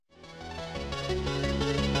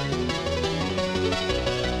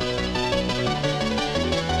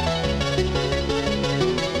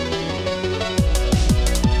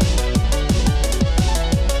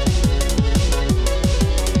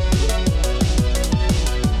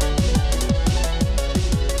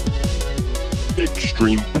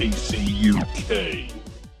Extreme PC UK.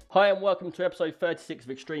 Hi and welcome to episode 36 of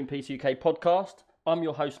Extreme PC UK podcast. I'm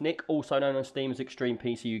your host Nick, also known on Steam as Extreme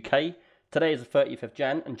PC UK. Today is the 30th of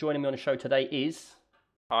Jan, and joining me on the show today is...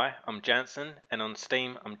 Hi, I'm Jansen, and on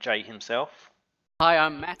Steam, I'm Jay himself. Hi,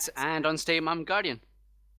 I'm Matt, and on Steam, I'm Guardian.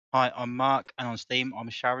 Hi, I'm Mark, and on Steam, I'm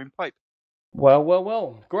Showering Pope.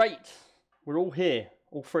 Well, great. We're all here,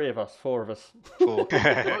 all three of us, four of us. Cool.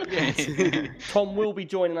 Tom will be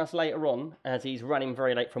joining us later on, as he's running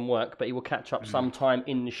very late from work, but he will catch up sometime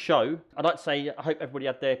in the show. I'd like to say, I hope everybody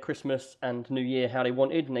had their Christmas and New Year how they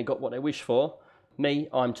wanted, and they got what they wished for. Me,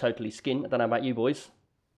 I'm totally skint. I don't know about you boys.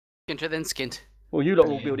 Skinter than skint. Well, you lot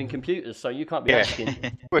are all building computers, so you can't be that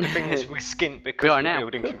skint. Well, the thing is, we're skint because We are we're now.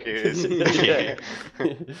 building computers. Yeah.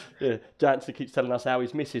 Jansen keeps telling us how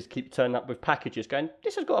his missus keeps turning up with packages going,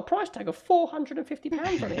 this has got a price tag of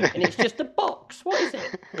 £450 on it, and it's just a box. What is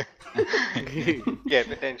it? Yeah,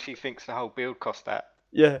 but then she thinks the whole build cost that.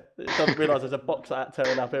 Yeah, it doesn't realise there's a box like that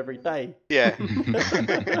turning up every day. Yeah.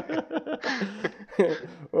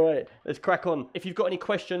 Right, let's crack on. If you've got any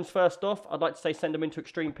questions, first off, I'd like to say send them into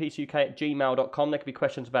extremepcuk@gmail.com. There could be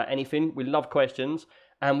questions about anything. We love questions.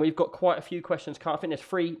 And we've got quite a few questions. I think there's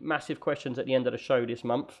 3 massive questions at the end of the show this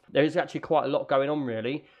month. There is actually quite a lot going on,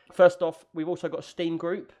 really. First off, we've also got a Steam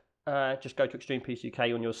group. Just go to Extreme PC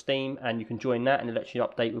UK on your Steam and you can join that, and it lets you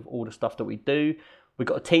update with all the stuff that we do. We've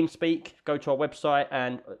got a TeamSpeak. Go to our website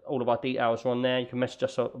and all of our details are on there. You can message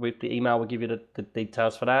us with the email. We'll give you the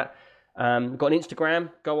details for that. We've got an Instagram.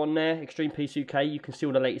 Go on there, Extreme PC UK. You can see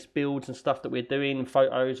all the latest builds and stuff that we're doing, and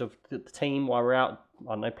photos of the team while we're out,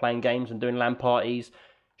 I don't know, playing games and doing LAN parties,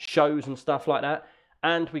 shows and stuff like that.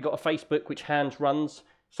 And we got a Facebook which Hans runs.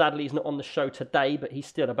 Sadly, he's not on the show today, but he's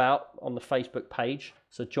still about on the Facebook page,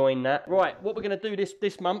 so join that. Right, what we're going to do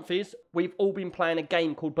this month is we've all been playing a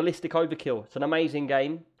game called Ballistic Overkill. It's an amazing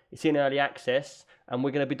game. It's in early access, and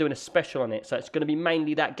we're going to be doing a special on it. So it's going to be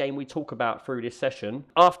mainly that game we talk about through this session.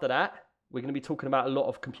 After that, we're going to be talking about a lot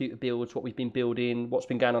of computer builds, what we've been building, what's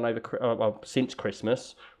been going on since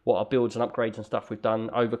Christmas, what our builds and upgrades and stuff we've done,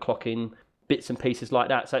 overclocking, bits and pieces like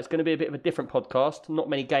that. So it's going to be a bit of a different podcast. Not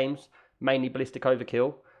many games, mainly Ballistic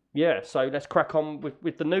Overkill. Yeah, so let's crack on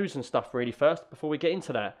with the news and stuff really first before we get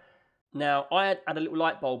into that. Now, I had a little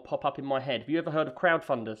light bulb pop up in my head. Have you ever heard of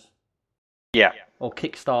crowdfunders? Yeah. Or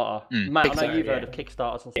Kickstarter? Matt, I know you've heard of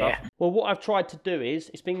Kickstarters and stuff. Yeah. Well, what I've tried to do is,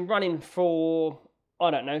 it's been running for,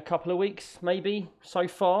 I don't know, a couple of weeks maybe so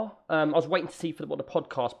far. I was waiting to see what the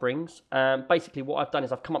podcast brings. Basically, what I've done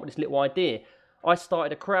is I've come up with this little idea. I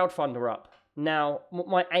started a crowdfunder up. Now, what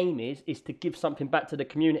my aim is to give something back to the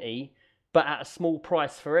community, but at a small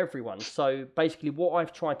price for everyone. So basically what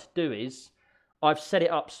I've tried to do is I've set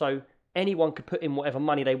it up so anyone could put in whatever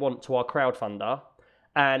money they want to our crowdfunder,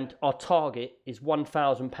 and our target is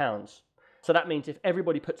 £1,000. So that means if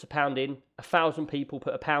everybody puts £1 in, 1,000 people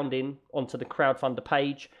put £1 in onto the crowdfunder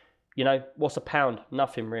page, you know, what's £1?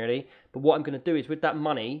 Nothing really. But what I'm going to do is with that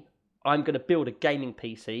money, I'm going to build a gaming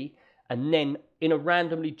PC, and then in a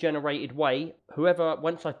randomly generated way, whoever,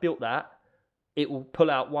 once I've built that, it will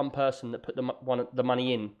pull out one person that put the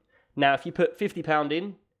money in. Now, if you put £50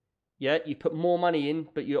 in, yeah, you put more money in,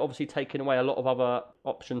 but you're obviously taking away a lot of other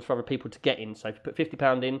options for other people to get in. So if you put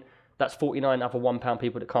 £50 in, that's 49 other £1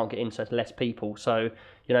 people that can't get in, so it's less people. So,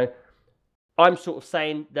 you know, I'm sort of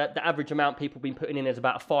saying that the average amount people have been putting in is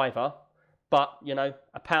about £5, but, you know,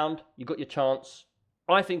 £1, you got your chance.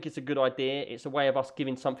 I think it's a good idea. It's a way of us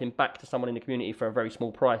giving something back to someone in the community for a very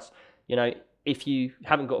small price. You know, if you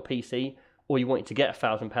haven't got a PC, or you wanted to get a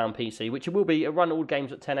 £1,000 PC, which it will be, it'll run all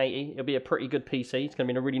games at 1080. It'll be a pretty good PC. It's going to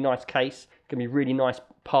be in a really nice case. It's going to be really nice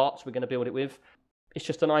parts we're going to build it with. It's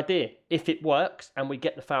just an idea. If it works and we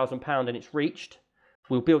get the £1,000 and it's reached,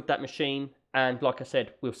 we'll build that machine. And like I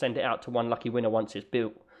said, we'll send it out to one lucky winner once it's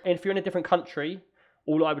built. And if you're in a different country,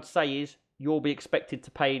 all I would say is you'll be expected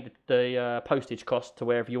to pay the postage cost to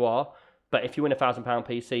wherever you are. But if you win a £1,000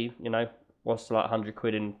 PC, you know, what's like 100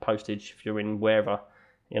 quid in postage if you're in wherever?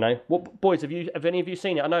 You know, what boys have any of you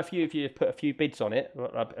seen it? I know a few of you have put a few bids on it,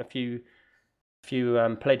 a few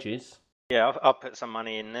pledges. Yeah, I've put some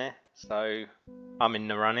money in there, so I'm in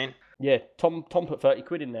the running. Yeah, Tom put 30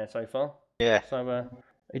 quid in there so far. Yeah. So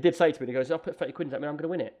he did say to me, he goes, "I'll put 30 quid in. Does that mean I'm going to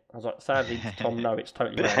win it?" I was like, "Sadly, Tom, no, it's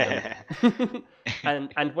totally random."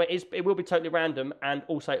 and it will be totally random, and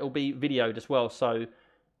also it'll be videoed as well. So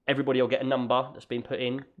everybody will get a number that's been put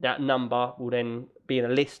in. That number will then be in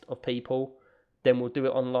a list of people. Then we'll do it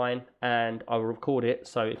online and I will record it.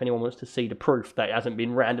 So if anyone wants to see the proof that it hasn't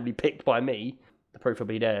been randomly picked by me, the proof will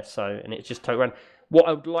be there. So, and it's just totally random. What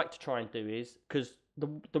I would like to try and do is, because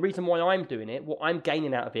the reason why I'm doing it, what I'm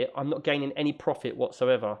gaining out of it, I'm not gaining any profit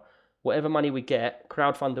whatsoever. whatever money we get,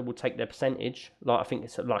 crowdfunder will take their percentage. Like I think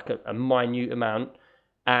it's like a minute amount,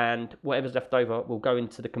 and whatever's left over will go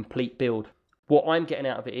into the complete build. What I'm getting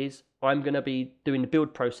out of it is I'm going to be doing the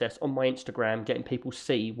build process on my Instagram, getting people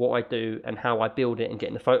see what I do and how I build it and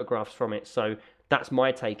getting the photographs from it. So that's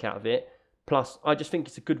my take out of it. Plus, I just think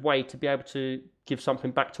it's a good way to be able to give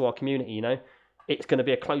something back to our community, you know. It's going to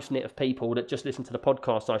be a close knit of people that just listen to the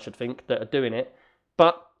podcast, I should think, that are doing it.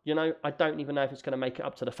 But, you know, I don't even know if it's going to make it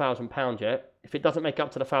up to the £1,000 yet. If it doesn't make it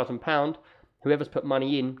up to the £1,000, whoever's put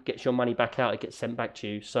money in gets your money back out. It gets sent back to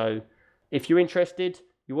you. So if you're interested,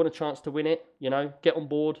 you want a chance to win it, you know, get on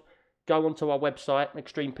board, go onto our website,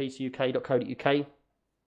 extremepcuk.co.uk.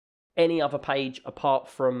 Any other page apart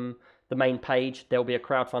from the main page, there'll be a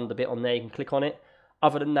crowdfunder bit on there. You can click on it.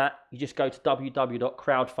 Other than that, you just go to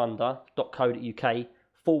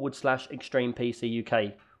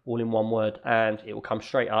www.crowdfunder.co.uk/extremepcuk, all in one word, and it will come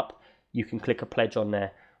straight up. You can click a pledge on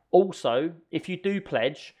there. Also, if you do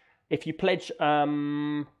pledge, if you pledge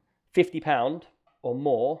 £50 or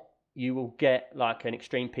more, you will get like an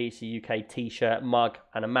Extreme PC UK t-shirt, mug,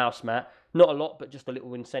 and a mouse mat. Not a lot, but just a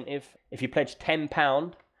little incentive. If you pledge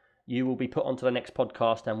 £10, you will be put onto the next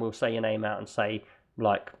podcast, and we'll say your name out and say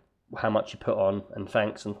like how much you put on and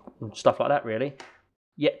thanks and stuff like that. Really,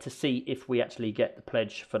 yet to see if we actually get the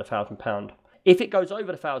pledge for the £1,000. If it goes over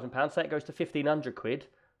the £1,000, say it goes to £1,500.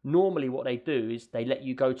 Normally, what they do is they let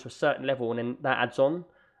you go to a certain level, and then that adds on,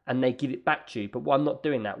 and they give it back to you. But I'm not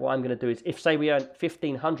doing that. What I'm going to do is, if say we earn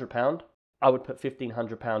 £1,500, I would put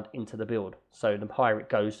 £1,500 into the build. So the higher it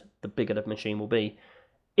goes, the bigger the machine will be.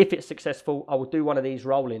 If it's successful, I will do one of these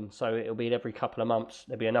rolling. So it'll be every couple of months.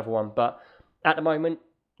 There'll be another one. But at the moment,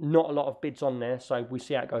 not a lot of bids on there. So we'll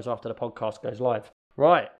see how it goes after the podcast goes live.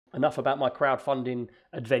 Right. Enough about my crowdfunding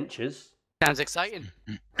adventures. Sounds exciting.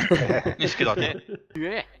 It's a good idea.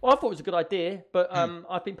 Yeah. Well, I thought it was a good idea, but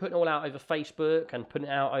I've been putting it all out over Facebook and putting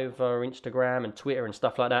it out over Instagram and Twitter and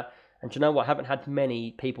stuff like that. And do you know what? I haven't had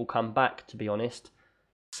many people come back, to be honest.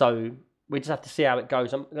 So we just have to see how it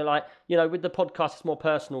goes. I'm like, you know, with the podcast, it's more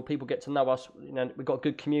personal. People get to know us. You know, we've got a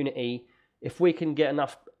good community. If we can get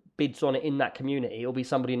enough bids on it in that community, it'll be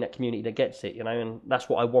somebody in that community that gets it, you know, and that's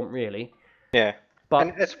what I want, really. Yeah. But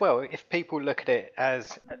And as well, if people look at it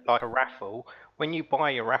as like a raffle, when you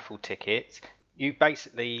buy your raffle tickets, you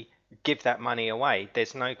basically give that money away.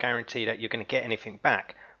 There's no guarantee that you're going to get anything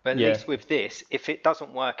back. But at Yeah. least with this, if it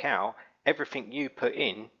doesn't work out, everything you put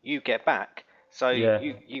in, you get back. So Yeah.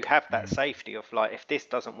 you have that safety of like, if this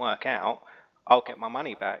doesn't work out, I'll get my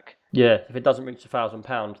money back. yeah, if it doesn't reach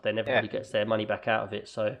 £1,000, then everybody Yeah. gets their money back out of it.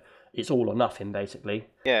 So it's all or nothing, basically.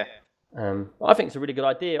 Yeah. I think it's a really good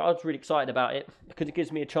idea. I was really excited about it because it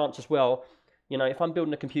gives me a chance as well. You know, if I'm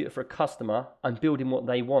building a computer for a customer, I'm building what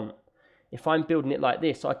they want. If I'm building it like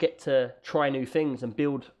this, I get to try new things and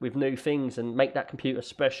build with new things and make that computer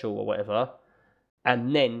special or whatever.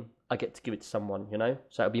 And then I get to give it to someone, you know?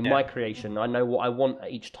 So it'll be my creation. I know what I want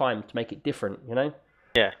at each time to make it different, you know?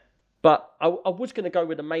 Yeah. But I was going to go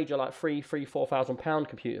with a major like £4,000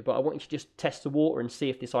 computer, but I wanted to just test the water and see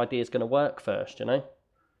if this idea is going to work first, you know?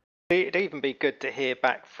 It'd even be good to hear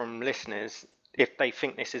back from listeners if they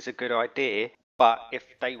think this is a good idea, but if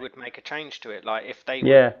they would make a change to it. Like if they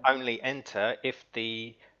Yeah. would only enter if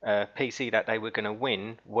the PC that they were going to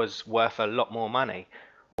win was worth a lot more money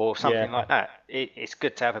or something Yeah. like that. It's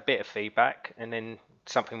good to have a bit of feedback and then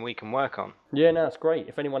something we can work on. Yeah, no, that's great.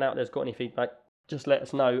 If anyone out there's got any feedback, just let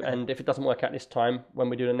us know. And if it doesn't work out this time, when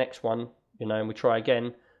we do the next one, you know, and we try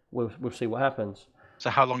again, we'll see what happens. So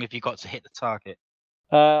how long have you got to hit the target?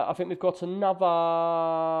 I think we've got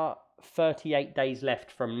another 38 days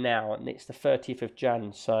left from now, and it's the 30th of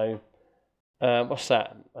Jan. So, what's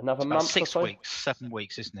that? Another It's about month 6 or so? weeks, 7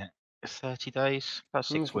 weeks, isn't it? 30 days, about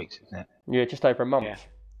 6 weeks, isn't it? Yeah, just over a month. Yeah.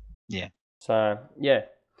 Yeah. So, yeah.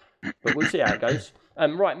 But we'll see how it goes.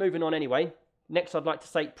 Right, moving on anyway. Next, I'd like to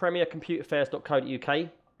say premiercomputerfairs.co.uk.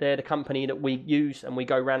 They're the company that we use and we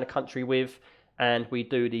go around the country with, and we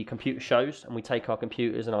do the computer shows, and we take our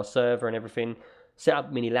computers and our server and everything, set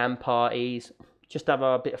up mini LAN parties, just have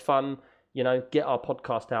a bit of fun, you know, get our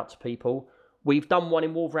podcast out to people. We've done one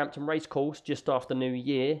in Wolverhampton Racecourse just after New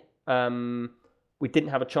Year. We didn't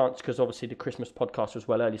have a chance because obviously the Christmas podcast was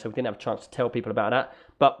well early, so we didn't have a chance to tell people about that.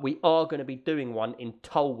 But we are going to be doing one in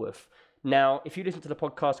Tolworth. Now, if you listen to the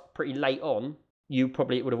podcast pretty late on, it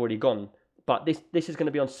would have already gone. But this is going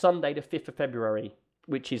to be on Sunday, the 5th of February,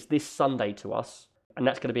 which is this Sunday to us. And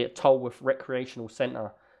that's going to be at Tolworth Recreational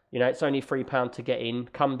Centre. You know, it's only £3 to get in.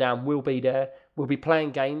 Come down, we'll be there. We'll be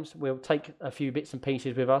playing games. We'll take a few bits and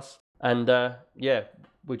pieces with us. And, yeah,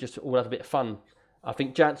 we'll just all have a bit of fun. I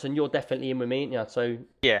think, Jansen, you're definitely in with me, aren't you? So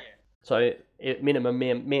Yeah. So at minimum, me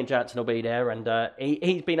and Jansen will be there, and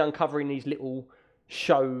he's been uncovering these little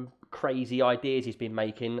show crazy ideas he's been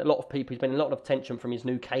making. A lot of people, he's been a lot of attention from his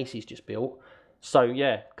new case he's just built. So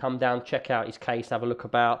yeah, come down, check out his case, have a look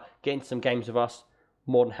about, get into some games with us.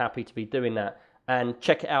 More than happy to be doing that. And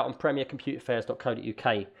check it out on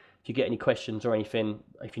premiercomputerfairs.co.uk. If you get any questions or anything,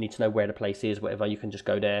 if you need to know where the place is, whatever, you can just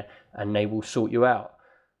go there and they will sort you out.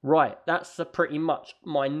 Right, that's pretty much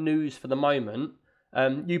my news for the moment.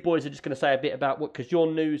 You boys are just going to say a bit about what, because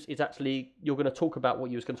your news is actually, you're going to talk about what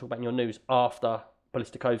you was going to talk about in your news after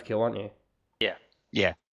Ballistic Overkill, aren't you?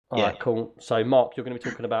 Yeah. All right, cool. So, Mark, you're going to be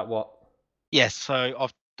talking about what? Yes, so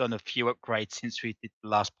I've done a few upgrades since we did the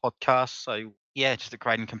last podcast. So yeah, just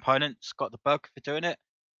upgrading components. Got the bug for doing it.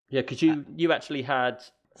 Yeah, because you actually had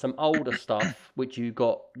some older stuff which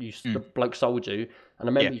the bloke sold you, and I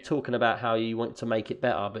remember you talking about how you wanted to make it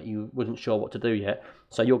better, but you wasn't sure what to do yet.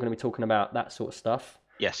 So you're going to be talking about that sort of stuff.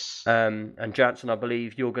 Yes. And Jansen, I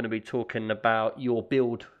believe you're going to be talking about your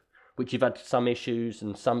build, which you've had some issues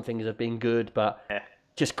and some things have been good, but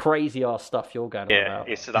just crazy ass stuff you're going on about.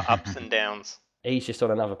 Yeah, it's the ups and downs. He's just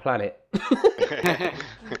on another planet.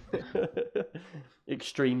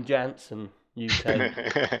 Extreme Jansen,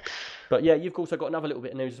 UK. But yeah, you've also got another little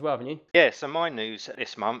bit of news as well, haven't you? Yeah, so my news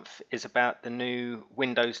this month is about the new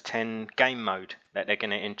Windows 10 game mode that they're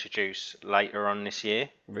going to introduce later on this year.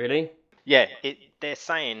 Really? Yeah, they're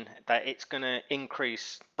saying that it's going to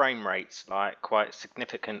increase frame rates like quite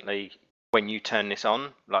significantly when you turn this on,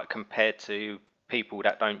 like compared to people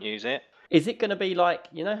that don't use it. Is it going to be like,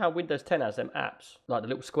 you know how Windows 10 has them apps, like the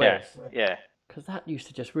little squares? Yeah. Because that used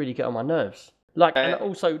to just really get on my nerves. Like, and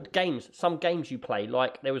also games, some games you play,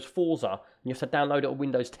 like there was Forza, and you have to download it on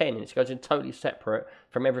Windows 10, and it goes in totally separate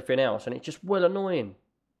from everything else, and it's just well annoying.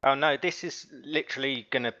 Oh no, this is literally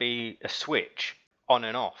going to be a switch on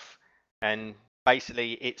and off, and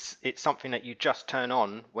basically it's something that you just turn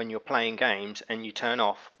on when you're playing games, and you turn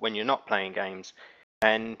off when you're not playing games,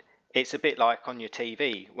 and it's a bit like on your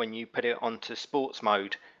TV when you put it onto sports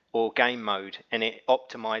mode or game mode, and it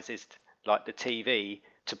optimizes like the TV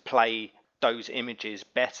to play those images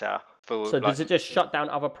better for. So does it just shut down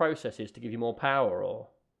other processes to give you more power, or?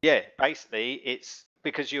 Yeah, basically it's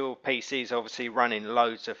because your PC is obviously running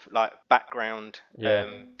loads of like background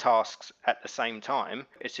tasks at the same time.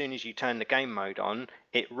 As soon as you turn the game mode on,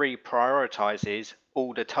 it reprioritizes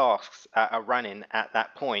all the tasks that are running at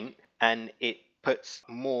that point, and it puts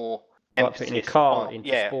more emphasis putting your car on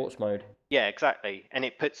into sports mode. Yeah, exactly, and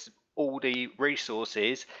it puts all the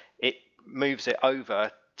resources. It moves it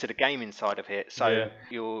over to the gaming side of it, so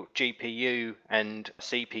your GPU and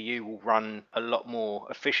CPU will run a lot more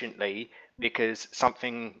efficiently because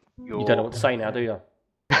something you don't know what to say now, do you?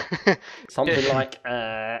 Something like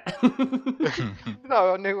no,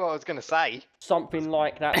 I knew what I was going to say. Something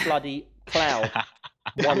like that bloody cloud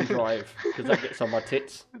OneDrive, because that gets on my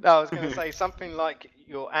tits. No, I was going to say something like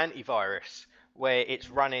your antivirus, where it's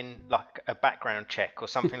running like a background check or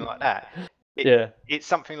something like that. It's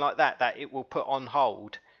something like that it will put on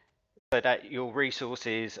hold so that your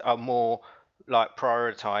resources are more like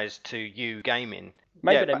prioritized to you gaming.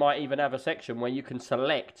 Maybe they might even have a section where you can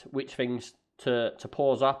select which things to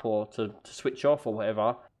pause up or to switch off or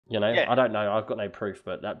whatever. You know, I don't know. I've got no proof,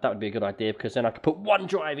 but that would be a good idea, because then I could put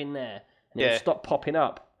OneDrive in there and it would stop popping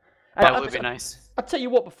up. That would be nice. I'll tell you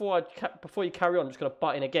what, before you carry on, I'm just going to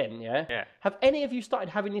butt in again, yeah? Have any of you started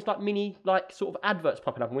having these like mini, like sort of adverts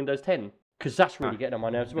popping up on Windows 10? Because that's really getting on my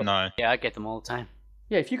nerves as well. No. Yeah, I get them all the time.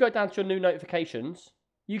 Yeah, if you go down to your new notifications,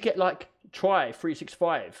 you get like, try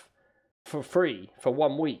 365 for free for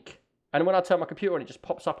 1 week. And when I turn my computer on, it just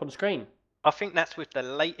pops up on the screen. I think that's with the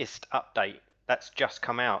latest update that's just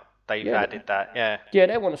come out. They've added that, Yeah,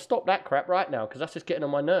 they want to stop that crap right now, because that's just getting on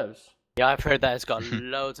my nerves. Yeah, I've heard that it's got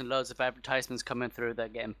loads and loads of advertisements coming through that are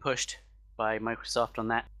getting pushed by Microsoft on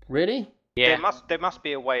that. Really? Yeah. There must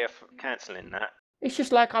be a way of cancelling that. It's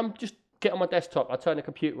just like I'm just get on my desktop, I turn the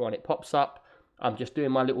computer on, it pops up, I'm just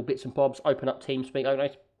doing my little bits and bobs, open up TeamSpeak, open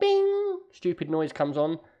it, bing, stupid noise comes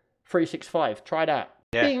on, 365, try that,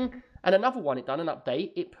 bing. And another one, it done an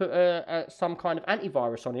update, it put some kind of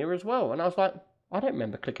antivirus on here as well, and I was like, I don't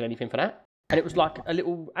remember clicking anything for that. And it was like a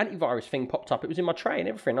little antivirus thing popped up, it was in my tray and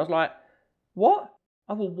everything, I was like, what?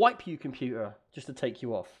 I will wipe you, computer, just to take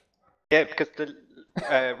you off. Yeah, because the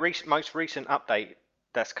most recent update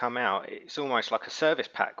that's come out, it's almost like a service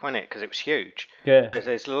pack, wasn't it? Because it was huge. Yeah. Because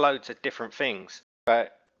there's loads of different things.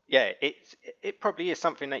 But yeah, it probably is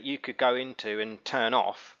something that you could go into and turn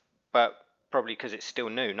off, but probably because it's still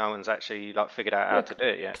new, no one's actually like figured out how to do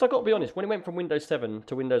it yet. Because I got to be honest, when it went from Windows 7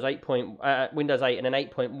 to Windows 8 and then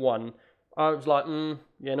 8.1, I was like,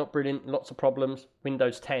 yeah, not brilliant. Lots of problems.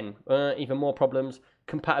 Windows 10, even more problems.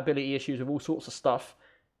 Compatibility issues with all sorts of stuff.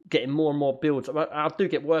 Getting more and more builds. I do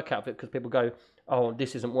get work out of it because people go, oh,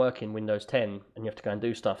 this isn't working Windows 10, and you have to go and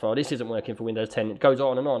do stuff. Oh, this isn't working for Windows 10. It goes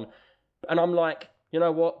on and on. And I'm like, you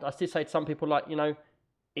know what? I still say to some people, like, you know,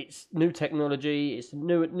 it's new technology, it's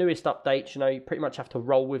newest updates, you know, you pretty much have to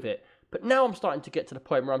roll with it. But now I'm starting to get to the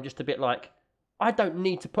point where I'm just a bit like, I don't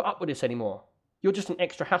need to put up with this anymore. You're just an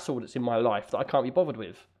extra hassle that's in my life that I can't be bothered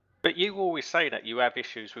with. But you always say that you have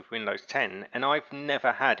issues with Windows 10, and I've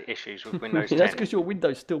never had issues with Windows 10. That's because your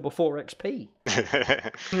Window's still before XP.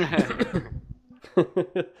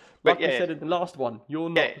 Like we said in the last one, you're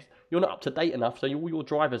not up to date enough, so all your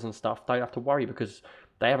drivers and stuff don't have to worry because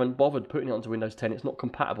they haven't bothered putting it onto Windows 10. It's not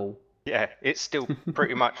compatible. Yeah, it's still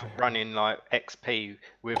pretty much running like XP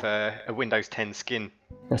with a Windows 10 skin.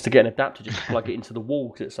 That's to get an adapter, just plug it into the wall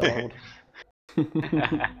because it's so old.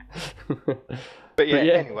 But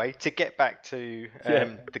anyway, to get back to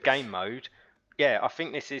the game mode, I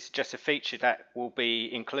think this is just a feature that will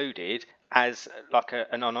be included as like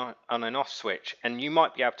an on and off switch, and you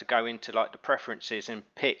might be able to go into like the preferences and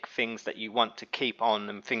pick things that you want to keep on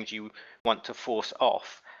and things you want to force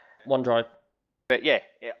off. OneDrive. But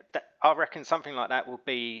I reckon something like that will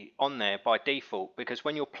be on there by default, because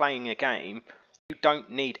when you're playing a game, you don't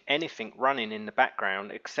need anything running in the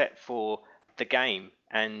background except for the game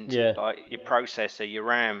and like your processor, your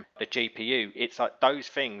RAM, the GPU. It's like those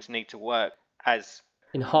things need to work as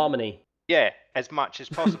in harmony. Yeah, as much as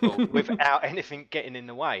possible without anything getting in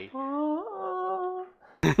the way.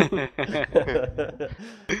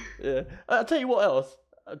 Yeah. I'll tell you what else.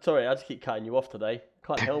 Sorry, I just keep cutting you off today.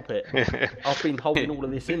 Can't help it. I've been holding all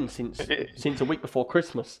of this in since a week before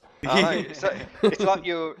Christmas. I know. It's like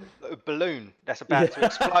you're a balloon that's about to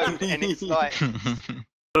explode, and it's like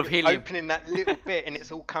opening that little bit, and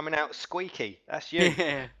it's all coming out squeaky. That's you.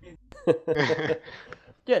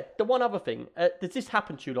 Yeah, the one other thing, does this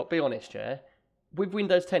happen to you lot? Be honest, yeah? With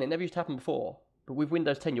Windows 10, it never used to happen before, but with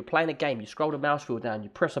Windows 10, you're playing a game, you scroll the mouse wheel down, you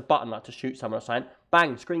press a button like to shoot someone or something,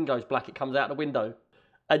 bang, screen goes black, it comes out the window,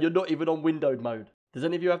 and you're not even on windowed mode. Does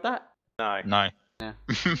any of you have that? No. Yeah.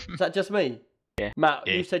 Is that just me? Yeah. Matt,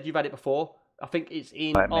 Yeah. you said you've had it before. I think it's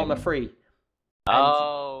in Armour 3.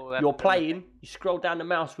 Oh, You're playing, you scroll down the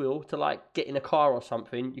mouse wheel to like get in a car or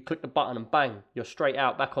something, you click the button and bang, you're straight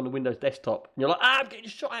out back on the Windows desktop. And you're like, I'm getting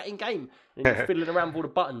shot at in game. And you're fiddling around with all the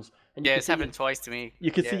buttons. And Yeah, it's happened twice to me.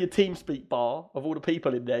 You can see your TeamSpeak bar of all the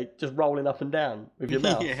people in there just rolling up and down with your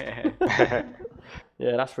mouse.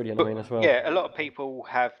 Yeah, that's really annoying as well. Yeah, a lot of people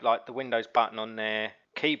have like the Windows button on their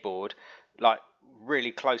keyboard, like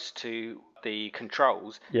really close to the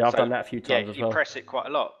controls. Yeah, I've done that a few times as well. You press it quite a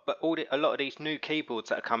lot. But a lot of these new keyboards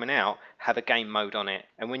that are coming out have a game mode on it,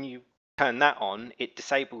 and when you turn that on, it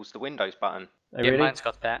disables the Windows button. Oh, Yeah, really? mine's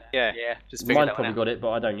got that. Yeah. Just figured Mine that one probably out. got it, but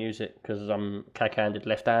I don't use it because I'm cack-handed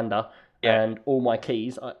left-hander. Yeah. And all my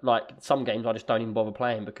keys, like some games, I just don't even bother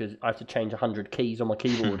playing because I have to change 100 keys on my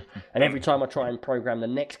keyboard. And every time I try and program the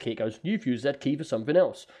next key, it goes, you've used that key for something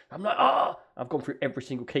else. I'm like, I've gone through every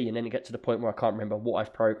single key, and then it gets to the point where I can't remember what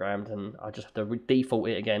I've programmed, and I just have to default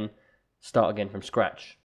it again, start again from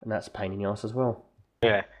scratch. And that's a pain in the ass as well.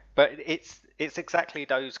 Yeah, but it's exactly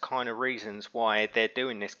those kind of reasons why they're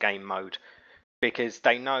doing this game mode, because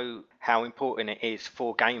they know how important it is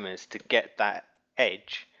for gamers to get that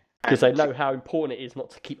edge. Because they know how important it is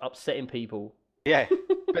not to keep upsetting people. Yeah,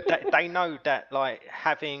 but they know that like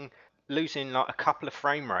losing like a couple of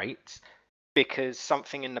frame rates because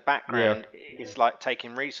something in the background is like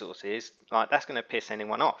taking resources, like that's going to piss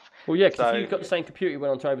anyone off. Well, yeah, because So- if you've got the same computer you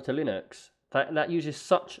went on over to Linux, that uses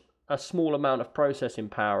such a small amount of processing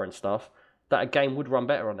power and stuff that a game would run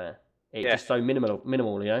better on there. It's just so minimal,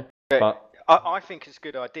 you know. But I think it's a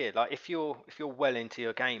good idea. Like if you're well into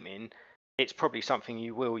your gaming, it's probably something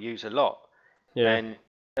you will use a lot. yeah, And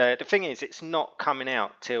the thing is, it's not coming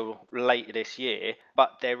out till later this year,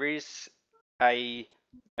 but there is a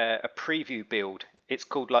preview build. It's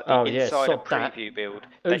called like the Insider sod that. Preview build.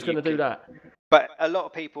 who's that going you to do can- that? But a lot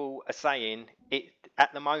of people are saying it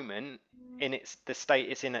at the moment, the state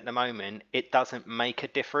it's in at the moment, it doesn't make a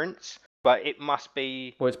difference. But it must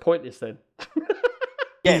be Well, it's pointless then.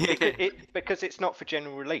 because it's not for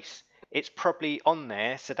general release. It's probably on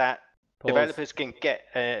there so that Pause. developers can get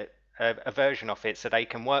a version of it so they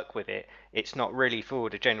can work with it. It's not really for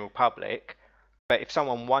the general public, but if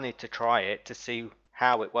someone wanted to try it to see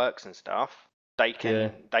how it works and stuff, they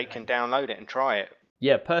can download it and try it.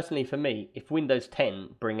 Yeah, personally for me, if Windows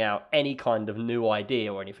 10 bring out any kind of new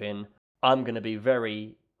idea or anything, I'm going to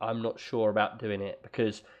be I'm not sure about doing it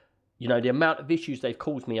because, you know, the amount of issues they've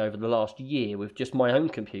caused me over the last year with just my own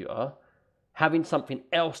computer, having something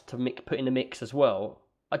else to put in the mix as well,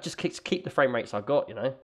 I just keep the frame rates I got, you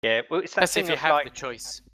know. Yeah, well, it's that That's thing if you of have like, the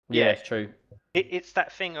choice. Yeah, Yeah. it's true. it's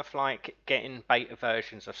that thing of like getting beta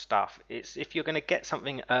versions of stuff. It's if you're going to get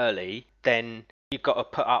something early, then you've got to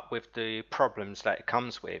put up with the problems that it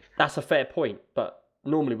comes with. That's a fair point, but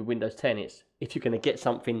normally with Windows 10, it's if you're going to get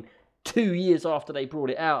something 2 years after they brought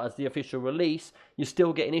it out as the official release, you're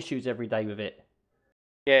still getting issues every day with it.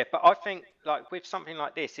 Yeah, but I think like with something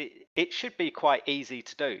like this, it should be quite easy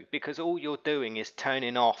to do because all you're doing is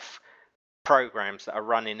turning off programs that are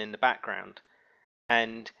running in the background,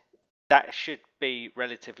 and that should be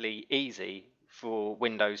relatively easy for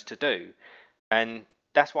Windows to do. And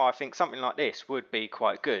that's why I think something like this would be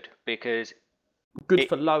quite good because, Good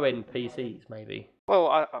for low-end PCs, maybe.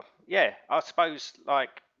 well, yeah, I suppose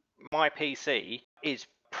like my PC is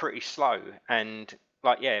pretty slow, and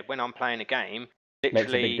like yeah, when I'm playing a game, Makes a big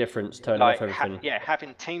literally difference turning like off everything.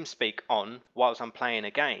 having TeamSpeak on whilst I'm playing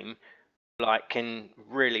a game like can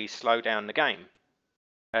really slow down the game.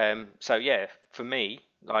 So yeah, for me,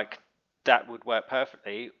 like that would work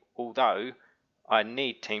perfectly. Although I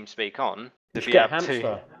need TeamSpeak on You to should be get a able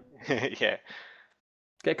hamster. to. Yeah.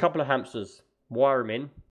 Get a couple of hamsters, wire them in,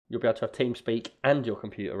 you'll be able to have TeamSpeak and your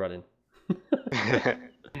computer running.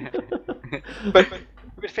 But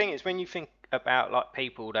the thing is, when you think about like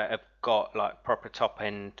people that have got like proper top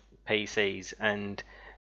end PCs and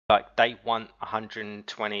like they want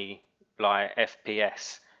 120 like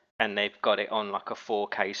FPS and they've got it on like a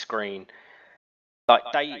 4K screen, like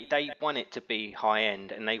they want it to be high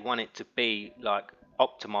end and they want it to be like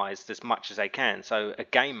optimized as much as they can. So a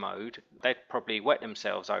game mode, they'd probably wet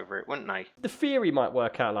themselves over it, wouldn't they? The theory might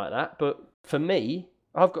work out like that, but for me,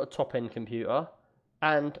 I've got a top-end computer,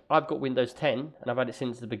 and I've got Windows 10, and I've had it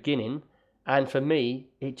since the beginning, and for me,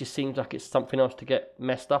 it just seems like it's something else to get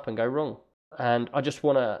messed up and go wrong. And I just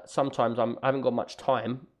want to, sometimes I haven't got much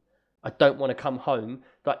time, I don't want to come home,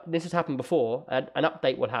 like this has happened before, an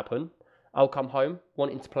update will happen, I'll come home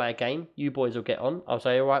wanting to play a game, you boys will get on, I'll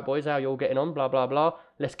say, alright boys, how you all getting on, blah blah blah,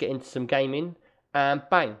 let's get into some gaming, and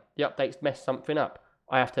bang, the update's messed something up.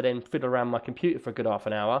 I have to then fiddle around my computer for a good half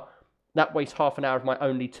an hour. That wastes half an hour of my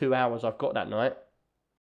only 2 hours I've got that night.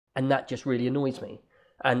 And that just really annoys me.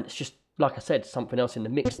 And it's just, like I said, something else in the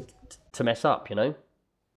mix to mess up, you know?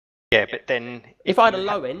 Yeah, but then If I had a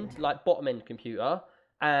low end, like bottom end computer,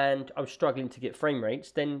 and I was struggling to get frame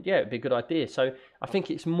rates, then yeah, it'd be a good idea. So I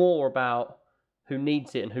think it's more about who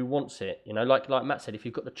needs it and who wants it. You know, like Matt said, if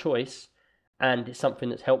you've got the choice and it's something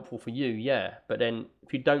that's helpful for you, yeah. But then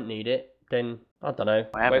if you don't need it, then I don't know.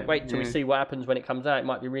 Wait till we see what happens when it comes out. It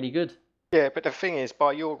might be really good. Yeah, but the thing is,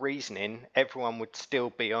 by your reasoning, everyone would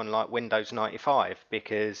still be on like Windows 95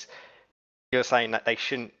 because you're saying that they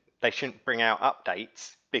shouldn't bring out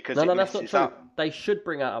updates because No, it that's not messes true. up. They should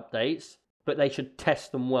bring out updates, but they should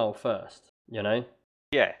test them well first. You know.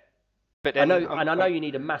 Yeah, but I then know, and I know you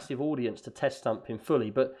need a massive audience to test something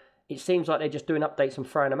fully, but it seems like they're just doing updates and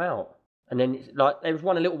throwing them out. And then, like, there was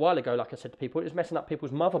one a little while ago, like I said to people, it was messing up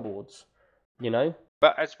people's motherboards. You know.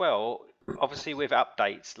 But as well, obviously with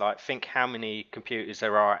updates, like think how many computers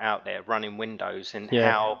there are out there running Windows and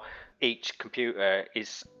Yeah. how each computer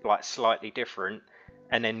is like slightly different.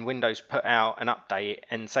 And then Windows put out an update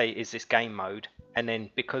and say, is this game mode? And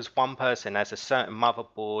then because one person has a certain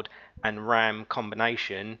motherboard and RAM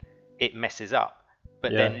combination, it messes up.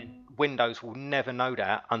 But Yeah. then Windows will never know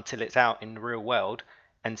that until it's out in the real world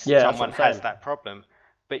and Yeah, that's what someone I'm has saying. that problem.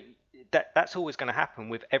 But that's always going to happen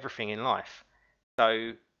with everything in life.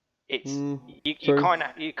 So it's you true. kind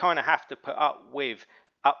of have to put up with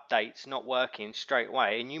updates not working straight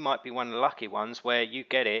away, and you might be one of the lucky ones where you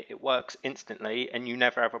get it, it works instantly, and you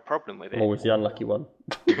never have a problem with I'm it. always the unlucky one.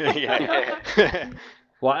 Yeah.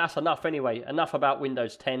 Well, that's enough anyway. Enough about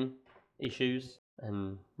Windows 10 issues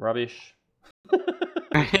and rubbish.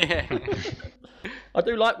 I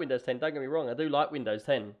do like Windows 10, don't get me wrong. I do like Windows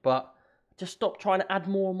 10, but just stop trying to add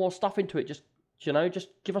more and more stuff into it. Just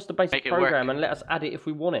give us the basic Make it program work. and let us add it if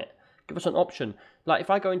we want it. Give us an option. Like if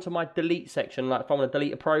I go into my delete section, like if I want to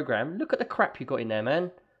delete a program, look at the crap you got in there, man.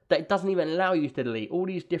 That it doesn't even allow you to delete. All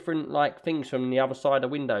these different like things from the other side of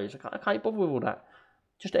Windows. I can't bother with all that.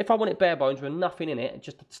 Just if I want it bare bones with nothing in it,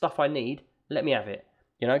 just the stuff I need, let me have it.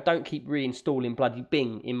 You know, don't keep reinstalling bloody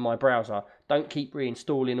Bing in my browser. Don't keep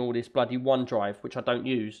reinstalling all this bloody OneDrive, which I don't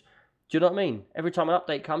use. Do you know what I mean? Every time an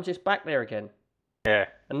update comes, it's back there again. Yeah.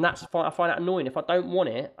 And I find that annoying. If I don't want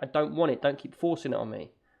it, I don't want it. Don't keep forcing it on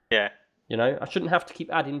me. Yeah. You know, I shouldn't have to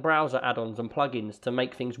keep adding browser add-ons and plugins to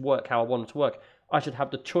make things work how I want it to work. I should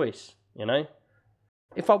have the choice, you know?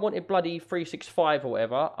 If I wanted bloody 365 or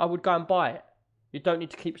whatever, I would go and buy it. You don't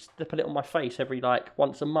need to keep slipping it on my face every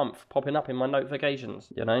once a month, popping up in my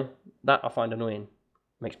notifications. You know, that I find annoying.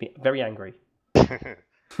 Makes me very angry.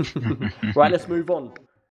 Right, let's move on.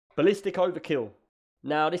 Ballistic Overkill.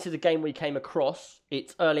 Now, this is a game we came across.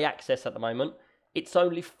 It's early access at the moment. It's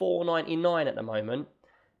only $4.99 at the moment.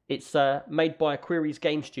 It's made by Queries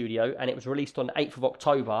Game Studio, and it was released on the 8th of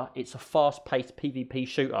October. It's a fast-paced PvP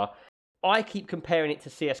shooter. I keep comparing it to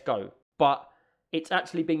CSGO, but it's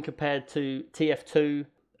actually been compared to TF2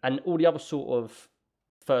 and all the other sort of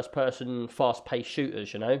first-person, fast-paced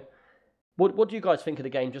shooters, you know? What do you guys think of the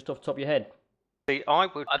game, just off the top of your head? See, I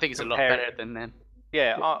think it's a lot better than them.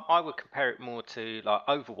 Yeah, I would compare it more to like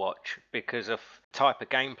Overwatch because of type of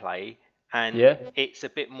gameplay, and it's a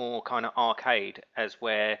bit more kind of arcade, as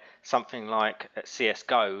where something like at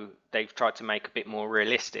CS:GO they've tried to make a bit more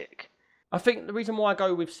realistic. I think the reason why I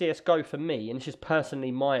go with CSGO for me, and this is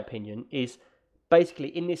personally my opinion, is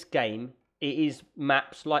basically in this game, it is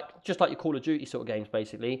maps just like your Call of Duty sort of games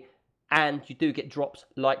basically, and you do get drops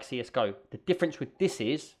like CSGO. The difference with this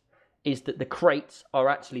is that the crates are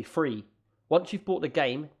actually free. Once you've bought the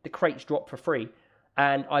game, the crates drop for free.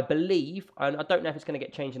 And I believe, and I don't know if it's going to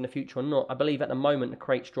get changed in the future or not, I believe at the moment the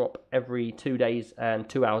crates drop every 2 days and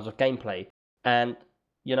 2 hours of gameplay. And,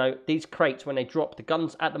 you know, these crates, when they drop, the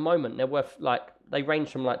guns at the moment, they're worth they range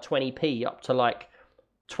from 20p up to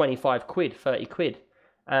 25 quid, 30 quid.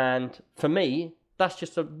 And for me, that's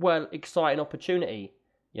just a exciting opportunity,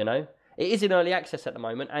 you know. It is in early access at the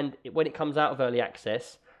moment, and when it comes out of early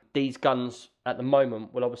access, these guns at the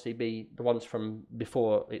moment will obviously be the ones from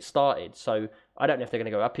before it started. So I don't know if they're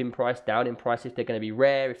going to go up in price, down in price, if they're going to be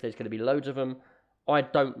rare, if there's going to be loads of them. I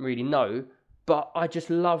don't really know. But I just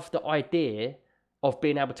love the idea of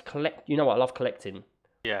being able to collect. You know what? I love collecting.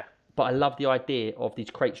 Yeah. But I love the idea of these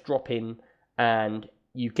crates dropping and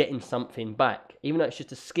you getting something back. Even though it's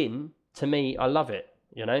just a skin, to me, I love it,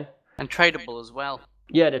 you know? And tradable as well.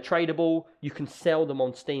 Yeah, they're tradable. You can sell them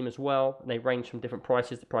on Steam as well. And they range from different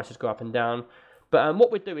prices. The prices go up and down. But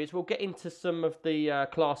what we'll do is we'll get into some of the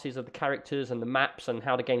classes of the characters and the maps and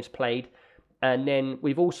how the game's played. And then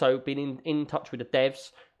we've also been in touch with the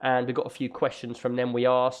devs. And we've got a few questions from them we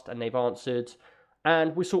asked and they've answered.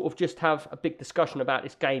 And we sort of just have a big discussion about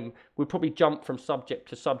this game. We'll probably jump from subject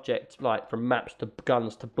to subject, like from maps to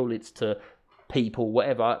guns to bullets to people,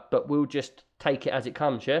 whatever. But we'll just take it as it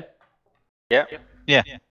comes, yeah? Yeah. Yeah.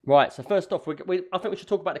 Right, so first off, I think we should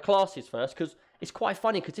talk about the classes first, because it's quite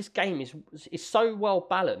funny, because this game is so well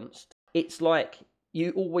balanced. It's like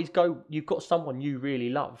you've got someone you really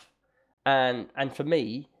love. And for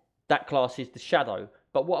me, that class is the Shadow.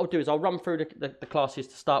 But what I'll do is I'll run through the classes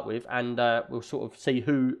to start with, and we'll sort of see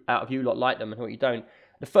who out of you lot like them and who you don't.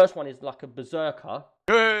 The first one is like a Berserker.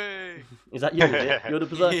 Hey! Is that you, is it? You're the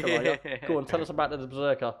Berserker, Yeah. are you? Go on, tell us about the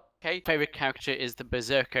Berserker. Okay, favorite character is the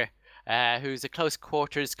Berserker, who's a close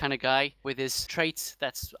quarters kind of guy with his traits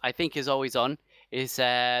I think is always on, is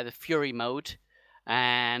the Fury mode.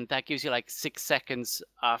 And that gives you 6 seconds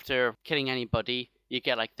after killing anybody, you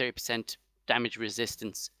get 30% damage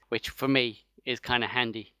resistance, which for me is kind of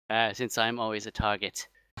handy since I'm always a target.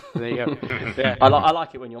 There you go. Yeah. I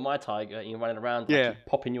like it when you're my target and you're running around, Yeah.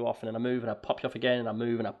 popping you off, and then I move and I pop you off again, and I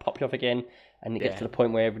move and I pop you off again, and it gets to the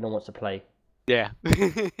point where everyone wants to play. Yeah.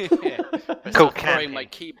 Cool. Throwing my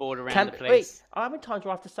keyboard around the Wait, place. how many times do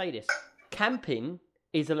I have to say this? Camping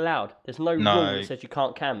is allowed. There's no No. rule that says you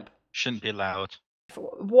can't camp. Shouldn't be allowed.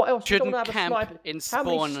 What else? You Shouldn't don't have a camp sniper. in How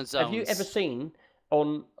many spawn zones. Have you ever seen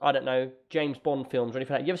on, I don't know, James Bond films or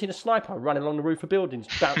anything like that? You ever seen a sniper running along the roof of buildings,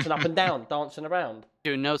 bouncing up and down, dancing around?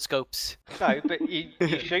 Doing no scopes. No, but you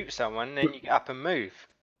shoot someone, then you get up and move.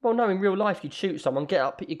 Well, no, in real life, you'd shoot someone, get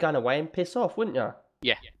up, put your gun away, and piss off, wouldn't you?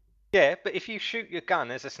 Yeah. Yeah, but if you shoot your gun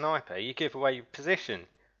as a sniper, you give away your position.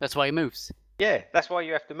 That's why he moves. Yeah, that's why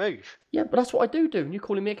you have to move. Yeah, but that's what I do. And you're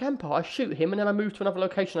calling me a camper. I shoot him, and then I move to another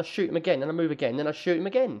location. I shoot him again, then I move again, then I shoot him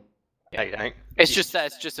again. No, you don't. It's just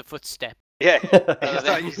a footstep. Yeah. It's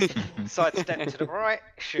like you sidestep to the right,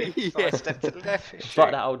 shoot. Sidestep to the left, It's shoot.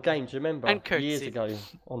 like that old game, do you remember? And Years curtsy. ago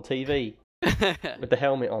on TV with the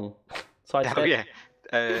helmet on. Side Oh, step,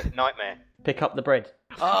 yeah. Nightmare. pick up the bread.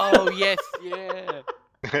 Oh yes, yeah.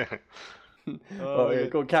 Yeah. Go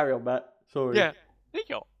on, carry on, Matt. Sorry. Yeah. There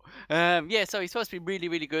you go. Yeah, so he's supposed to be really,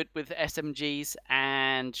 really good with SMGs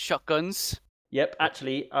and shotguns. Yep,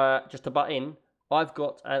 actually, just to butt in, I've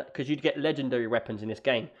got, because you'd get legendary weapons in this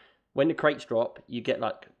game. When the crates drop, you get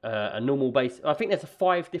a normal base. I think there's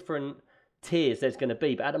 5 different tiers there's going to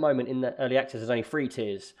be, but at the moment in the early access, there's only 3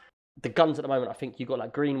 tiers. The guns at the moment, I think you've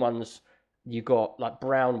got green ones, you got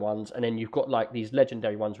brown ones, and then you've got these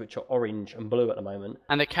legendary ones which are orange and blue at the moment.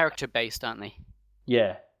 And they're character based, aren't they?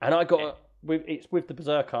 Yeah, and I got with the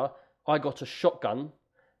Berserker, I got a shotgun,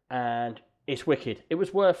 and it's wicked. I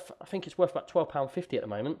think it's worth about £12.50 at the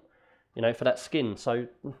moment, for that skin. So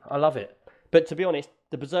I love it. But to be honest,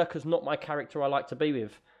 the Berserker's not my character I like to be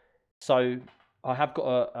with. So I have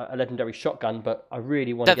got a legendary shotgun, but I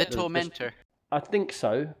really want to get the Tormentor. I think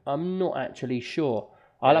so. I'm not actually sure.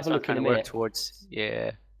 I'll have a look in a minute. Towards,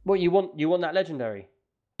 yeah. What you want? You want that legendary?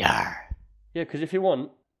 Yeah. Yeah, because if you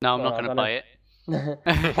want, no, I'm not going to buy it.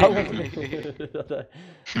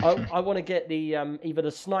 I want to get the either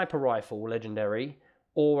the sniper rifle legendary,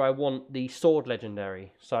 or I want the sword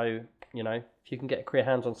legendary. So if you can get clear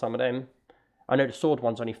hands on some of them, I know the sword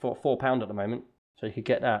one's only £4 at the moment, so you could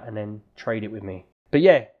get that and then trade it with me. But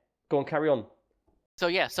yeah, go on, carry on. So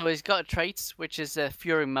he's got traits, which is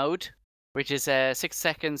Fury Mode, which is 6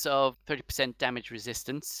 seconds of 30% damage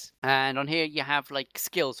resistance. And on here you have like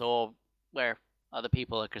skills, or where other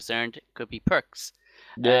people are concerned, it could be perks.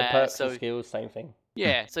 Yeah, perks and skills, same thing.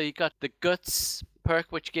 Yeah, so you got the Guts perk,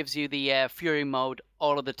 which gives you the Fury Mode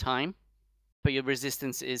all of the time, but your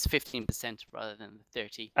resistance is 15% rather than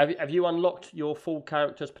 30. Have you unlocked your full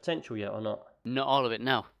character's potential yet or not? Not all of it,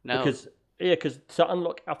 no. Because to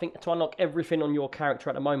unlock everything on your character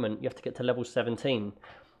at the moment, you have to get to level 17.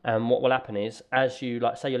 And what will happen is, as you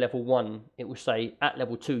say you're level 1, it will say at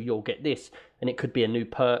level 2 you'll get this, and it could be a new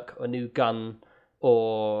perk, a new gun,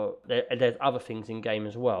 or there's other things in game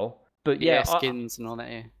as well. But yeah, skins and all that.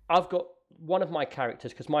 Yeah, I've got one of my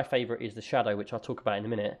characters, because my favourite is the Shadow, which I'll talk about in a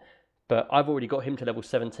minute. But I've already got him to level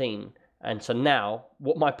 17, and so now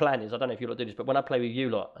what my plan is, I don't know if you lot do this, but when I play with you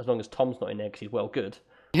lot, as long as Tom's not in there because he's well good,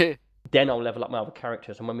 then I'll level up my other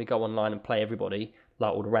characters, and when we go online and play everybody,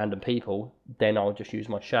 like all the random people, then I'll just use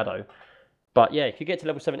my Shadow. But yeah, if you get to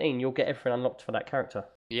level 17, you'll get everything unlocked for that character.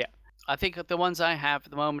 Yeah. I think the ones I have at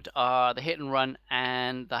the moment are the Hit and Run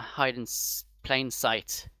and the Hide in Plain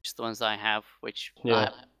Sight, which is the ones I have, which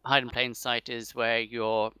Hide in Plain Sight is where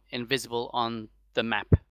you're invisible on the map.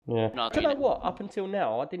 Yeah. Do you know what? Up until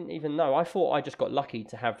now, I didn't even know. I thought I just got lucky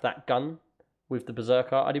to have that gun with the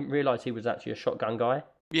Berserker. I didn't realise he was actually a shotgun guy.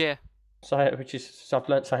 Yeah. So I've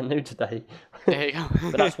learnt something new today. There you go.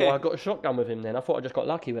 But that's why I got a shotgun with him then. I thought I just got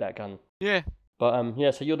lucky with that gun. Yeah. But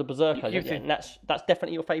so you're the Berserker, and that's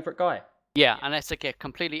definitely your favourite guy. Yeah, unless I get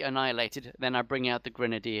completely annihilated, then I bring out the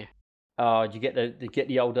Grenadier. Oh, you get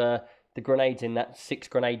the older the grenades in that 6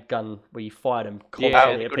 grenade gun where you fire them.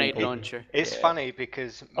 The grenade launcher. It's funny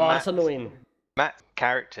because that's annoying. Matt's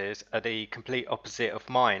characters are the complete opposite of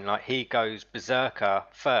mine. Like, he goes Berserker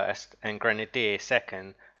first and Grenadier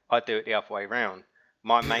second. I do it the other way round.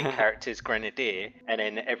 My main character is Grenadier, and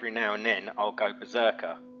then every now and then I'll go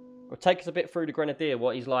Berserker. Well, take us a bit through the Grenadier,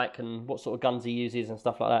 what he's like and what sort of guns he uses and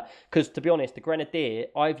stuff like that. Because to be honest, the Grenadier,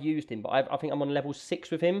 I've used him, but I think I'm on level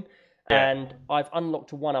 6 with him. Yeah. And I've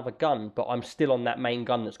unlocked one other gun, but I'm still on that main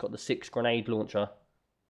gun that's got the 6 grenade launcher.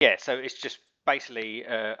 Yeah, so it's just basically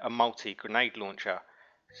a multi-grenade launcher.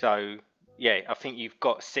 So, yeah, I think you've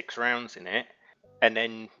got 6 rounds in it, and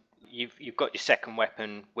then you've got your second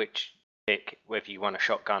weapon, which you pick whether you want a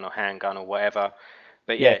shotgun or handgun or whatever.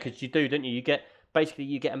 But yeah, because you do, don't you? You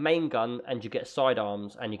get a main gun and you get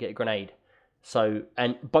sidearms and you get a grenade. So,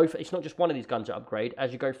 and both, it's not just one of these guns that upgrade.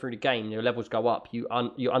 As you go through the game, your levels go up. You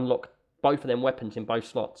unlock both of them weapons in both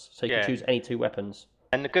slots. So you can choose any 2 weapons.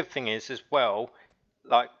 And the good thing is as well,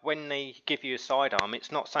 like when they give you a sidearm,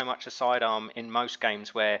 it's not so much a sidearm in most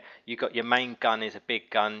games where you got your main gun is a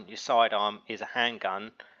big gun, your sidearm is a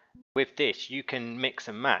handgun. With this, you can mix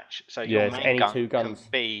and match. So your main gun can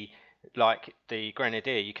be like the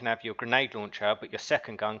Grenadier. You can have your grenade launcher, but your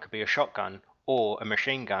second gun could be a shotgun or a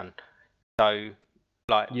machine gun. So,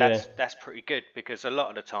 that's pretty good, because a lot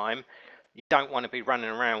of the time you don't want to be running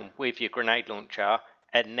around with your grenade launcher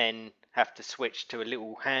and then have to switch to a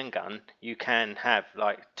little handgun. You can have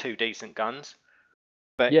like 2 decent guns.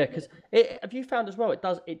 But yeah, because have you found as well?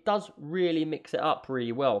 It does really mix it up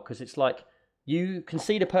really well, because it's like you can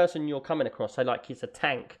see the person you're coming across. So like it's a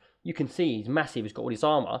tank. You can see he's massive. He's got all his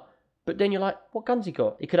armor. But then you're like, what gun's he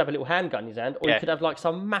got? He could have a little handgun in his hand, or he could have like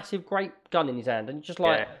some massive great gun in his hand, and you're just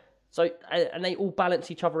like. So, and they all balance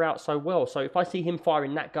each other out so well. So if I see him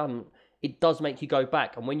firing that gun, it does make you go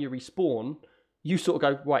back. And when you respawn, you sort of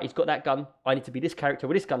go, right, he's got that gun. I need to be this character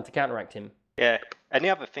with this gun to counteract him. Yeah. And the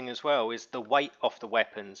other thing as well is the weight of the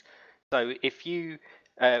weapons. So if you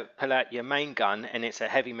pull out your main gun and it's a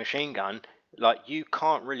heavy machine gun, like you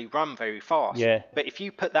can't really run very fast. Yeah. But if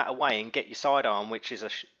you put that away and get your sidearm, which is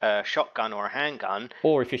a shotgun or a handgun,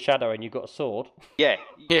 or if you're Shadow and you've got a sword,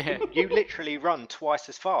 you literally run twice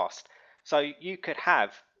as fast. So you could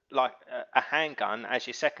have like a handgun as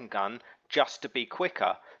your second gun, just to be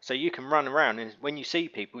quicker. So you can run around, and when you see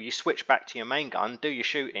people, you switch back to your main gun, do your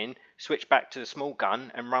shooting, switch back to the small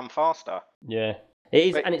gun, and run faster. Yeah. It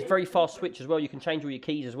is, But- and it's very fast switch as well. You can change all your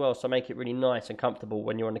keys as well, so make it really nice and comfortable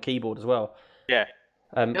when you're on the keyboard as well. Yeah.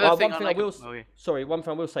 The other One thing thing I like- I will, oh, yeah. sorry, one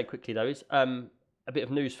thing I will say quickly though is a bit of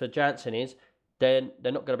news for Jansen is they're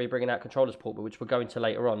not going to be bringing out controllers port, which we'll go into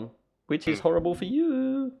later on, which is horrible for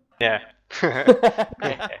you. Yeah.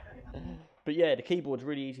 But yeah, the keyboard's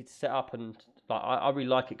really easy to set up, and like I really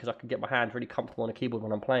like it because I can get my hands really comfortable on the keyboard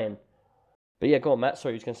when I'm playing. But yeah, go on, Matt.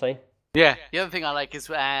 Sorry, you was going to say? Yeah. The other thing I like is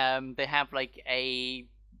they have like a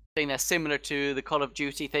thing that's similar to the Call of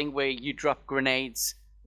Duty thing where you drop grenades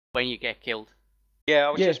when you get killed. Yeah, I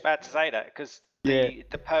was Yeah. just about to say that because the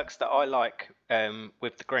perks that I like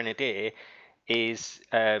with the Grenadier is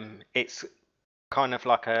it's kind of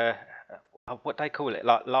like a what they call it,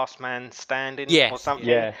 like last man standing Yes, or something.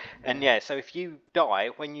 Yeah. And yeah, so if you die,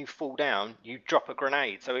 when you fall down, you drop a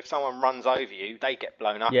grenade. So if someone runs over you, they get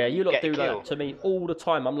blown up. Yeah, and you lot get a do kill. that to me all the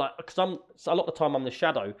time. I'm like, because a lot of the time I'm the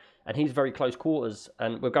shadow, and he's very close quarters,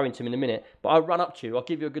 and we'll go into him in a minute. But I run up to you, I'll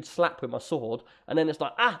give you a good slap with my sword, and then it's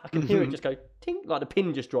like, I can hear it just go ting, like the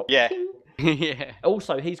pin just dropped. Yeah. Ting. Yeah.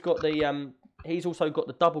 Also, he's also got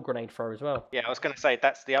the double grenade throw as well. Yeah, I was going to say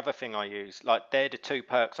that's the other thing I use. Like they're the two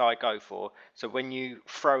perks I go for. So when you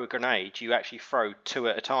throw a grenade, you actually throw two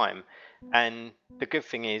at a time. And the good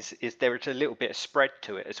thing is there is a little bit of spread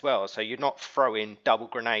to it as well. So you're not throwing double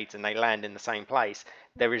grenades and they land in the same place.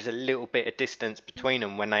 There is a little bit of distance between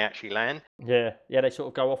them when they actually land. Yeah, they sort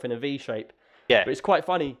of go off in a V shape. Yeah. But it's quite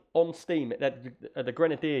funny on Steam that the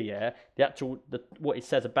Grenadier, what it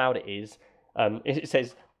says about it is, it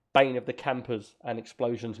says Bane of the Campers and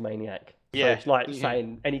Explosions Maniac. So Yeah. it's like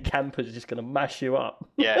saying any campers is just going to mash you up.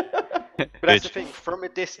 Yeah. But that's the Good. thing, from a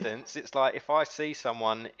distance, it's like if I see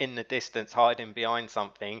someone in the distance hiding behind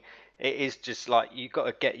something, it is just like you got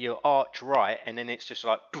to get your arch right, and then it's just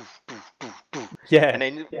like poof, poof, poof, poof. Yeah. And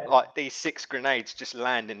then like these 6 grenades just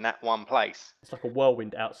land in that one place. It's like a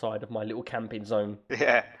whirlwind outside of my little camping zone.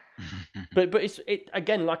 Yeah. But it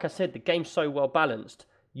again, like I said, the game's so well balanced.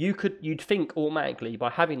 You'd think automatically by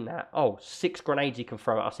having that, 6 grenades you can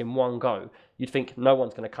throw at us in one go. You'd think no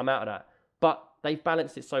one's going to come out of that. But they've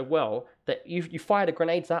balanced it so well that you fire the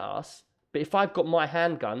grenades at us. But if I've got my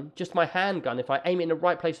handgun, just my handgun, if I aim it in the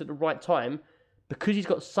right place at the right time, because he's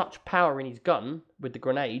got such power in his gun with the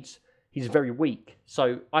grenades, he's very weak.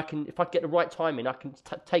 So if I get the right timing, I can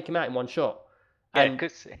take him out in one shot. Yeah, And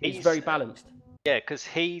because it's very balanced. Yeah, because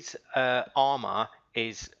his armor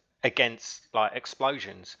is against like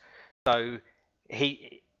explosions, so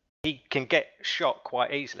he can get shot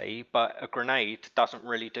quite easily, but a grenade doesn't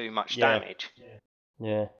really do much Yeah. damage.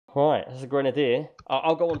 Yeah. Right, that's a Grenadier.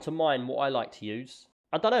 I'll go on to mine, what I like to use.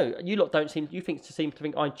 I don't know, you lot seem to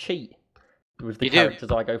think I cheat with the You do.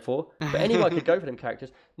 characters I go for. But anyone could go for them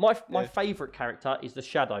characters. My favourite character is the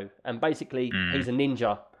Shadow, and basically he's a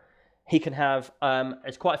ninja. He can have,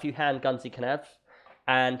 there's quite a few handguns he can have,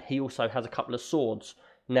 and he also has a couple of swords.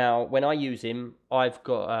 Now, when I use him, I've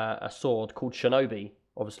got a sword called Shinobi,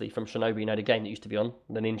 obviously from Shinobi, the game that used to be on,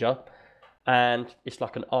 the ninja. And it's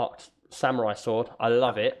like an arced samurai sword. I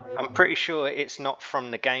love it. I'm pretty sure it's not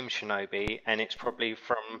from the game Shinobi, and it's probably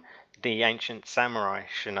from the ancient samurai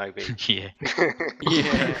Shinobi. Yeah.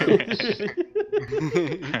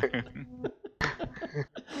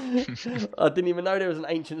 I didn't even know there was an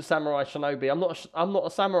ancient samurai Shinobi. I'm not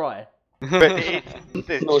a samurai. But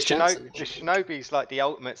the North Johnson. Shinobi's like the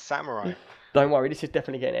ultimate samurai. Don't worry, this is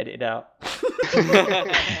definitely getting edited out.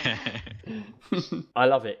 I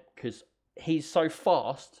love it because he's so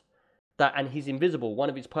fast and he's invisible. One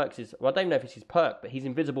of his perks is, I don't know if it's his perk, but he's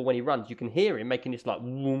invisible when he runs. You can hear him making this like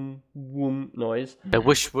whoom whoom noise The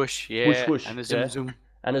whoosh whoosh, yeah. Whoosh, whoosh, and the zoom yeah. zoom.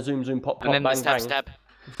 and a zoom pop pop And then the bang stab bang. stab.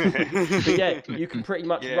 But yeah, you can pretty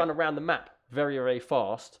much Yeah. run around the map very, very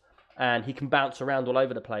fast, and he can bounce around all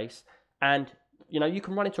over the place. And you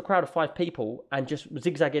can run into a crowd of 5 people and just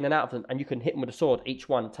zigzag in and out of them, and you can hit them with a sword, each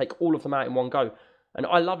one, take all of them out in one go. And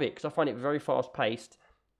I love it because I find it very fast paced,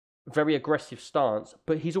 very aggressive stance.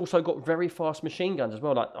 But he's also got very fast machine guns as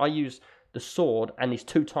well. Like I use the sword and these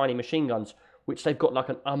 2 tiny machine guns, which they've got like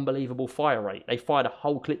an unbelievable fire rate. They fire the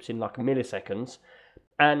whole clips in like milliseconds.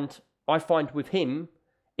 And I find with him,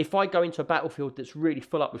 if I go into a battlefield that's really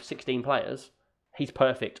full up with 16 players, he's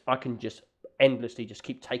perfect. I can just endlessly just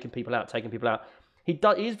keep taking people out. He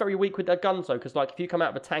is very weak with their guns though, because like if you come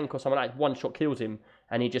out of a tank or something like that, one shot kills him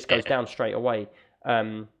and he just goes down straight away.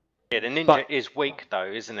 Yeah, the ninja But- is weak though,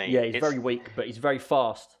 isn't he? Yeah, he's very weak, but he's very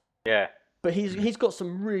fast. Yeah. But he's got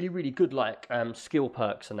some really, really good like skill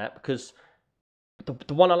perks and that, because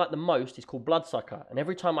the one I like the most is called Bloodsucker, and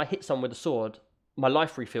every time I hit someone with a sword, my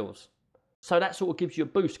life refills. So that sort of gives you a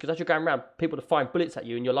boost, because as you're going around, people are firing bullets at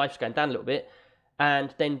you and your life's going down a little bit,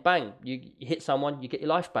 and then bang, you hit someone, you get your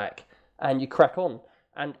life back, and you crack on.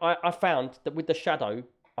 And I found that with the Shadow,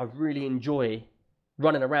 I really enjoy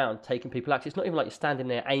running around taking people out. It's not even like you're standing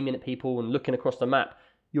there aiming at people and looking across the map.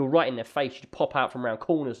 You're right in their face. You pop out from around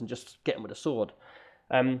corners and just get them with a sword.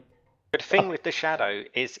 But the thing with the Shadow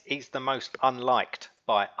is he's the most unliked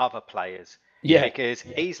by other players. Yeah. Because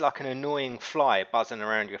he's like an annoying fly buzzing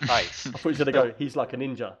around your face. I thought he was going to go, he's like a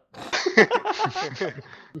ninja.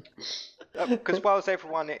 Because whilst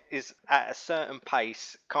everyone is at a certain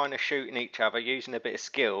pace, kind of shooting each other, using a bit of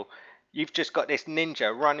skill, you've just got this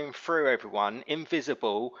ninja running through everyone,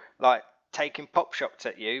 invisible, like taking pop shots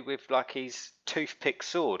at you with like his toothpick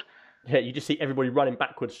sword. Yeah, you just see everybody running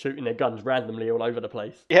backwards, shooting their guns randomly all over the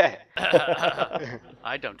place. Yeah.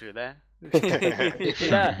 I don't do that.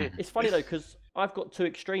 Yeah, it's funny though, because I've got two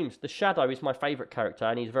extremes. The Shadow is my favourite character,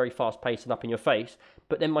 and he's very fast-paced and up in your face.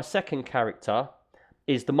 But then my second character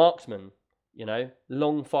is the Marksman. You know,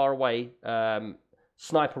 long, far away,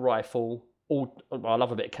 sniper rifle. I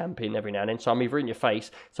love a bit of camping every now and then, so I'm either in your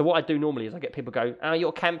face. So what I do normally is I get people go, "Oh,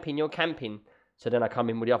 you're camping." So then I come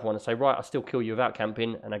in with the other one and say, "Right, I'll still kill you without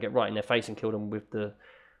camping," and I get right in their face and kill them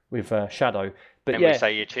with Shadow. But And yeah, we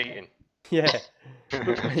say you're cheating. yeah,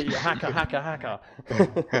 hacker.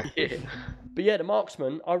 Yeah. But yeah, the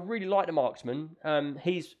Marksman, I really like the Marksman.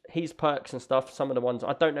 His perks and stuff, some of the ones,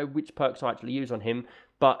 I don't know which perks I actually use on him,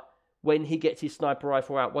 but when he gets his sniper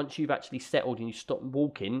rifle out, once you've actually settled and you stop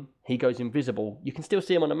walking, he goes invisible. You can still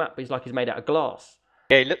see him on the map, but he's like he's made out of glass.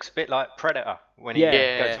 Yeah, he looks a bit like Predator when he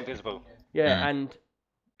goes invisible. Yeah, and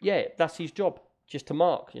yeah, that's his job, just to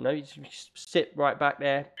mark, you know, you just sit right back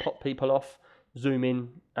there, pop people off, zoom in,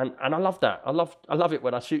 and I love that. I love it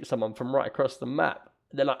when I shoot someone from right across the map.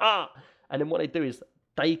 They're like, ah! And then what they do is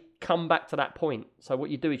they come back to that point. So what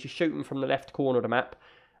you do is you shoot them from the left corner of the map,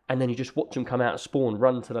 and then you just watch them come out of spawn,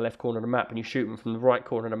 run to the left corner of the map, and you shoot them from the right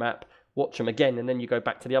corner of the map, watch them again, and then you go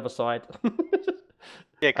back to the other side.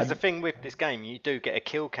 Yeah, because the thing with this game, you do get a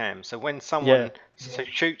kill cam. So when someone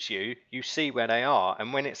shoots you, you see where they are.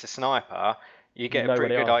 And when it's a sniper, you get a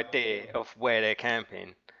pretty good idea of where they're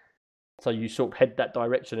camping. So you sort of head that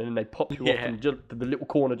direction, and then they pop you off from the little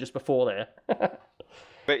corner just before there.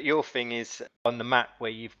 But your thing is on the map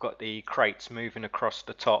where you've got the crates moving across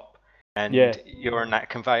the top, and you're on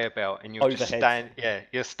that conveyor belt, and you're Overhead.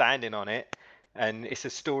 you're standing on it, and it's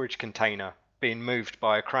a storage container being moved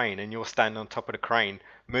by a crane, and you're standing on top of the crane,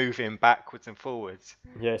 moving backwards and forwards.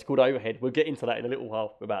 Yeah, it's called overhead. We'll get into that in a little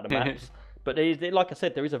while about the maps. But like I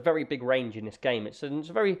said, there is a very big range in this game. It's a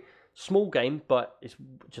very small game, but it's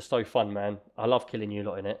just so fun, man. I love killing you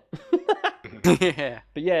lot in it. Yeah.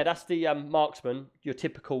 But yeah, that's the Marksman, your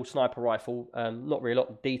typical sniper rifle. Not really a lot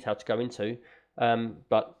of detail to go into.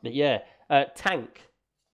 But yeah, Tank.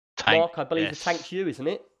 Mark, I believe the Tank's you, isn't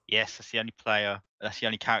it? Yes, that's the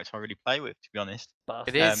only character I really play with, to be honest.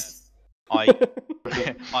 It is. I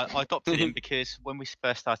adopted him because when we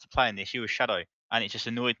first started playing this, you were Shadow, and it just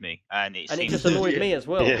annoyed me. And it just annoyed me as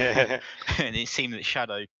well. Yeah. And it seemed that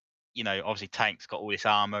Shadow, you know, obviously Tank's got all this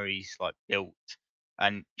armor, he's like built,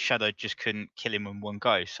 and Shadow just couldn't kill him in one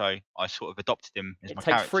go. So I sort of adopted him as my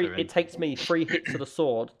character. It takes me 3 hits of the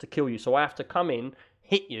sword to kill you, so I have to come in,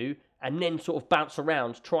 hit you, and then sort of bounce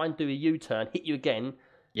around, try and do a U-turn, hit you again.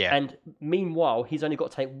 Yeah. And meanwhile, he's only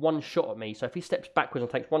got to take one shot at me. So if he steps backwards and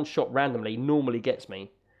takes one shot randomly, normally gets me.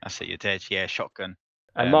 That's it, you're dead. Yeah, shotgun.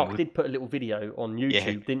 And Mark did put a little video on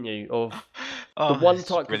YouTube, didn't you? Of the one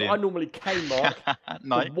time, because I normally came, Mark.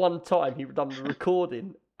 No. The one time he done the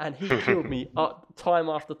recording, and he killed me time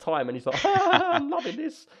after time. And he's like, I'm loving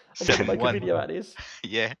this. I'm going to make a video out of this.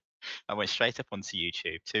 Yeah. I went straight up onto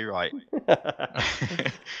YouTube too, right?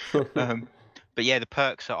 But yeah, the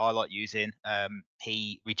perks that I like using,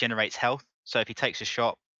 he regenerates health. So if he takes a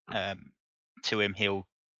shot to him, he'll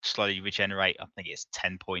slowly regenerate. I think it's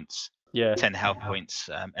 10 points, 10 health points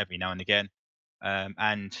every now and again.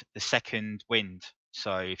 And the second wind.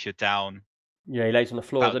 So if you're down, he lays on the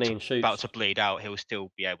floor, doesn't he, and shoots. About to bleed out, he'll still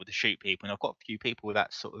be able to shoot people. And I've got a few people with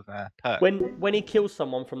that sort of perk. When he kills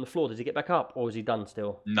someone from the floor, does he get back up, or is he done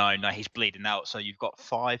still? No, he's bleeding out. So you've got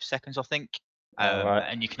 5 seconds, I think,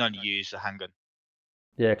 and you can only use a handgun.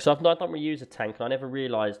 Yeah, because I don't really use a tank, and I never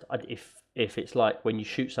realised if it's like when you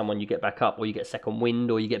shoot someone, you get back up, or you get second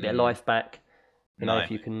wind, or you get a bit of life back. You know,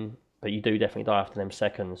 if you can, but you do definitely die after them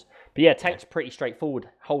seconds. But yeah, tank's pretty straightforward.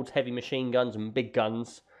 Holds heavy machine guns and big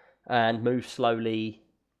guns, and moves slowly,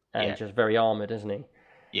 and just very armoured, isn't he?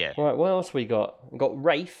 Yeah. Right, what else we got? We got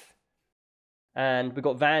Wraith. and we've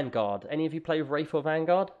got Vanguard. Any of you play with Wraith or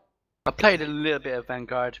Vanguard? I played a little bit of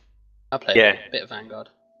Vanguard. I played a bit of Vanguard.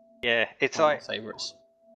 Yeah, it's One like of my favourites.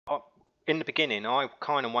 in the beginning, I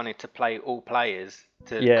kind of wanted to play all players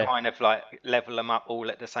to kind of like level them up all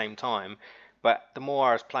at the same time. But the more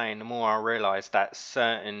I was playing, the more I realised that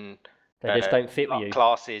certain They just don't fit with you.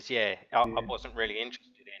 Classes, I wasn't really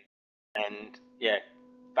interested in. And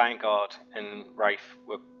Vanguard and Wraith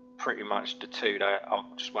were pretty much the two that I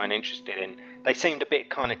just weren't interested in. They seemed a bit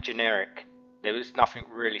kind of generic. There was nothing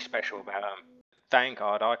really special about them.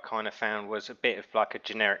 Vanguard, I kind of found, was a bit of like a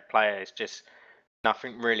generic player. It's just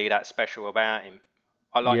nothing really that special about him.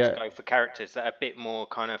 I like to go for characters that are a bit more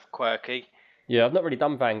kind of quirky. Yeah, I've not really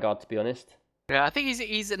done Vanguard, to be honest. Yeah, I think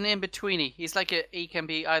he's an in-betweeny. He's like he can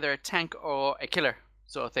be either a tank or a killer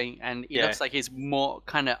sort of thing, and he looks like he's more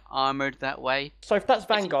kind of armored that way. So if that's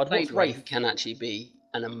Vanguard, what's Wraith? He can actually be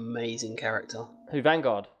an amazing character. Who,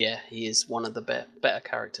 Vanguard? Yeah, he is one of the better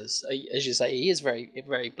characters. As you say, he is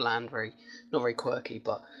very bland, not very quirky,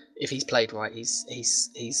 but if he's played right,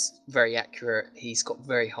 he's very accurate. He's got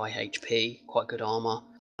very high HP, quite good armor.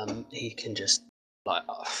 He can just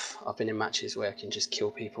I've been in matches where I can just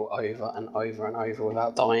kill people over and over and over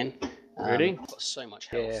without dying. Really? I've got so much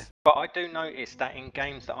health. Yeah. But I do notice that in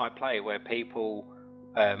games that I play where people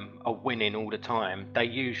are winning all the time, they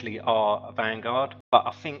usually are a Vanguard. But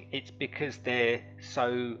I think it's because they're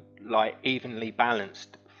so evenly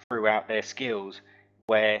balanced throughout their skills,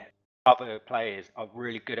 where other players are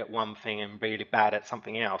really good at one thing and really bad at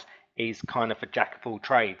something else. He's kind of a jack of all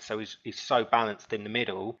trades, so he's so balanced in the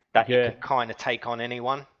middle that he can kind of take on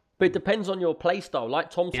anyone. But it depends on your playstyle. Like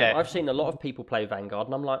Tom said, I've seen a lot of people play Vanguard,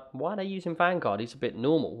 and I'm like, why are they using Vanguard? He's a bit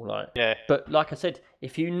normal. But like I said,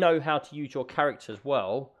 if you know how to use your characters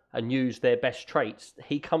well and use their best traits,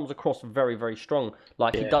 he comes across very, very strong.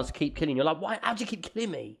 He does keep killing you. Like, why? How do you keep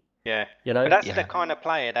killing me? Yeah, you know. But that's the kind of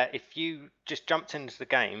player that if you just jumped into the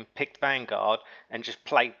game, picked Vanguard, and just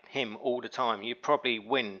played him all the time, you probably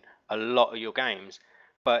win a lot of your games.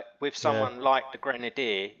 But with someone like the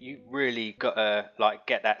Grenadier, you really gotta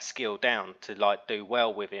get that skill down to do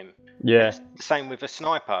well with him. Yeah. It's the same with a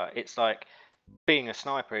sniper. It's like being a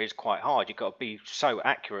sniper is quite hard. You got to be so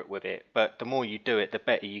accurate with it. But the more you do it, the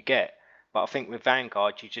better you get. But I think with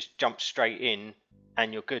Vanguard, you just jump straight in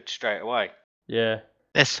and you're good straight away. Yeah.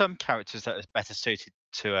 There's some characters that are better suited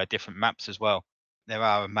to different maps as well. There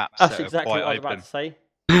are maps That's that exactly are quite what I was open.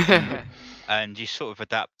 about to say. And you sort of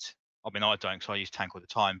adapt. I mean, I don't because I use tank all the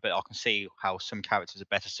time, but I can see how some characters are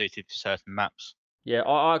better suited for certain maps. Yeah,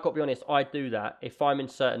 I got to be honest, I do that. If I'm in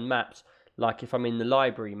certain maps, like if I'm in the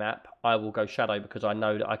library map, I will go Shadow because I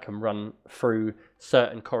know that I can run through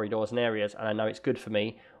certain corridors and areas, and I know it's good for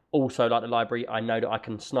me. Also, like the library, I know that I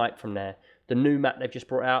can snipe from there. The new map they've just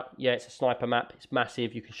brought out, it's a sniper map. It's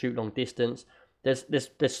massive. You can shoot long distance. There's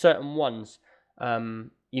certain ones.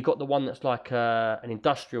 You got the one that's like an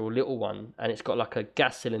industrial little one, and it's got like a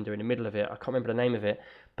gas cylinder in the middle of it. I can't remember the name of it,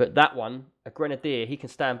 but that one, a Grenadier, he can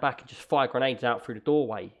stand back and just fire grenades out through the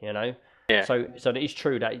doorway. You know. Yeah. So it is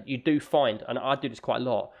true that you do find, and I do this quite a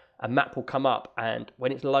lot. A map will come up, and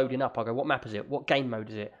when it's loading up, I go, "What map is it? What game mode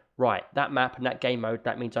is it?" Right, that map and that game mode.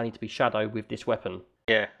 That means I need to be Shadow with this weapon.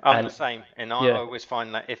 Yeah, I'm the same, and I always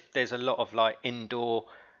find that if there's a lot of indoor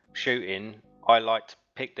shooting, I like to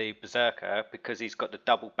pick the Berserker because he's got the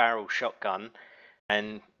double barrel shotgun,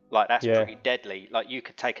 and that's pretty deadly. You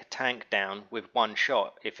could take a tank down with one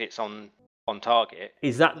shot if it's on target.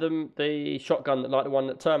 Is that the shotgun like the one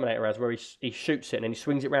that Terminator has, where he shoots it and then he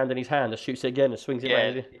swings it around in his hand and shoots it again and swings it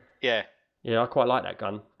around? Yeah, I quite like that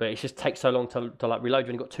gun, but it just takes so long to reload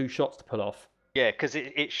when you've got two shots to pull off. Yeah, because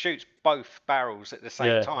it shoots both barrels at the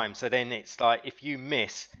same time. So then it's if you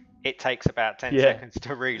miss, it takes about 10 seconds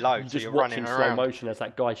to reload. Just you're running slow around. motion as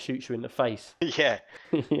that guy shoots you in the face. Yeah.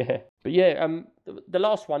 Yeah. But the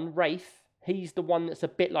last one, Wraith, he's the one that's a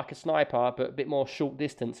bit like a sniper, but a bit more short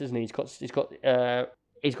distance, isn't he? He's got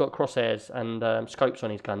crosshairs and scopes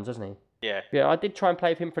on his guns, hasn't he? Yeah. Yeah, I did try and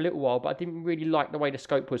play with him for a little while, but I didn't really like the way the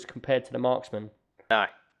scope was compared to the marksman. No.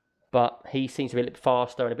 But he seems to be a little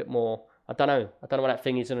faster and a bit more. I don't know what that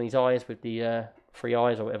thing is on his eyes with the 3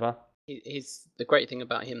 eyes or whatever. The great thing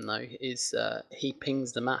about him though is he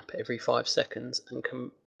pings the map every 5 seconds and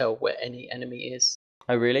can tell where any enemy is.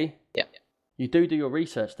 Oh really? Yeah. You do your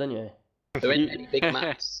research, don't you? So any big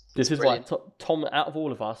maps. This is why Tom, out of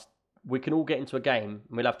all of us, we can all get into a game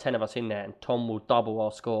and we'll have 10 of us in there, and Tom will double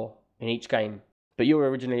our score in each game. But you were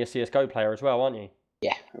originally a CS:GO player as well, aren't you?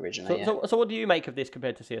 Yeah, originally. So what do you make of this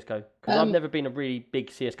compared to CS:GO? Because I've never been a really big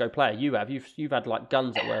CS:GO player. You have. You've had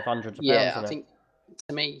guns that worth hundreds of pounds. Yeah, I think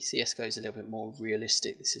To me, CS:GO is a little bit more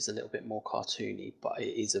realistic. This is a little bit more cartoony, but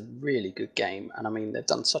it is a really good game. And I mean, they've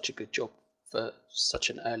done such a good job for such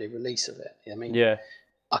an early release of it. I mean,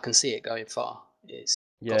 I can see it going far. It's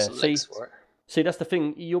got some legs for it. See, that's the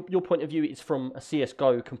thing. Your point of view is from a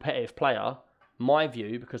CS:GO competitive player. My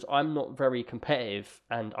view, because I'm not very competitive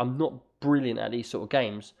and I'm not brilliant at these sort of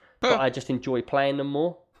games, but I just enjoy playing them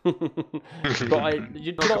more. But do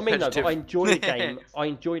you know what I mean? Though, but I enjoy the game. I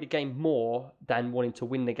enjoy the game more than wanting to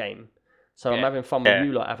win the game. So I'm having fun with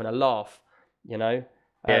you, like having a laugh. You know.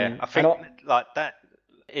 I think like that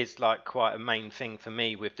is like quite a main thing for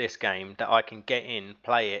me with this game, that I can get in,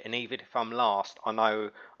 play it, and even if I'm last, I know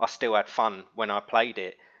I still had fun when I played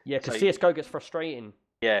it. Yeah, because CS:GO gets frustrating.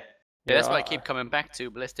 Yeah, that's why I keep coming back to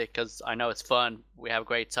Ballistic, because I know it's fun. We have a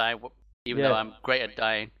great time, even though I'm great at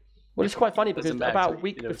dying. Well, it's quite funny because about a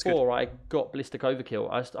week before I got Ballistic Overkill,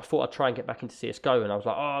 I thought I'd try and get back into CS:GO, and I was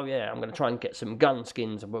like, oh yeah, I'm going to try and get some gun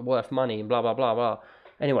skins worth money and blah, blah, blah, blah.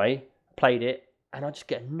 Anyway, played it, and I just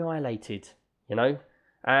get annihilated, you know?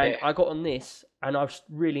 And I got on this, and I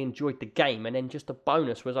really enjoyed the game, and then just a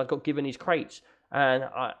bonus was I got given these crates. And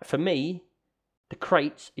for me, the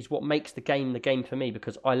crates is what makes the game for me,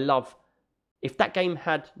 because I love... If that game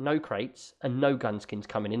had no crates and no gun skins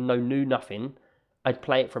coming in, no new nothing... I'd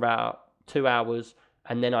play it for about 2 hours,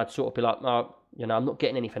 and then I'd sort of be like, oh, you know, I'm not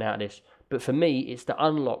getting anything out of this. But for me, it's the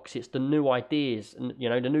unlocks, it's the new ideas, and you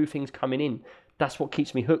know, the new things coming in. That's what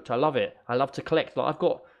keeps me hooked. I love it. I love to collect. Like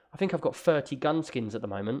I think I've got 30 gun skins at the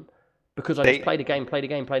moment, because I just play the game to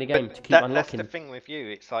keep unlocking. That's the thing with you.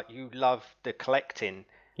 It's like you love the collecting.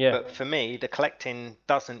 Yeah. But for me, the collecting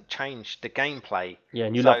doesn't change the gameplay. Yeah,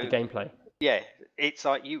 and you love the gameplay. Yeah, it's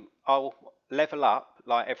like I'll level up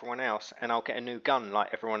like everyone else, and I'll get a new gun like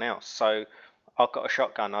everyone else. So I've got a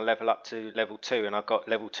shotgun, I level up to level 2, and I've got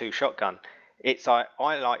level 2 shotgun. It's like,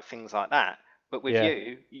 I like things like that. But with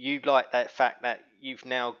you like that fact that you've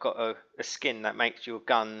now got a skin that makes your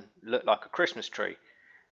gun look like a Christmas tree.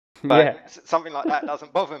 But something like that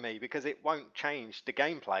doesn't bother me, because it won't change the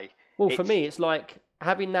gameplay. Well, for me, it's like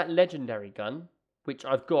having that legendary gun, which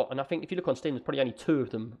I've got, and I think if you look on Steam, there's probably only 2 of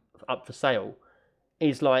them up for sale,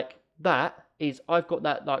 is like that is I've got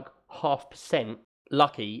that like 0.5%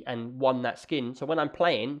 lucky and won that skin. So when I'm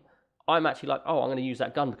playing, I'm actually like, oh, I'm going to use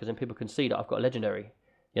that gun, because then people can see that I've got a legendary,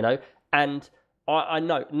 you know. And I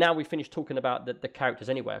know now we've finished talking about the characters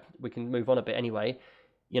anyway. We can move on a bit anyway.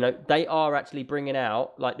 You know, they are actually bringing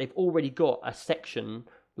out, like, they've already got a section,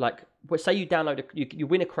 like, say you download you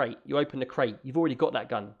win a crate, you open the crate, you've already got that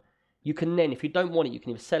gun. You can then, if you don't want it, you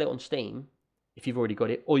can either sell it on Steam if you've already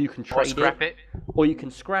got it, or you can trade it, or you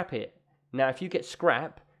can scrap it. Now, if you get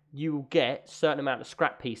scrap, you will get a certain amount of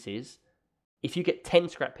scrap pieces. If you get 10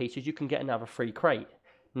 scrap pieces, you can get another free crate.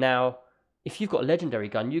 Now, if you've got a legendary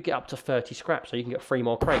gun, you get up to 30 scrap, so you can get 3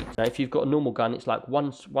 more crates. Now, if you've got a normal gun, it's like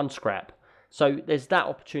one scrap. So there's that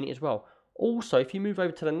opportunity as well. Also, if you move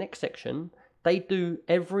over to the next section, they do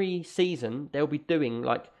every season, they'll be doing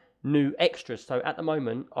like new extras. So at the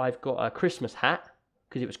moment, I've got a Christmas hat,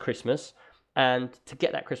 because it was Christmas. And to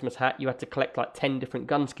get that Christmas hat, you had to collect like 10 different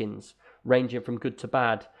gun skins, ranging from good to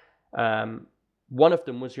bad. One of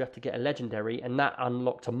them was you have to get a legendary, and that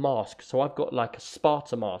unlocked a mask. So I've got like a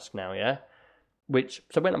Sparta mask now, yeah?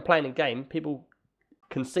 So when I'm playing a game, people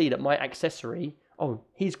can see that my accessory, oh,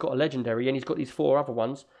 he's got a legendary, and he's got these 4 other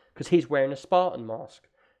ones, because he's wearing a Spartan mask,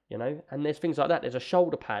 you know? And there's things like that. There's a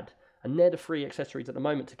shoulder pad, and they're the 3 accessories at the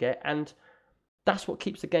moment to get. And that's what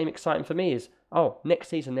keeps the game exciting for me is, oh, next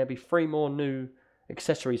season there'll be 3 more new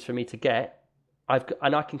accessories for me to get.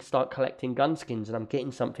 And I can start collecting gun skins, and I'm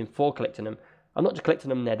getting something for collecting them. I'm not just collecting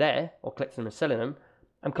them, they're there, or collecting them and selling them.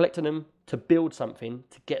 I'm collecting them to build something,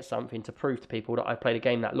 to get something, to prove to people that I've played a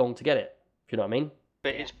game that long to get it. If you know what I mean?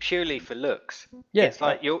 But it's purely for looks. Yeah, it's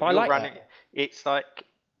like you're running. That. It's like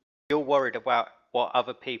you're worried about what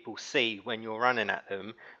other people see when you're running at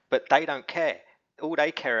them, but they don't care. All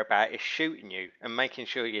they care about is shooting you and making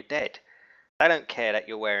sure you're dead. They don't care that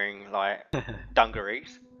you're wearing like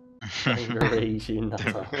dungarees. Dungarees, you know.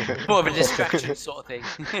 More of a distraction sort of thing.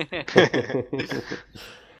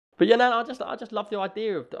 But yeah, no, I just love the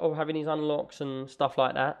idea of having these unlocks and stuff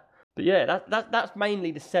like that. But yeah, that's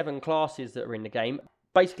mainly the 7 classes that are in the game.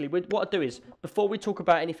 Basically, what I do is, before we talk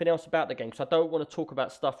about anything else about the game, because I don't want to talk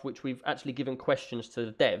about stuff which we've actually given questions to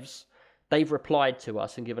the devs, they've replied to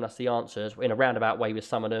us and given us the answers in a roundabout way with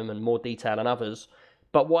some of them and more detail than others.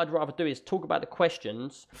 But what I'd rather do is talk about the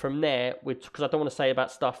questions from there, because I don't want to say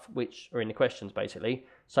about stuff which are in the questions, basically.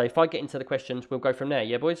 So if I get into the questions, we'll go from there.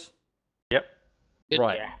 Yeah, boys? Yep.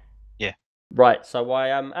 Right. Yeah. Right, so I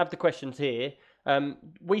have the questions here.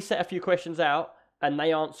 We set a few questions out, and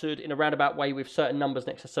they answered in a roundabout way with certain numbers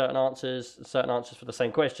next to certain answers for the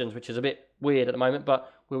same questions, which is a bit weird at the moment,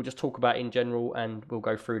 but we'll just talk about it in general and we'll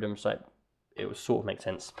go through them so it will sort of make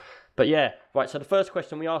sense. But yeah, right, so the first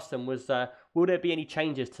question we asked them was, will there be any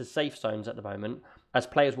changes to safe zones at the moment, as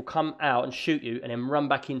players will come out and shoot you and then run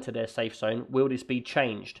back into their safe zone? Will this be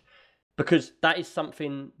changed? Because that is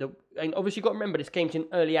something that, and obviously you've got to remember, this game's in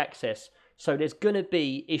early access, so there's going to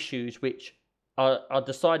be issues which are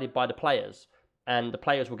decided by the players. And the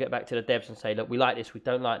players will get back to the devs and say, look, we like this, we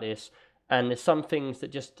don't like this. And there's some things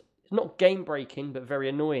that just, it's not game breaking, but very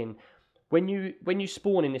annoying. When you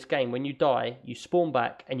spawn in this game, when you die, you spawn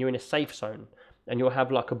back and you're in a safe zone. And you'll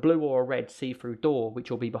have like a blue or a red see-through door, which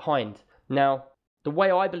you'll be behind. Now, the way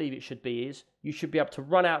I believe it should be is, you should be able to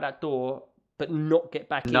run out that door, but not get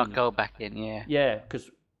back in. Not go back in, yeah. Yeah, because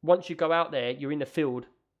once you go out there, you're in the field,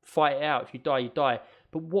 fight it out. If you die, you die.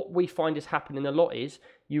 But what we find is happening a lot is,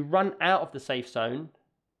 you run out of the safe zone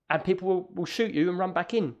and people will shoot you and run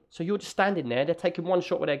back in. So you're just standing there, they're taking one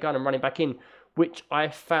shot with their gun and running back in, which I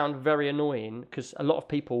found very annoying, because a lot of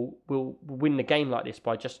people will win the game like this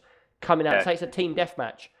by just coming out. Say it's a team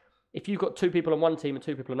deathmatch. If you've got 2 people on one team and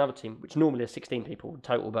 2 people on another team, which normally is 16 people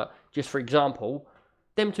total, but just for example,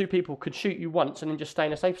 them 2 people could shoot you once and then just stay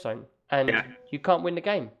in a safe zone. And you can't win the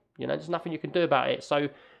game. You know, there's nothing you can do about it. So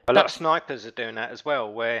a lot of snipers are doing that as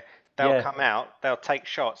well, where they'll come out, they'll take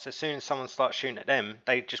shots. As soon as someone starts shooting at them,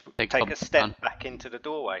 they just take a step back into the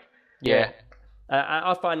doorway. Yeah.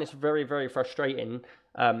 I find this very, very frustrating.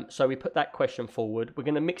 So we put that question forward. We're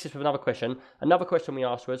going to mix this with another question. Another question we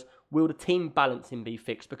asked was, will the team balancing be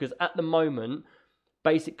fixed? Because at the moment,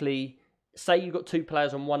 basically, say you've got 2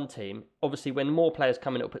 players on one team. Obviously, when more players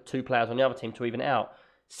come in, it'll put 2 players on the other team to even it out.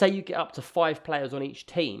 Say you get up to 5 players on each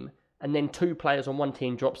team, and then 2 players on one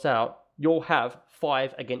team drops out, you'll have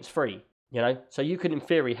 5 against 3, you know? So you could, in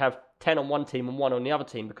theory, have 10 on one team and 1 on the other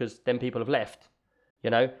team, because then people have left, you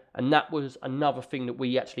know? And that was another thing that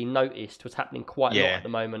we actually noticed was happening quite a lot at the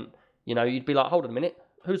moment. You know, you'd be like, hold on a minute,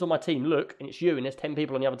 who's on my team? Look, and it's you, and there's 10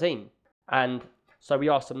 people on the other team. And so we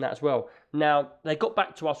asked them that as well. Now, they got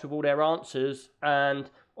back to us with all their answers, and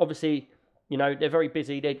obviously, you know, they're very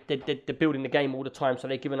busy. They're building the game all the time, so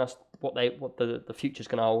they're giving us what the future's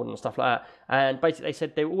going to hold and stuff like that. And basically, they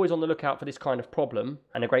said they were always on the lookout for this kind of problem,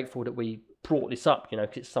 and they're grateful that we brought this up, you know,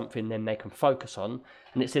 because it's something then they can focus on.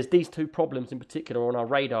 And it says these 2 problems in particular are on our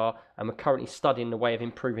radar, and we're currently studying the way of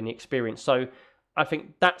improving the experience. So I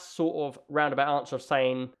think that's sort of roundabout answer of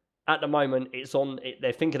saying at the moment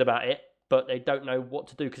they're thinking about it, but they don't know what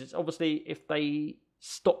to do, because it's obviously, if they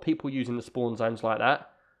stop people using the spawn zones like that,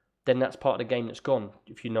 then that's part of the game that's gone,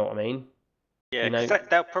 if you know what I mean. Yeah, you know?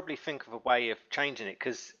 They'll probably think of a way of changing it,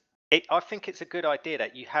 because I think it's a good idea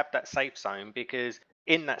that you have that safe zone, because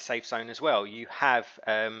in that safe zone as well, you have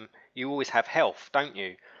you always have health, don't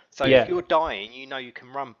you? So if you're dying, you know you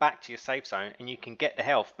can run back to your safe zone and you can get the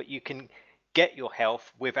health, but you can get your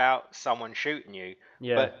health without someone shooting you.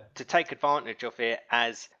 Yeah. But to take advantage of it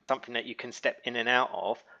as something that you can step in and out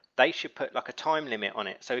of, they should put like a time limit on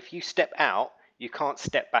it. So if you step out, you can't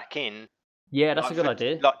step back in. Yeah, that's a good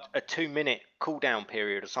idea. Like a 2-minute cooldown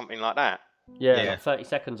period or something like that. Yeah, like 30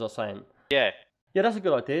 seconds or something. Yeah. Yeah, that's a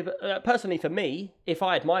good idea. But personally, for me, if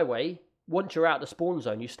I had my way, once you're out the spawn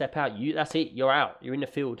zone, you step out. That's it. You're out. You're in the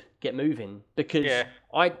field. Get moving. Because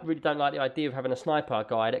I really don't like the idea of having a sniper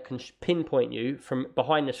guy that can pinpoint you from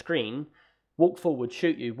behind the screen, walk forward,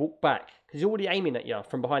 shoot you, walk back. Because he's already aiming at you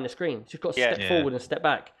from behind the screen. So you've got to step forward and step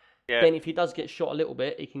back. Yeah. Then if he does get shot a little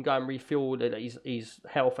bit, he can go and refuel his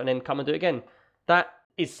health and then come and do it again. That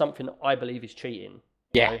is something that I believe is cheating.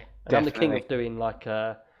 Yeah, and definitely. I'm the king of doing like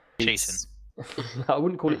cheating. I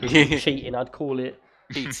wouldn't call it cheating. I'd call it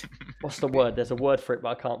cheat. What's the word? There's a word for it, but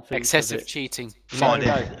I can't think. Excessive cheating.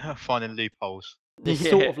 Finding loopholes. It's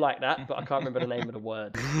sort of like that, but I can't remember the name of the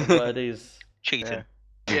word. The word is cheating.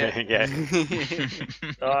 Yeah.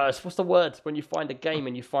 What's the word when you find a game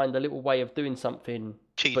and you find a little way of doing something?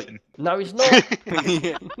 Cheating. But, no, it's not.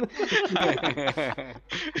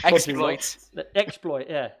 Exploit. Exploit,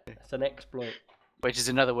 yeah. It's an exploit. Which is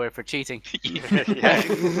another word for cheating.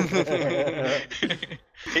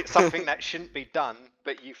 It's something that shouldn't be done,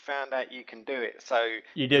 but you found out you can do it, so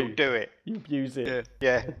you'll do it. You abuse it.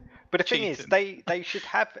 Yeah. But the thing is, they should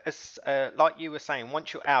have, like you were saying,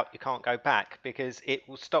 once you're out, you can't go back, because it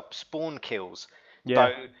will stop spawn kills. Yeah.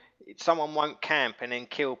 So someone won't camp and then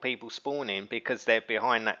kill people spawning because they're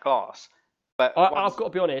behind that glass. But I've got to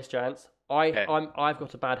be honest, Jance. I've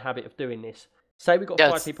got a bad habit of doing this. Say we've got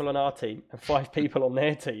 5 people on our team and 5 people on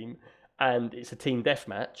their team, and it's a team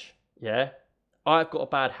deathmatch. Yeah, I've got a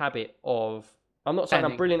bad habit of I'm not saying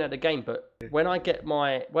I'm Depending. brilliant at the game, but when I get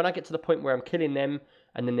to the point where I'm killing them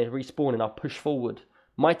and then they're respawning, I push forward.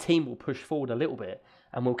 My team will push forward a little bit,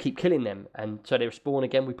 and we'll keep killing them, and so they respawn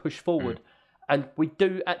again. We push forward, and we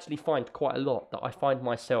do actually find quite a lot that I find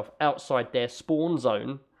myself outside their spawn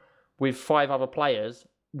zone with 5 other players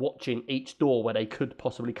watching each door where they could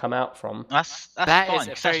possibly come out from. That's That fine, is a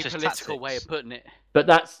 'cause very that's just political way of tactics. putting it.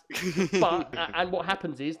 But and what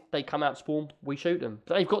happens is they come out spawn, we shoot them.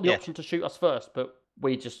 They've got the Yeah. option to shoot us first, but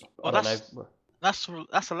we just Well, I don't know.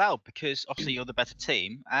 That's allowed because obviously you're the better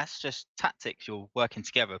team. That's just tactics. You're working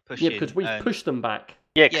together, Yeah, pushing. because we've and- pushed them back.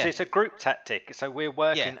 Yeah, because Yeah. it's a group tactic, so we're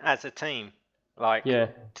working as a team, like Yeah.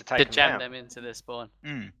 to To take them jam down. them into the spawn.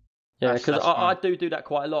 Mm. Yeah, That's because I fine. do that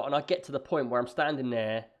quite a lot, and I get to the point where I'm standing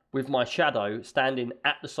there with my shadow standing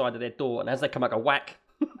at the side of their door, and as they come out, I go whack,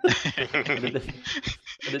 and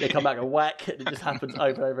then they come back and whack, and it just happens over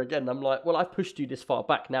and over again. And I'm like, well, I've pushed you this far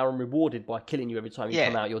back, now I'm rewarded by killing you every time you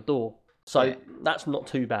come Yeah. out your door. So Yeah. that's not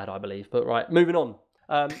too bad, I believe. But right, moving on.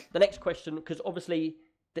 The next question, because obviously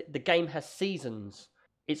the game has seasons.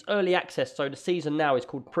 It's early access, so the season now is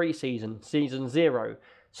called pre-season, season 0.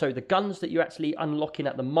 So the guns that you're actually unlocking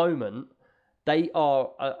at the moment, they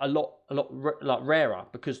are a lot rarer,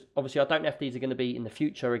 because obviously I don't know if these are going to be in the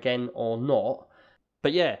future again or not.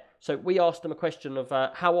 But yeah, so we asked them a question of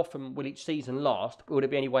how often will each season last? Will there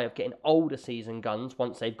be any way of getting older season guns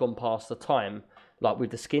once they've gone past the time, like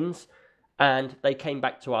with the skins? And they came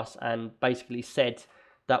back to us and basically said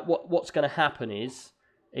that what's going to happen is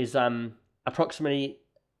approximately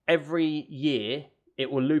every year it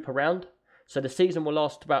will loop around. So the season will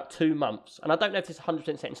last about 2 months. And I don't know if this is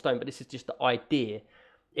 100% set in stone, but this is just the idea.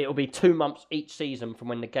 It will be 2 months each season from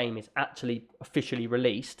when the game is actually officially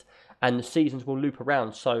released. And the seasons will loop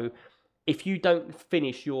around. So if you don't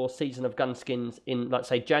finish your season of gun skins in, let's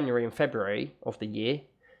say, January and February of the year,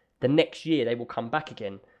 the next year they will come back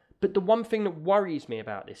again. But the one thing that worries me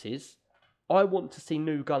about this is I want to see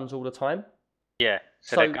new guns all the time. Yeah,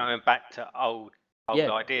 so they're going back to old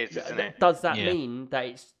ideas, isn't it? Does that Yeah. mean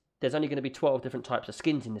that there's only going to be 12 different types of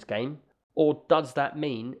skins in this game? Or does that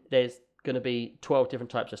mean there's going to be 12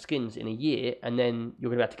 different types of skins in a year, and then you're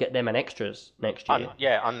going to have to get them and extras next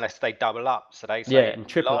year? Unless they double up. So they say and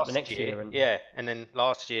triple up the last next year. And... Yeah, and then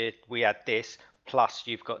last year we had this, plus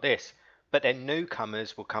you've got this. But then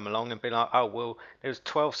newcomers will come along and be like, oh, well, there was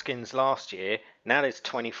 12 skins last year, now there's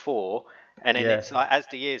 24. And then it's like, as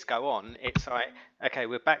the years go on, it's like, okay,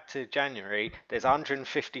 we're back to January, there's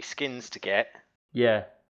 150 skins to get. Yeah.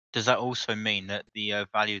 Does that also mean that the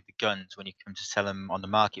value of the guns when you come to sell them on the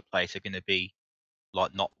marketplace are going to be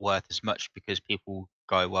like not worth as much because people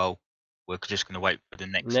go, well, we're just going to wait for the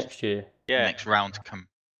next year, the next round to come?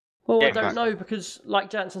 Well, Yeah, I don't exactly. know, because like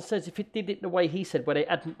Jansen says, if it did it the way he said, where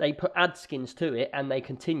they put ad skins to it and they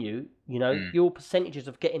continue, your percentages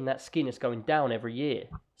of getting that skin is going down every year.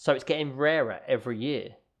 So it's getting rarer every year,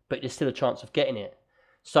 but there's still a chance of getting it.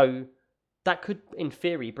 So that could, in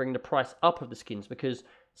theory, bring the price up of the skins, because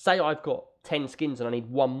say I've got 10 skins and I need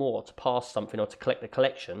one more to pass something or to collect the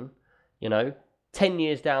collection, 10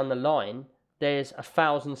 years down the line, there's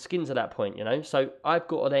 1,000 skins at that point, So I've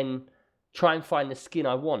got to then try and find the skin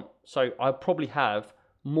I want. So I probably have,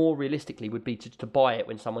 more realistically, would be to buy it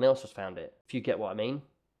when someone else has found it, if you get what I mean.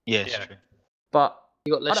 Yeah, it's true. But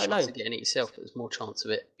You got less I don't chance know. of getting it yourself, but there's more chance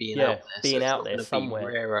of it being Yeah, out there. being it's out not there gonna somewhere.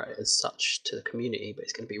 Be rarer as such to the community, but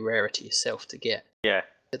it's going to be rarer to yourself to get. Yeah.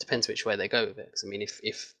 It depends which way they go with it. 'Cause, I mean,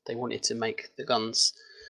 if they wanted to make the guns,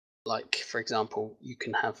 like for example, you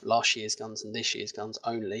can have last year's guns and this year's guns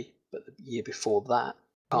only, but the year before that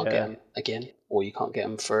you can't get them again, or you can't get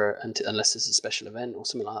them unless there's a special event or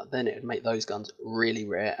something like that. Then it would make those guns really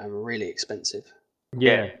rare and really expensive.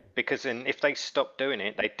 Yeah, because then if they stop doing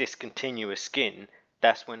it, they discontinue a skin,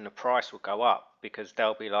 that's when the price will go up, because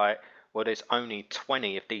they'll be like, well, there's only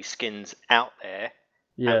 20 of these skins out there,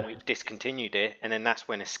 and we've discontinued it, and then that's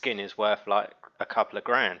when a skin is worth like a couple of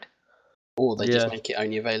grand. Or they just make it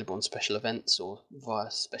only available on special events or via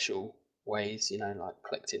special ways, like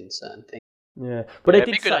collecting certain things. Yeah, but they It'd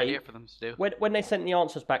be did a good say idea for them to do. when they sent the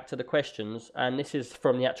answers back to the questions, and this is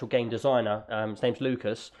from the actual game designer, his name's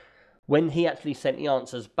Lucas. When he actually sent the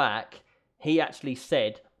answers back, he actually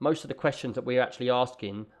said most of the questions that we're actually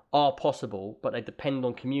asking are possible, but they depend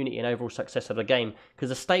on community and overall success of the game. Because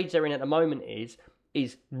the stage they're in at the moment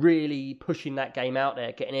is really pushing that game out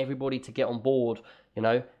there, getting everybody to get on board,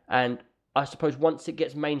 And I suppose once it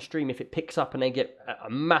gets mainstream, if it picks up and they get a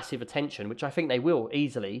massive attention, which I think they will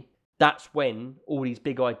easily, that's when all these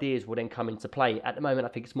big ideas will then come into play. At the moment, I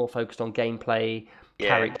think it's more focused on gameplay,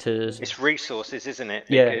 characters. It's resources, isn't it?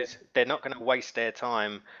 Yeah. Because they're not going to waste their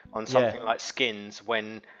time on something like skins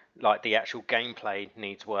when like the actual gameplay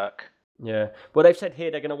needs work. Yeah. Well, they've said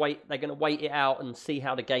here they're going to wait. They're going to wait it out and see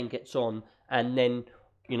how the game gets on, and then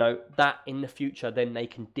that in the future, then they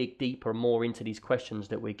can dig deeper and more into these questions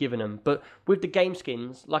that we're giving them. But with the game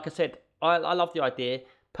skins, like I said, I love the idea.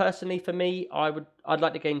 Personally, for me, I'd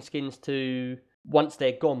like the game skins to, once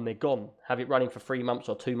they're gone, have it running for 3 months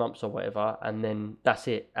or 2 months or whatever, and then that's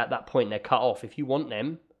it. At that point, they're cut off. If you want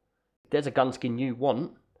them, if there's a gun skin you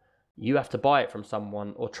want, you have to buy it from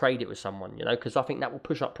someone or trade it with someone, because I think that will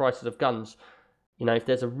push up prices of guns. If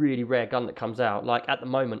there's a really rare gun that comes out, like at the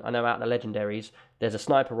moment, I know out of the legendaries, there's a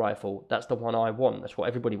sniper rifle. That's the one I want. That's what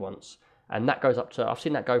everybody wants. And that goes up to, I've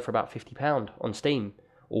seen that go for about £50 on Steam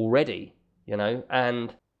already,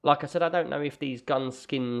 And like I said, I don't know if these gun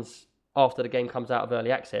skins, after the game comes out of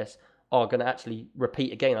early access, are going to actually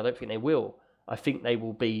repeat again. I don't think they will. I think they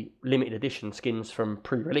will be limited edition skins from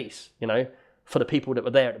pre-release, for the people that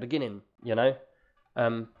were there at the beginning,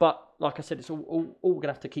 But like I said, it's all we're going to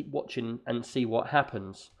have to keep watching and see what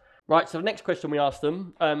happens. Right, so the next question we asked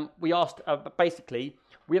them, basically,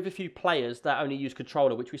 we have a few players that only use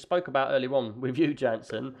controller, which we spoke about earlier on with you,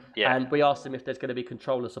 Jansen. Yeah. And we asked them if there's going to be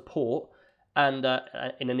controller support and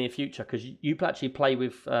in the near future, because you actually play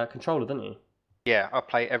with controller, don't you? Yeah, I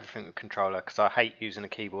play everything with controller because I hate using a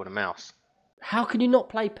keyboard and mouse. How can you not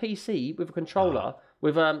play PC with a controller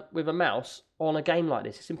with a mouse on a game like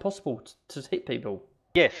this? It's impossible to hit people.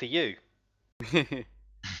 Yeah, for you.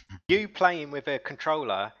 You playing with a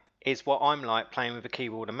controller is what I'm like playing with a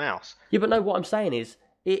keyboard and mouse. Yeah, but no, what I'm saying is,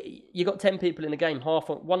 you got 10 people in the game.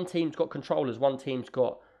 One team's got controllers, one team's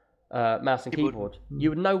got mouse and keyboard.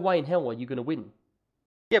 You no way in hell are you going to win.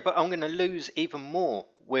 Yeah, but I'm going to lose even more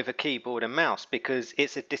with a keyboard and mouse because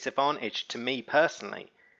it's a disadvantage to me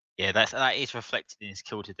personally. Yeah, that is reflected in his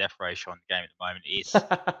kill to death ratio on the game at the moment.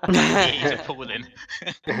 It is appalling.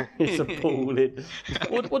 It's appalling.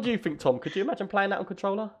 What do you think, Tom? Could you imagine playing that on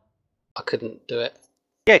controller? I couldn't do it.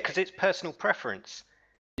 Yeah, because it's personal preference.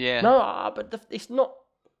 Yeah. No, but it's not.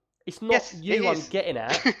 It's not Yes, you. it I'm is. getting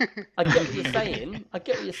at. I get what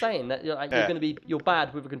you're saying. That you're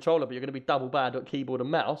bad with a controller, but you're going to be double bad at keyboard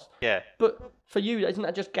and mouse. Yeah. But for you, isn't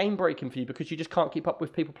that just game breaking for you because you just can't keep up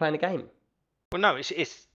with people playing the game? Well, no,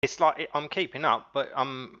 it's like I'm keeping up, but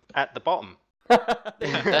I'm at the bottom.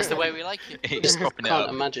 That's the way we like it. It's dropping I it can't up.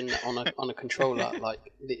 imagine on a controller like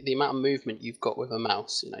the amount of movement you've got with a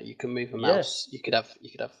mouse. You can move a mouse. You could have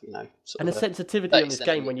sort And the of a sensitivity on this 30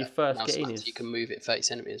 game when you centimetre first get mouse in mat, is you can move it 30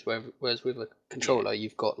 centimeters. Whereas with a controller,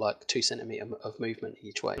 you've got like 2 centimeter of movement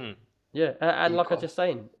each way. Yeah, and like I was just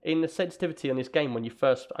saying, in the sensitivity on this game when you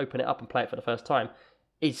first open it up and play it for the first time,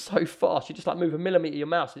 it's so fast. You just like move a millimetre your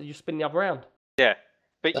mouse and you spin the other round. Yeah,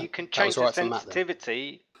 but you That can was change the right for Matt, then.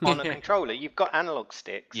 sensitivity on a controller. You've got analog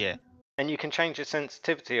sticks. Yeah. And you can change the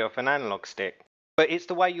sensitivity of an analog stick. But it's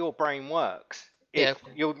the way your brain works. If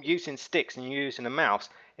you're using sticks and you're using a mouse,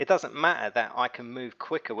 it doesn't matter that I can move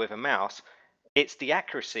quicker with a mouse. It's the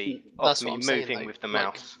accuracy of That's me what I'm saying, moving though. with the Like,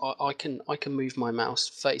 mouse. I can move my mouse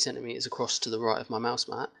 30 centimeters across to the right of my mouse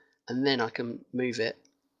mat, and then I can move it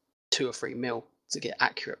 2 or 3 mil to get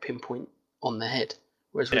accurate pinpoint on the head.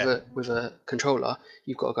 Whereas with a controller,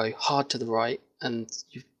 you've got to go hard to the right, and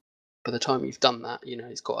by the time you've done that,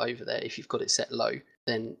 it's got over there. If you've got it set low,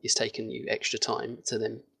 then it's taken you extra time to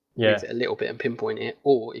then move it a little bit and pinpoint it.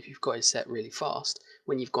 Or if you've got it set really fast,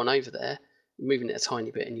 when you've gone over there, you're moving it a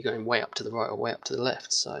tiny bit and you're going way up to the right or way up to the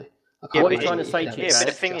left. So I can't What are you imagine trying to that say could to have you? it Yeah, but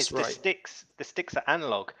the set thing is, just right. the sticks are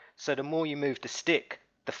analog. So the more you move the stick,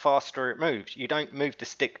 the faster it moves. You don't move the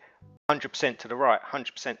stick 100% to the right,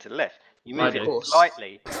 100% to the left. You move do. it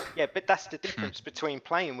slightly. Yeah, but that's the difference between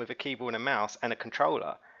playing with a keyboard and mouse and a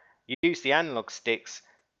controller. You use the analog sticks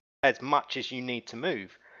as much as you need to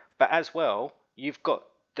move. But as well, you've got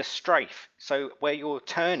the strafe. So where you're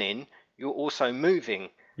turning, you're also moving.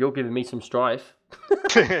 You're giving me some strife.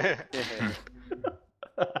 But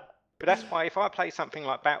that's why if I play something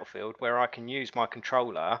like Battlefield where I can use my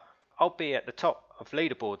controller, I'll be at the top of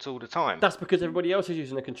leaderboards all the time. That's because everybody else is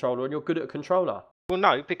using a controller and you're good at a controller. Well,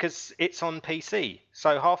 no, because it's on PC.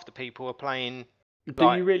 So half the people are playing. Do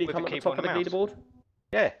you really with come a at the top of keyboard the and leaderboard?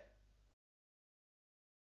 Yeah.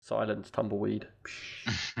 Silence, tumbleweed.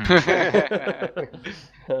 Because-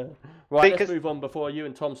 Let's move on before you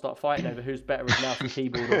and Tom start fighting over who's better with mouse and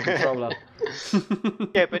keyboard or controller.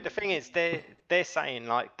 Yeah, but the thing is, they're saying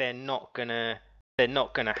like they're not gonna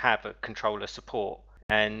have a controller support,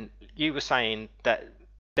 and you were saying that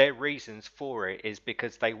their reasons for it is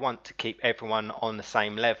because they want to keep everyone on the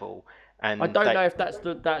same level. And I don't know if that's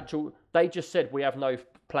they just said we have no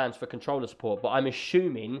plans for controller support, but I'm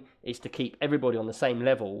assuming it's to keep everybody on the same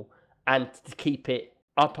level and to keep it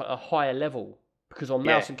up at a higher level Because on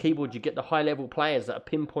mouse and keyboard, you get the high-level players that are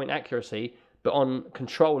pinpoint accuracy, but on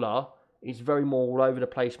controller, it's very more all over the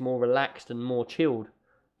place, more relaxed and more chilled,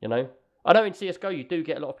 you know? I know in CSGO you do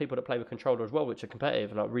get a lot of people that play with controller as well, which are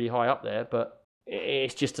competitive, like really high up there, but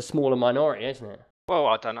it's just a smaller minority, isn't it? Well,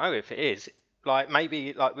 I don't know if it is. Like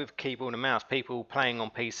maybe like with keyboard and mouse, people playing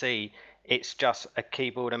on PC, it's just a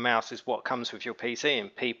keyboard and mouse is what comes with your PC,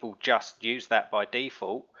 and people just use that by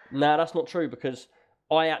default. No, that's not true, because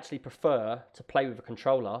I actually prefer to play with a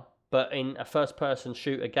controller, but in a first-person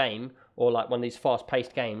shooter game, or like one of these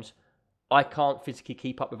fast-paced games, I can't physically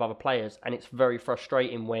keep up with other players, and it's very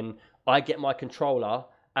frustrating when I get my controller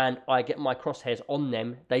and I get my crosshairs on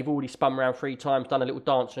them. They've already spun around 3 times, done a little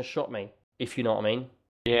dance and shot me, if you know what I mean.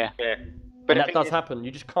 Yeah. But and that does happen.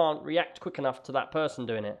 You just can't react quick enough to that person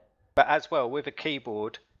doing it. But as well, with a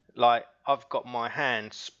keyboard, like I've got my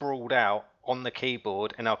hand sprawled out on the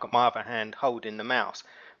keyboard and I've got my other hand holding the mouse.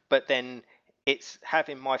 But then it's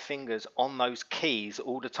having my fingers on those keys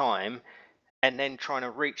all the time, and then trying to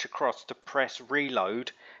reach across to press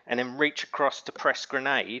reload, and then reach across to press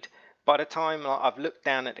grenade. By the time I've looked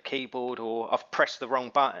down at the keyboard or I've pressed the wrong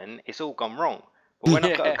button, it's all gone wrong. But when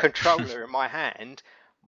I've got a controller in my hand,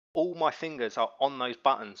 all my fingers are on those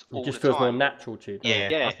buttons all the time. It just feels more natural to you.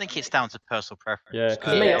 Yeah, I think it's down to personal preference. Yeah,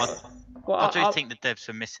 because me, I do think the devs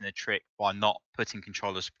are missing a trick by not putting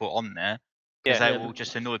controller support on there, because they will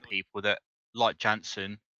just annoy people that, like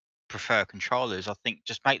Jansen, prefer controllers. I think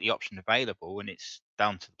just make the option available, and it's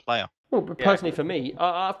down to the player. Well, but personally for me,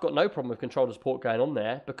 I've got no problem with controller support going on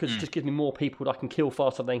there, because it just gives me more people that I can kill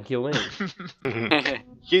faster than they can kill me.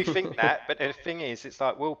 You think that, but the thing is, it's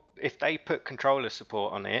like, well, if they put controller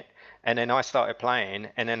support on it, and then I started playing,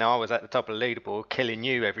 and then I was at the top of the leaderboard killing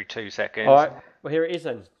you every 2 seconds. All right, well, here it is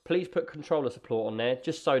then. Please put controller support on there,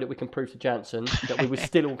 just so that we can prove to Jansen that we were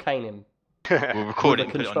still all cane him. We'll record it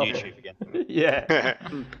and put it on YouTube again. Yeah.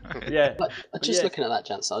 Yeah. But just looking at that,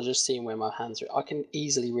 Jansen, I was just seeing where my hands are. I can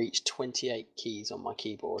easily reach 28 keys on my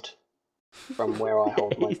keyboard from where I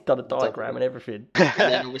hold my... He's done a diagram and everything. And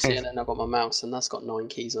then obviously, and then I've got my mouse, and that's got 9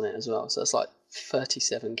 keys on it as well. So it's like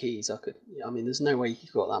 37 keys. I mean, there's no way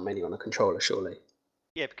you've got that many on a controller, surely.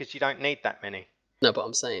 Yeah, because you don't need that many. No, but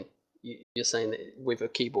I'm saying, you're saying that with a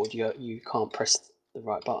keyboard, you can't press the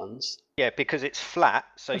right buttons. Yeah, because it's flat,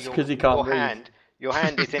 so your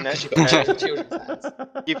hand is in a...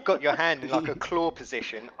 You've got your hand in like a claw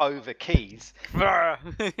position over keys.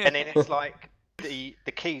 And then it's like the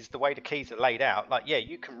keys, the way the keys are laid out, like, yeah,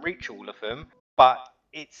 you can reach all of them, but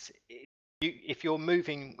if you're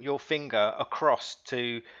moving your finger across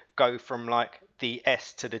to go from like the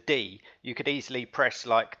S to the D, you could easily press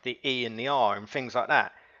like the E and the R and things like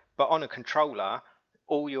that. But on a controller,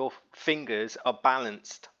 all your fingers are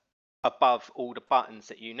balanced above all the buttons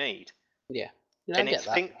that you need. Yeah. And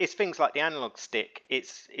it's things like the analog stick.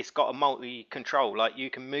 It's got a multi-control. Like you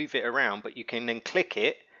can move it around, but you can then click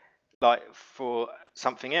it like for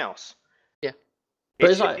something else. Yeah. But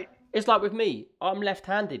it's like with me. I'm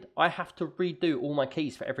left-handed. I have to redo all my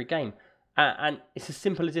keys for every game, and it's as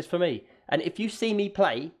simple as this for me. And if you see me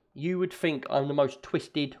play, you would think I'm the most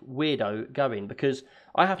twisted weirdo going, because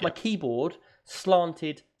I have my keyboard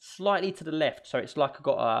slanted slightly to the left, so it's like I've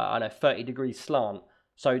got a 30 degrees slant.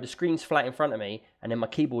 So the screen's flat in front of me, and then my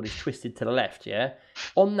keyboard is twisted to the left, yeah?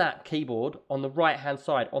 On that keyboard, on the right-hand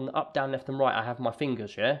side, on the up, down, left, and right, I have my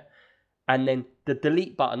fingers, yeah? And then the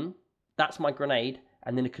delete button, that's my grenade,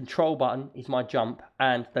 and then the control button is my jump,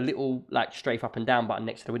 and the little, like, strafe up and down button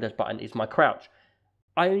next to the Windows button is my crouch.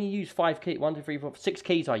 I only use 5 keys, 1, 2, 3, 4, 6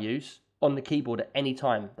 keys I use on the keyboard at any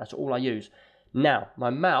time. That's all I use. Now,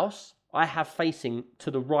 my mouse, I have facing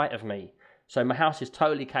to the right of me. So my house is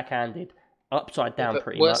totally cack-handed. Upside down,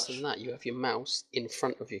 pretty much. Worse than that, you have your mouse in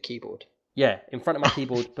front of your keyboard. Yeah, in front of my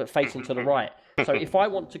keyboard, but facing to the right. So if I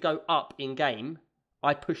want to go up in game,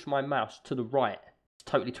 I push my mouse to the right. It's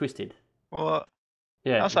totally twisted. What?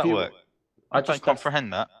 Yeah. How's that work? I don't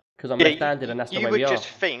comprehend that. Because I'm left-handed, and that's the way we are. You would just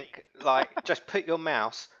think, like, just put your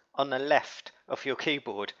mouse on the left of your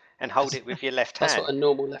keyboard and hold it with your left hand. That's what a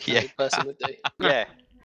normal left-handed person would do. Yeah.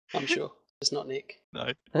 I'm sure. It's not Nick.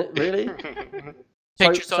 No. Really?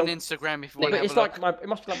 Pictures on Instagram if you want to have it's a look. like it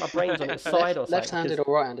must be like my brain's on its side or something. Left-handed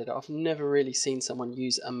or right-handed, I've never really seen someone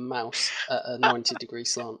use a mouse at a 90-degree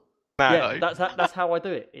slant. Yeah, that's how I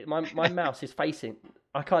do it. My mouse is facing.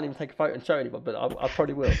 I can't even take a photo and show anyone, but I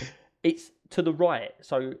probably will. It's to the right,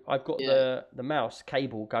 so I've got the mouse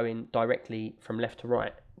cable going directly from left to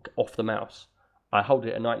right off the mouse. I hold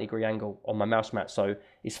it at a 90-degree angle on my mouse mat, so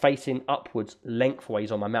it's facing upwards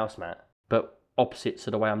lengthways on my mouse mat, but opposite to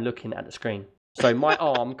the way I'm looking at the screen. So my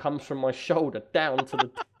arm comes from my shoulder down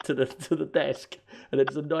to the desk, and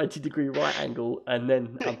it's a 90-degree right angle, and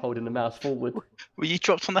then I'm holding the mouse forward. Were you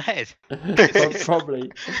dropped on the head? Probably.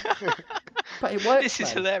 But it works. This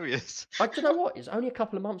is hilarious. I don't know what. It's only a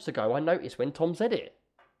couple of months ago I noticed when Tom said it.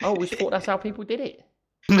 I always thought that's how people did it.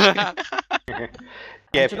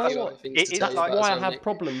 Yeah, Do you know what? That's why I have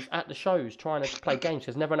problems at the shows trying to play games.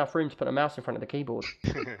 There's never enough room to put a mouse in front of the keyboard.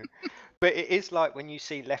 But it is like when you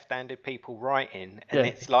see left-handed people writing, and Yeah,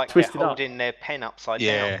 it's like twisted they're holding their pen upside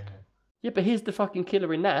down. Yeah, but here's the fucking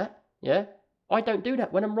killer in that. Yeah, I don't do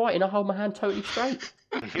that when I'm writing. I hold my hand totally straight.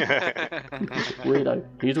 Weirdo.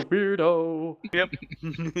 He's a weirdo. Yep.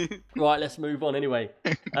 Right, let's move on anyway.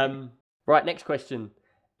 Right, next question.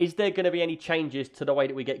 Is there going to be any changes to the way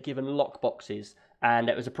that we get given lockboxes? And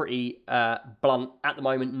it was a pretty blunt, at the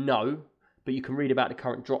moment, no. But you can read about the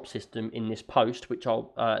current drop system in this post, which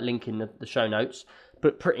I'll link in the show notes.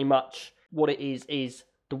 But pretty much what it is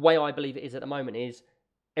the way I believe it is at the moment is,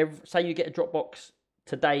 say you get a drop box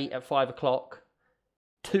today at 5 o'clock,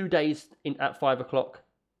 2 days at 5 o'clock,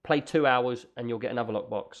 play 2 hours and you'll get another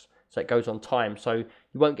lockbox. So it goes on time. So you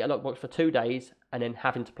won't get a lockbox for 2 days and then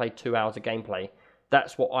having to play 2 hours of gameplay.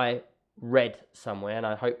 That's what I read somewhere, and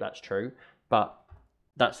I hope that's true. But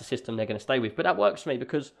that's the system they're going to stay with. But that works for me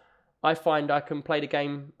because I find I can play the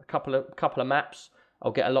game a couple of maps.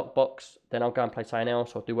 I'll get a lockbox, then I'll go and play something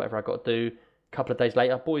else, or do whatever I got to do. A couple of days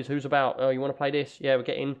later, boys, who's about? Oh, you want to play this? Yeah, we're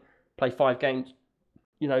getting play 5 games.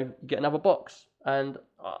 You get another box, and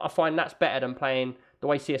I find that's better than playing the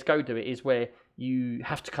way CS:GO do it, is where you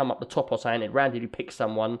have to come up the top or something. It randomly picks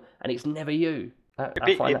someone, and it's never you.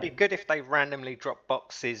 It'd be good if they randomly drop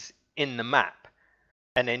boxes in the map,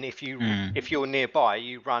 and then if you're nearby,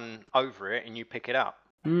 you run over it and you pick it up.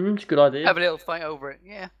 It's a good idea. Have a little fight over it.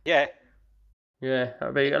 Yeah. Yeah. Yeah,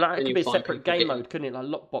 that'd be like, it could be a separate game mode, couldn't it? Like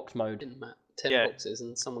lockbox mode. In the map, 10 boxes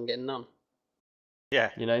and someone getting none. Yeah.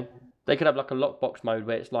 They could have like a lockbox mode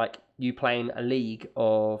where it's like you playing a league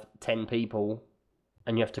of 10 people,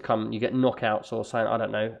 and you have to you get knockouts or something, I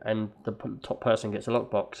don't know, and the top person gets a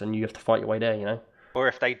lockbox, and you have to fight your way there. Or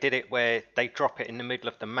if they did it where they drop it in the middle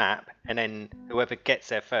of the map, and then whoever gets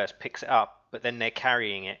there first picks it up, but then they're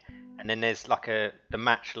carrying it, and then there's like the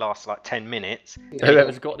match lasts like 10 minutes.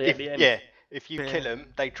 Whoever's got it at the end. Yeah, if you kill them,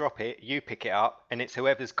 they drop it, you pick it up, and it's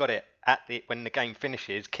whoever's got it when the game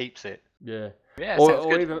finishes keeps it. Yeah. Yeah.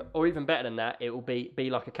 Or even better than that, it will be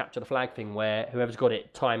like a capture the flag thing where whoever's got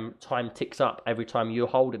it, time ticks up every time you're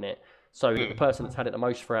holding it. So the person that's had it the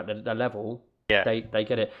most throughout the level, they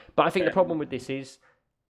get it. But I think the problem with this is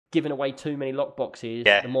giving away too many lockboxes.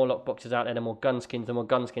 The more lockboxes out there, the more gun skins. The more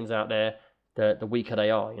gun skins out there, the weaker they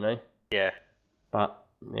are. Yeah. But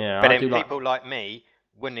yeah. But then people like me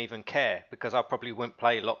wouldn't even care, because I probably wouldn't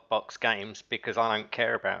play lockbox games because I don't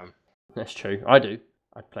care about them. That's true. I do.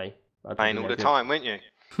 I'd play. Playing all the time, wouldn't you?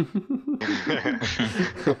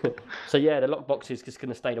 So yeah, the lockbox is just going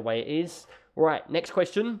to stay the way it is. Right, next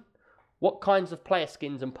question. What kinds of player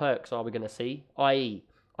skins and perks are we going to see? I.e.,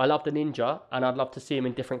 I love the ninja, and I'd love to see him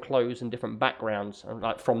in different clothes and different backgrounds,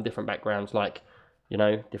 like from different backgrounds, like,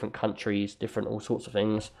 different countries, different all sorts of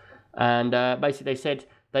things. And basically they said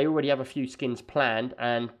they already have a few skins planned,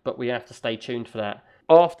 but we have to stay tuned for that.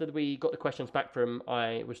 After we got the questions back from,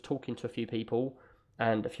 I was talking to a few people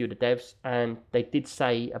and a few of the devs, and they did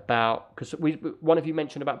say about, because one of you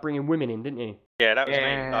mentioned about bringing women in, didn't you? Yeah, that was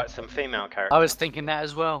me, like some female characters. I was thinking that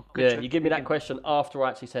as well. You give me that question after I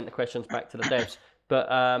actually sent the questions back to the devs. But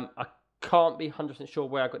I can't be 100% sure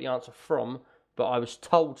where I got the answer from, but I was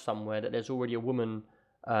told somewhere that there's already a woman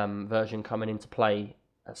version coming into play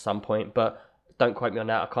at some point, but don't quote me on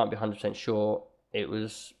that. I can't be 100% sure. It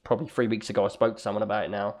was probably 3 weeks ago I spoke to someone about it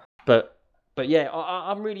now. But yeah,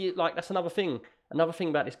 I'm really, like, that's another thing. Another thing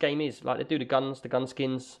about this game is, like, they do the gun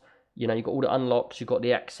skins, you've got all the unlocks, you've got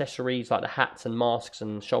the accessories, like the hats and masks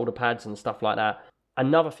and shoulder pads and stuff like that.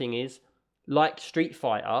 Another thing is, like Street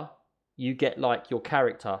Fighter, you get, like, your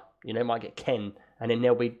character, you might get Ken, and then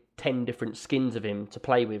there'll be 10 different skins of him to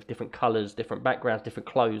play with, different colours, different backgrounds, different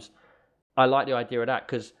clothes. I like the idea of that,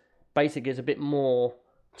 because basically there's a bit more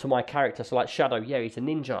to my character. So, like Shadow, he's a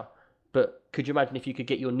ninja, but could you imagine if you could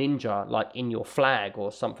get your ninja, like, in your flag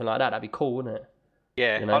or something like that? That'd be cool, wouldn't it?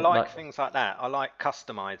 Yeah, I like things like that. I like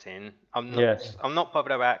customizing. I'm not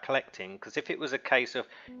bothered about collecting, because if it was a case of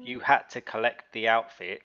you had to collect the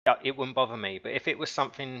outfit, it wouldn't bother me. But if it was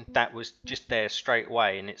something that was just there straight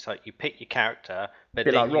away, and it's like you pick your character, but a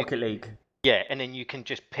bit like Rocket League. Yeah, and then you can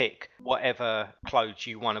just pick whatever clothes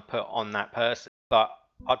you want to put on that person. But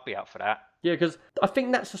I'd be up for that. Yeah, because I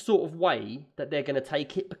think that's the sort of way that they're going to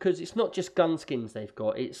take it, because it's not just gun skins they've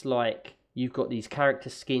got. It's like you've got these character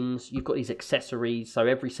skins, you've got these accessories. So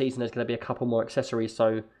every season there's going to be a couple more accessories.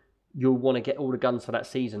 So you'll want to get all the guns for that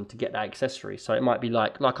season to get that accessory. So it might be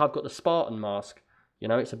like I've got the Spartan mask.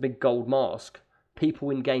 It's a big gold mask. People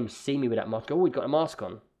in games see me with that mask. Go, oh, he's got a mask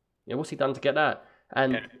on. What's he done to get that?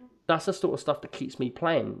 And that's the sort of stuff that keeps me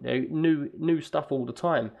playing. New stuff all the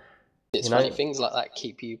time. It's funny, things like that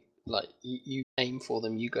keep you, like, you aim for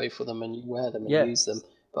them, you go for them, and you wear them and use them.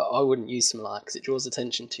 But I wouldn't use them like that because it draws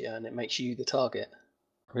attention to you and it makes you the target.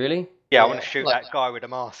 Really? Yeah, I want to shoot that guy with a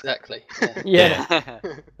mask. Exactly. Yeah.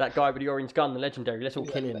 That guy with the orange gun, the legendary. Let's all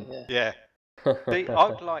kill him. Yeah. See,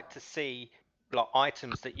 I'd like to see like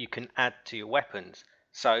items that you can add to your weapons.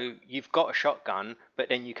 So you've got a shotgun, but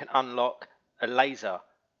then you can unlock a laser.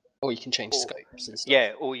 Or you can change scopes and stuff.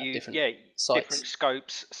 Yeah, or you different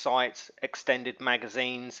scopes, sights, extended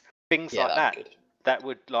magazines, things like that. That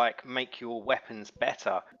would like make your weapons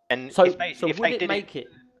better. And so would it make it?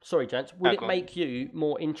 Sorry, gents. Would it make you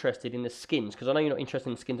more interested in the skins? Because I know you're not interested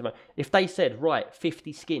in the skins. If they said, right,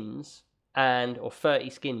 50 skins or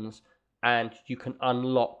 30 skins, and you can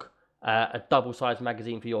unlock a double-sized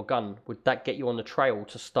magazine for your gun, would that get you on the trail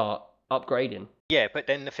to start upgrading? Yeah, but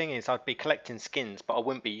then the thing is, I'd be collecting skins, but I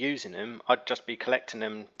wouldn't be using them. I'd just be collecting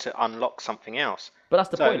them to unlock something else. But that's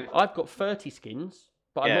the point. I've got 30 skins,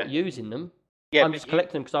 but I'm not using them. Yeah, I'm just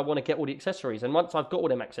collecting them because I want to get all the accessories. And once I've got all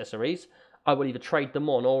them accessories, I will either trade them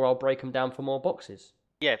on or I'll break them down for more boxes.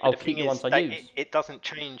 Yeah, but the thing is, it doesn't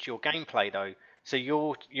change your gameplay though. So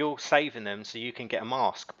you're saving them so you can get a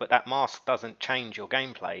mask, but that mask doesn't change your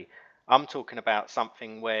gameplay. I'm talking about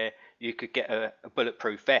something where you could get a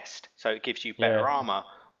bulletproof vest, so it gives you better armor,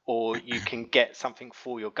 or you can get something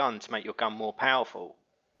for your gun to make your gun more powerful.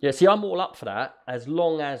 Yeah, see, I'm all up for that as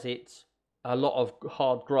long as it's a lot of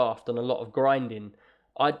hard graft and a lot of grinding.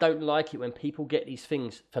 I don't like it when people get these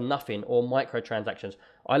things for nothing or microtransactions.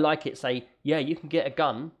 I like it, say, yeah, you can get a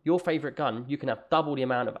gun, your favourite gun, you can have double the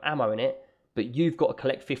amount of ammo in it, but you've got to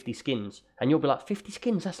collect 50 skins. And you'll be like, 50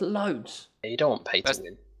 skins, that's loads. Yeah, you don't want pay to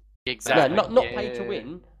win. Exactly. Yeah, not pay to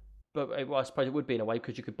win, but I suppose it would be in a way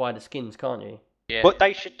because you could buy the skins, can't you? Yeah. What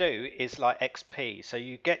they should do is like XP. So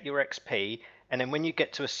you get your XP, and then when you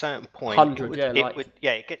get to a certain point, 100,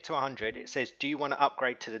 it get to 100. It says, do you want to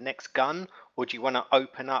upgrade to the next gun, or do you want to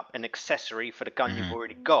open up an accessory for the gun you've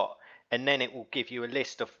already got? And then it will give you a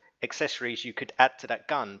list of accessories you could add to that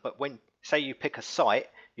gun. But when, say you pick a sight,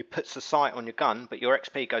 you put the sight on your gun, but your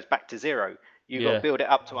XP goes back to 0. You've got to build it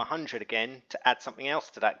up to 100 again to add something else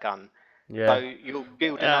to that gun. Yeah. So you'll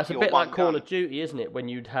build up it's a bit like Call of Duty, isn't it? When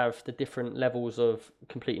you'd have the different levels of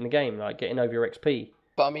completing the game, like getting over your XP.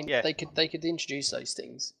 But I mean, they could introduce those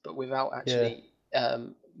things, but without actually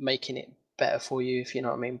making it better for you, if you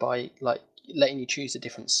know what I mean, by like letting you choose a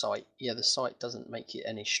different sight. Yeah, the sight doesn't make it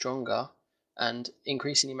any stronger, and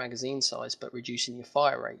increasing your magazine size, but reducing your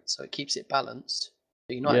fire rate, so it keeps it balanced.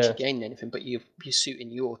 So you're not actually gaining anything, but you're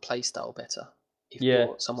suiting your playstyle better. If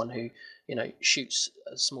you're someone who shoots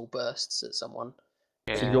small bursts at someone,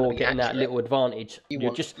 so you're getting that little advantage.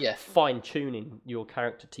 You're just fine tuning your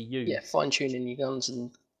character to you. Yeah, fine tuning your guns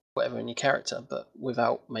and whatever in your character, but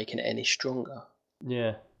without making it any stronger.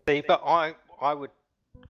 Yeah. See, but I would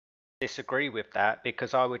disagree with that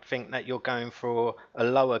because I would think that you're going for a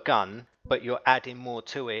lower gun, but you're adding more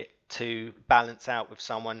to it to balance out with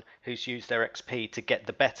someone who's used their XP to get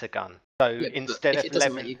the better gun. So instead of it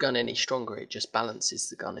doesn't make your gun any stronger, it just balances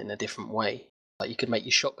the gun in a different way. Like you could make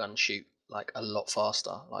your shotgun shoot like a lot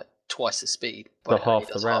faster, like twice the speed, but half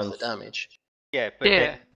the rounds, half the damage. Yeah, but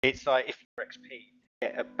then it's like if your XP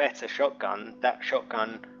get a better shotgun, that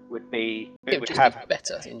shotgun would be it would have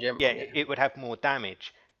better in general. Yeah, it would have more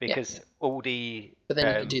damage because all the. But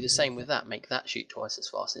then you could do the same with that. Make that shoot twice as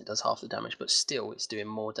fast, and it does half the damage, but still it's doing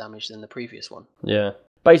more damage than the previous one. Yeah.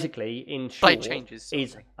 Basically, in short,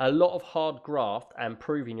 is a lot of hard graft and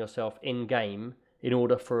proving yourself in game in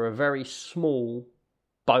order for a very small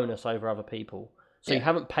bonus over other people. So you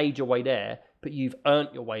haven't paid your way there, but you've earned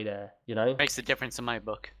your way there, Makes a difference in my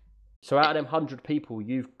book. So out of them 100 people,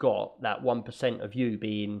 you've got that 1% of you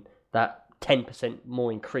being that 10%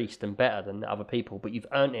 more increased and better than the other people, but you've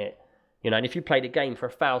earned it. And if you played a game for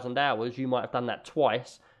 1,000 hours, you might have done that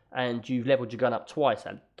twice, and you've leveled your gun up twice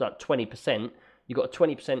at like 20%. You've got a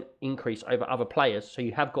 20% increase over other players, so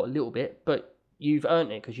you have got a little bit, but you've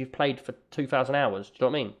earned it because you've played for 2,000 hours. Do you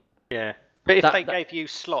know what I mean? Yeah. But if they gave you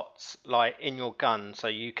slots like in your gun, so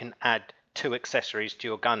you can add 2 accessories to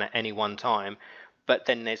your gun at any one time, but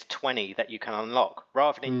then there's 20 that you can unlock,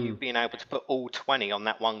 rather than you being able to put all 20 on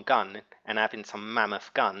that one gun and having some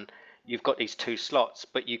mammoth gun, you've got these 2 slots,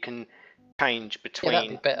 but you can change between. Yeah,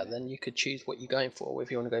 that'd be better. Then you could choose what you're going for,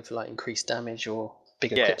 if you want to go for like increased damage or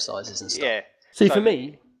bigger Yeah. clip sizes and stuff. Yeah. See, So- for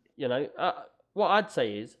me, what I'd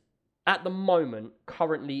say is, at the moment,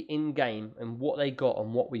 currently in game and what they got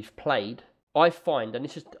and what we've played, I find, and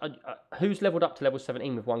this is who's leveled up to level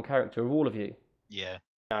 17 with one character of all of you. Yeah.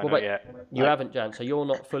 No, Well, not wait, yet. You haven't, Jan, so you're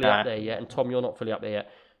not fully Nah. up there yet, and Tom, you're not fully up there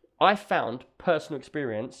yet. I found personal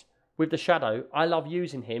experience with the Shadow. I love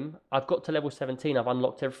using him. I've got to level 17. I've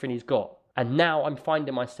unlocked everything he's got, and now I'm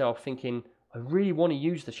finding myself thinking I really want to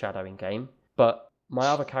use the Shadow in game, but my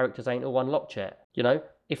other characters ain't all unlocked yet. You know,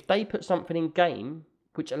 if they put something in game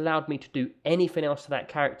which allowed me to do anything else to that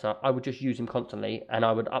character, I would just use him constantly and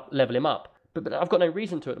I would level him up. But I've got no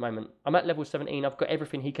reason to at the moment. I'm at level 17, I've got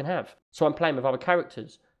everything he can have. So I'm playing with other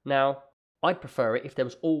characters. Now, I'd prefer it if there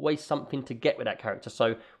was always something to get with that character.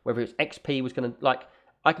 So whether it's XP was going to, like,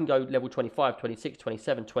 I can go level 25, 26,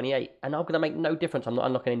 27, 28, and I'm going to make no difference. I'm not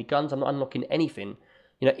unlocking any guns, I'm not unlocking anything.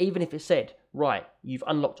 You know, even if it said, right, you've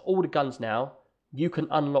unlocked all the guns now, you can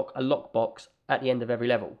unlock a lockbox at the end of every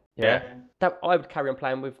level. Yeah. That I would carry on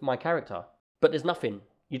playing with my character. But there's nothing.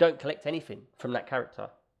 You don't collect anything from that character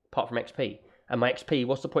apart from XP. And my XP,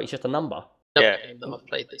 what's the point? It's just a number. Yeah. Another game that I've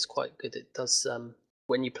played that's quite good. It does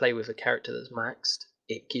when you play with a character that's maxed,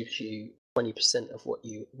 it gives you 20% of what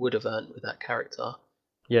you would have earned with that character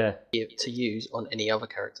Yeah. to use on any other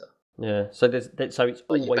character. Yeah. So so it's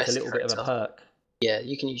Like your always a best little bit of a character. perk. Yeah,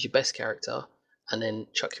 you can use your best character and then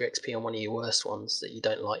chuck your XP on one of your worst ones that you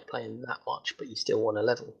don't like playing that much, but you still want to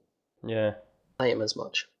level. Yeah. Play him as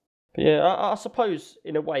much. But yeah, I suppose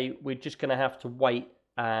in a way we're just going to have to wait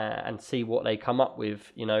and see what they come up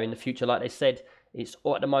with. You know, in the future, like they said, it's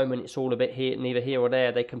at the moment it's all a bit neither here or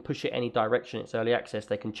there. They can push it any direction. It's early access.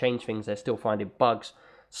 They can change things. They're still finding bugs.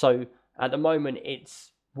 So at the moment,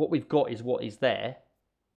 it's what we've got is what is there,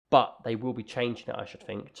 but they will be changing it, I should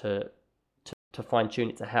think, to fine tune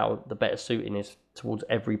it to how the better suiting is towards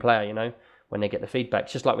every player. You know, when they get the feedback.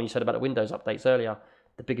 It's just like when you said about the Windows updates earlier.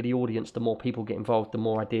 The bigger the audience, the more people get involved, the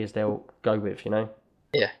more ideas they'll go with, you know?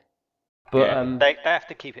 Yeah. But Yeah, they have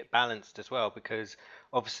to keep it balanced as well, because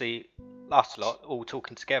obviously us lot all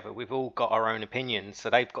talking together, we've all got our own opinions, so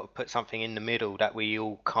they've got to put something in the middle that we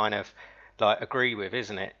all kind of like agree with,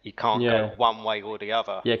 isn't it? You can't Yeah. go one way or the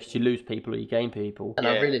other. yeah, because you lose people or you gain people. And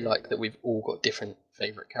I Yeah. really like that we've all got different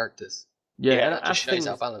favourite characters. Yeah, Yeah, and That that's just shows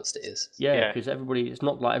how things- balanced it is. Yeah, Yeah. because it's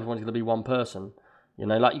not like everyone's going to be one person. You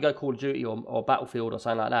know, like you go Call of Duty or Battlefield or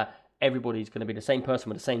something like that, everybody's going to be the same person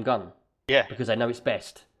with the same gun Yeah, because they know it's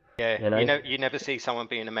best. yeah. You know? You never see someone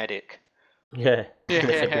being a medic. Yeah, Yeah.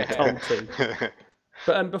 they're told to.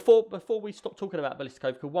 But before we stop talking about Ballistic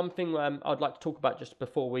Cove, 'cause one thing I'd like to talk about just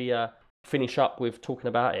before we finish up with talking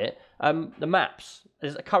about it, the maps.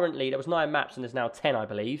 Currently, there was 9 maps and there's now 10, I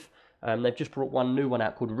believe. They've just brought one new one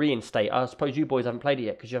out called Reinstate. I suppose you boys haven't played it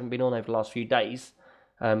yet because you haven't been on over the last few days.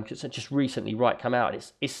 Because it's just recently come out.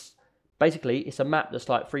 It's basically it's a map that's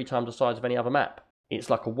like 3 times the size of any other map.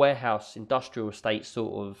 It's like a warehouse, industrial estate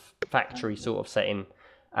sort of factory sort of setting.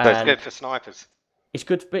 But it's And good for snipers. it's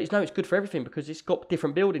good, but it's good for everything because it's got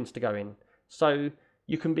different buildings to go in. So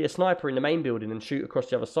you can be a sniper in the main building and shoot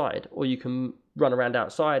across the other side, or you can run around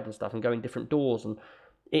outside and stuff and go in different doors. And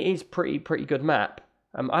it is pretty good map.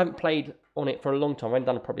 I haven't played on it for a long time. I've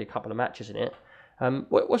done probably a couple of matches in it.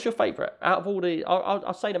 What's your favourite out of all the?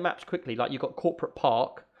 I'll say the maps quickly. Like you've got Corporate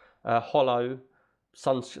Park, Hollow,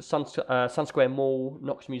 Sun Square Mall,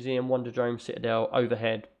 Knox Museum, Wonderdome, Citadel,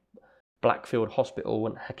 Overhead, Blackfield Hospital,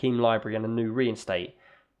 and Hakeem Library, and a new Reinstate.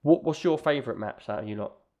 What's your favourite maps out of you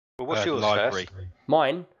lot? Well, what's yours library. first?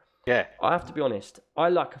 Mine, Yeah. I have to be honest, I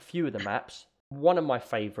like a few of the maps. One of my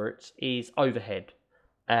favourites is Overhead.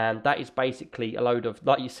 And that is basically a load of,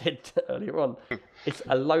 like you said earlier on, it's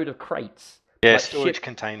a load of crates. Yeah, Like storage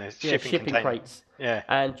containers, shipping containers. crates. Yeah.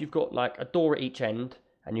 And you've got like a door at each end,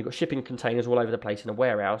 and you've got shipping containers all over the place in a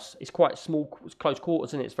warehouse. It's quite small, it's close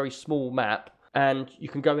quarters, and it's a very small map. And you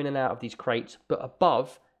can go in and out of these crates, but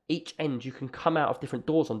above each end, you can come out of different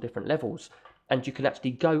doors on different levels, and you can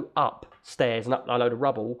actually go up stairs and up a load of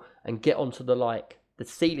rubble and get onto the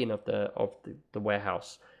ceiling of the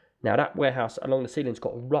warehouse. Now that warehouse along the ceiling's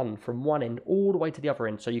got to run from one end all the way to the other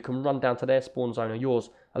end, so you can run down to their spawn zone or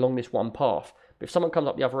yours along this one path. But if someone comes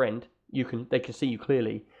up the other end, they can see you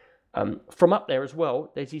clearly. From up there as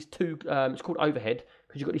well, there's these 2. It's called Overhead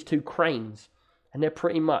because you've got these 2 cranes, and they're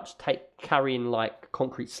pretty much carrying like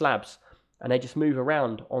concrete slabs, and they just move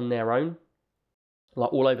around on their own,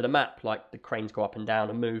 like all over the map. Like the cranes go up and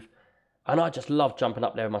down and move, and I just love jumping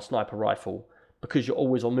up there with my sniper rifle. Because you're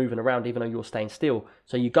always on moving around, even though you're staying still.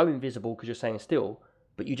 So you go invisible because you're staying still,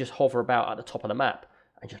 but you just hover about at the top of the map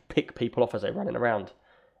and just pick people off as they're running around.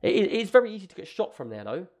 It's very easy to get shot from there,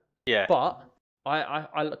 though. Yeah. But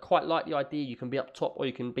I quite like the idea you can be up top or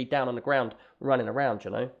you can be down on the ground running around,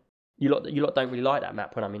 you know. You lot don't really like that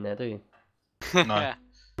map when I'm in there, do you? No.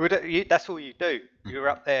 That's all you do. You're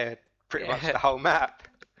up there pretty much the whole map.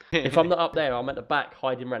 If I'm not up there, I'm at the back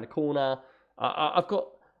hiding around the corner.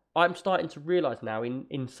 I'm starting to realise now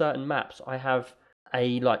in certain maps I have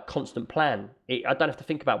a like constant plan. I don't have to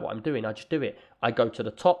think about what I'm doing. I just do it. I go to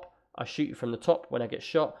the top. I shoot you from the top. When I get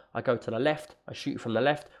shot, I go to the left. I shoot you from the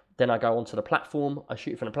left. Then I go onto the platform. I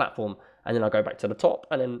shoot you from the platform, and then I go back to the top,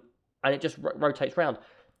 and it just rotates round.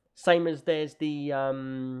 Same as there's the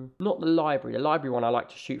not the library. The library one I like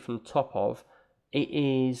to shoot from the top of. It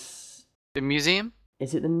is the museum.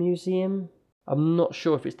 Is it the museum? I'm not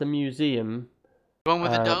sure if it's the museum. The one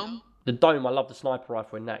with the dome? The dome, I love the sniper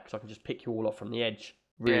rifle in that because I can just pick you all off from the edge.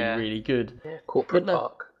 Really good. Yeah, Corporate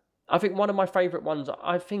Park. I think one of my favourite ones,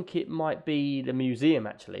 I think it might be the museum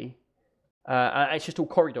actually. It's just all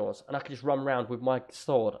corridors and I can just run around with my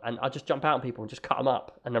sword and I just jump out on people and just cut them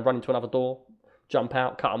up and then run into another door, jump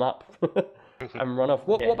out, cut them up and run off.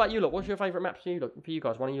 What about you lot? What's your favourite map for you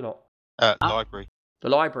guys? One of you lot? Library. The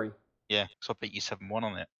library? Yeah, because I beat you 7-1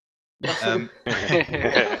 on it.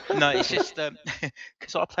 No, it's just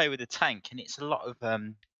because I play with a tank and it's a lot of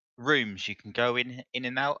rooms you can go in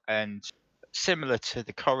and out, and similar to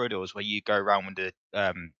the corridors where you go around with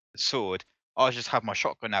the sword, I just have my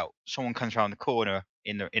shotgun out. Someone comes around the corner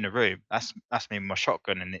in a room. That's me with my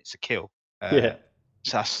shotgun, and it's a kill. Yeah.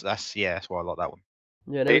 So that's why I like that one.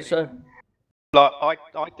 Yeah, there's Like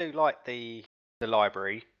I do like the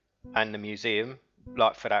library and the museum,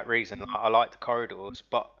 like for that reason. Like, I like the corridors,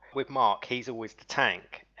 but with Mark, he's always the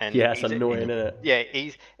tank. And yeah, it's annoying, isn't it? Yeah,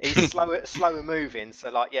 he's slower moving. So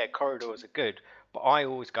like, yeah, corridors are good, but I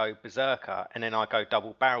always go berserker, and then I go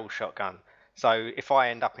double barrel shotgun. So if I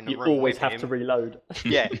end up in the room with him, you always have to reload.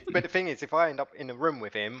 Yeah, but the thing is, if I end up in a room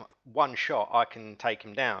with him, one shot I can take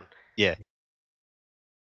him down. Yeah.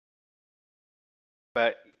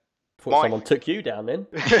 But someone took you down then.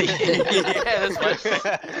 Yeah, that's right.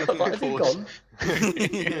 Has he gone?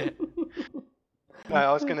 No,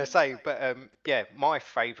 I was going to say, but yeah, my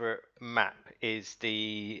favourite map is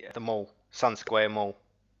the mall, Sun Square Mall.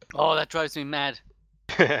 Oh, that drives me mad.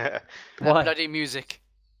 Why? That bloody music.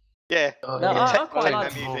 Yeah. Oh, no, yeah. I quite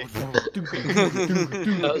like music.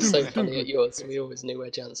 That was so funny at yours. We always knew where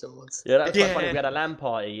Jansen was. Yeah, that was quite funny. We had a LAN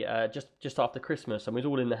party just after Christmas, and we was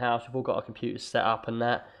all in the house. We've all got our computers set up and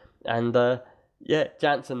that. And yeah,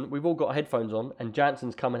 Jansen, we've all got headphones on, and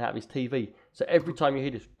Jansen's coming out of his TV. So every time you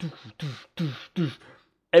hear this,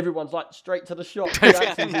 everyone's like straight to the shop.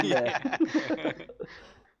 Jansen's in there.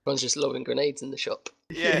 Everyone's just lobbing grenades in the shop.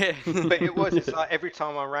 Yeah, but it's like every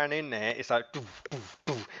time I ran in there, it's like,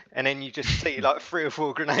 and then you just see like 3 or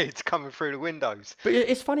 4 grenades coming through the windows. But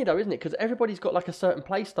it's funny though, isn't it? Because everybody's got like a certain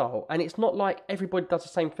play style, and it's not like everybody does the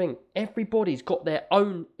same thing. Everybody's got their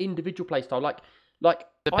own individual play style. Like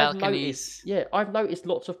the balconies. I've noticed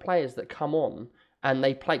lots of players that come on and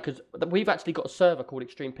they play, because we've actually got a server called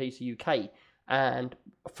Extreme PC UK, and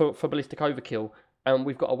for Ballistic Overkill. And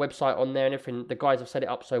we've got a website on there and everything. The guys have set it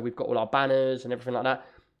up so we've got all our banners and everything like that.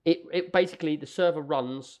 It basically, the server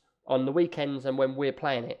runs on the weekends and when we're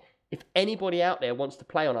playing it. If anybody out there wants to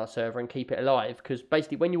play on our server and keep it alive, because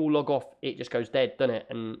basically when you all log off, it just goes dead, doesn't it?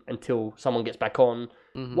 And until someone gets back on,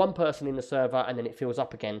 one person in the server, and then it fills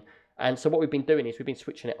up again. And so what we've been doing is we've been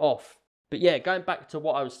switching it off. But yeah, going back to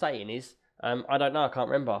what I was saying is, I don't know, I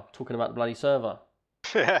can't remember talking about the bloody server.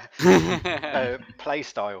 Play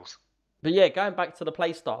styles. But yeah, going back to the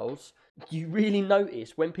play styles, you really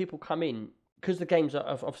notice when people come in, because the games are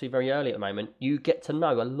obviously very early at the moment, you get to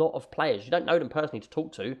know a lot of players. You don't know them personally to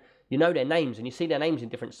talk to. You know their names, and you see their names in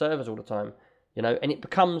different servers all the time. You know, and it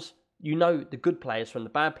becomes, you know the good players from the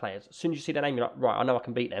bad players. As soon as you see their name, you're like, right, I know I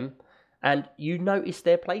can beat them. And you notice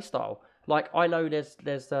their play style. Like, I know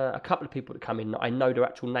there's a couple of people that come in that I know their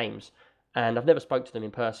actual names. And I've never spoke to them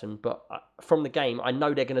in person, but from the game, I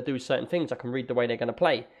know they're going to do certain things. I can read the way they're going to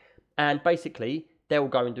play. And basically, they'll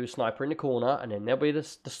go and do a sniper in the corner, and then there'll be the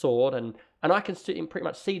sword, and I can pretty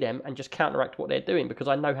much see them and just counteract what they're doing because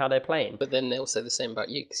I know how they're playing. But then they'll say the same about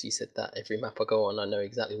you, because you said that every map I go on, I know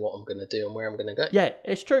exactly what I'm going to do and where I'm going to go. Yeah,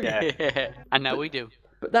 it's true. Yeah. And now we do.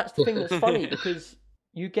 But that's the thing that's funny, because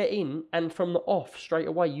you get in, and from the off, straight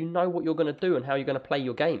away, you know what you're going to do and how you're going to play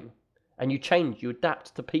your game. And you change, you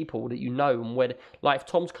adapt to people that you know, and where, like if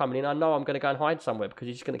Tom's coming in, I know I'm going to go and hide somewhere because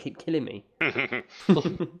he's just going to keep killing me.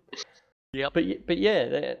 Yep. But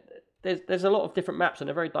yeah, there's a lot of different maps and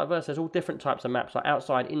they're very diverse. There's all different types of maps, like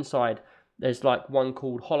outside, inside. There's like one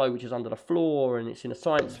called Hollow, which is under the floor, and it's in a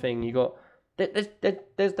science thing. You got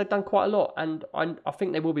they've done quite a lot, and I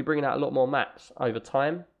think they will be bringing out a lot more maps over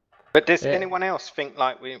time. But does Yeah. anyone else think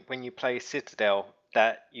like when you play Citadel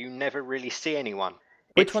that you never really see anyone?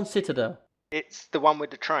 Which one's Citadel? It's the one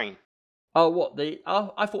with the train. Oh, what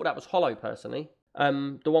I thought that was Hollow personally.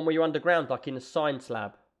 The one where you're underground, like in a science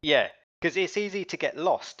lab. Yeah, because it's easy to get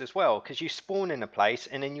lost as well. Because you spawn in a place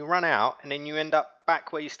and then you run out and then you end up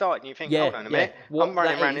back where you started and you think, hold on a minute, I'm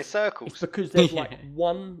running around in circles. It's because there's like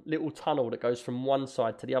one little tunnel that goes from one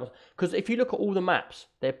side to the other. Because if you look at all the maps,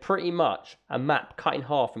 they're pretty much a map cut in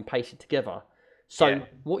half and pasted together. So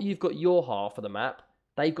what you've got your half of the map,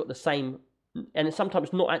 they've got the same, and it's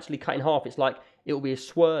sometimes not actually cut in half. It's like it will be a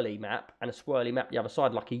swirly map and a swirly map the other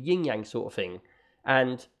side, like a yin yang sort of thing.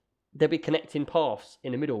 And there'll be connecting paths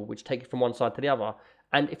in the middle, which take you from one side to the other.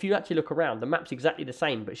 And if you actually look around, the map's exactly the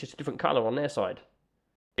same, but it's just a different colour on their side.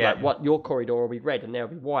 Yeah. Like what your corridor will be red and they'll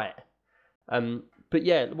be white. But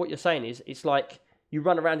yeah, what you're saying is, it's like you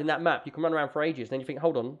run around in that map, you can run around for ages, and then you think,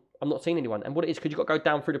 hold on, I'm not seeing anyone. And what it is, because you've got to go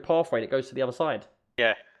down through the pathway that goes to the other side.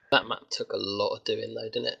 Yeah. That map took a lot of doing though,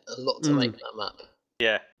 didn't it? A lot to make that map.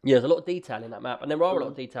 Yeah. Yeah, there's a lot of detail in that map, and there are a lot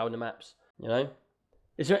of detail in the maps, you know?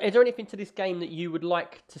 Is there anything to this game that you would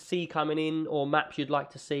like to see coming in, or maps you'd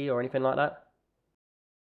like to see, or anything like that?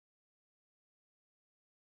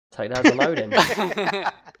 Take that as a no then.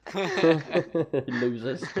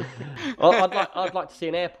 Losers. I'd like to see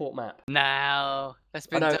an airport map. No, that's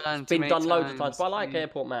been I know, done. it's been too done many loads of times, but I like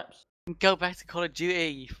airport maps. Go back to Call of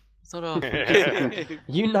Duty. Sort of.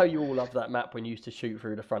 You know you all love that map when you used to shoot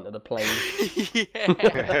through the front of the plane.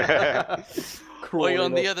 Yeah. Or you're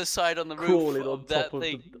on the off- other side on the roof crawling on of that top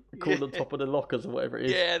thing. crawling on top of the lockers or whatever it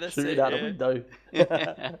is. Yeah, that's shooting it, out yeah. the window.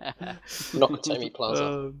 Nakatomi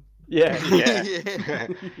Plaza. Yeah.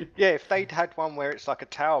 Yeah, if they'd had one where it's like a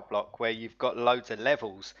tower block where you've got loads of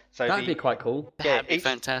levels, so That'd be quite cool. That'd be each-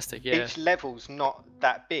 fantastic, yeah. each level's not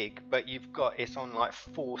that big, but it's on like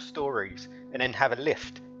 4 stories, and then have a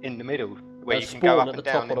lift in the middle where you can go spawn up at and the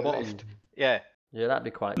down top in or the the bottom. lift. Yeah, Yeah, that'd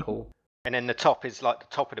be quite cool. and then the top is like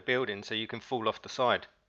the top of the building, so you can fall off the side.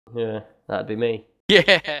 Yeah, that'd be me.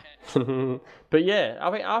 Yeah. But yeah,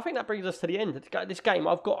 I think that brings us to the end. This game,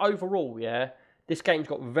 I've got overall, this game's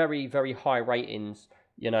got very, very high ratings.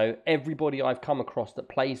 You know, everybody I've come across that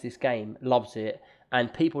plays this game loves it,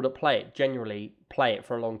 and people that play it generally play it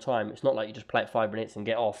for a long time. It's not like you just play it 5 minutes and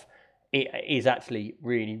get off. It is actually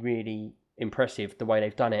really, really impressive the way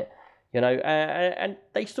they've done it. You know, and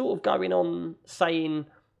they sort of going on saying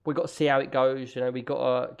we've got to see how it goes. You know, we've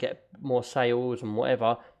got to get more sales and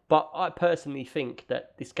whatever. But I personally think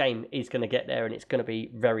that this game is going to get there, and it's going to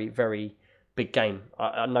be very, very big game.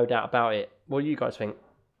 I no doubt about it. What do you guys think?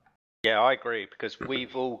 Yeah, I agree, because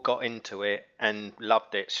we've all got into it and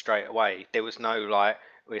loved it straight away. There was no like,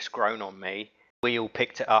 it's grown on me. We all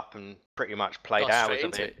picked it up and pretty much played Got hours straight of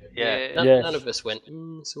into it. it. Yeah. Yes. None of us went,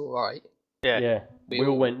 it's alright. Yeah. We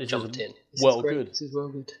all went, this jumped is in. This well is great. good. This is well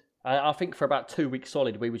good. I think for about 2 weeks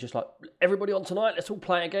solid, we were just like, everybody on tonight, let's all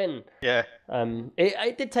play again. Yeah.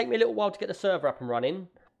 It did take me a little while to get the server up and running,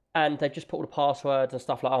 and they've just put all the passwords and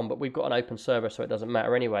stuff like that on, but we've got an open server, so it doesn't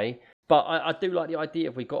matter anyway. But I do like the idea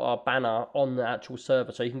of we got our banner on the actual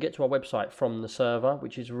server, so you can get to our website from the server,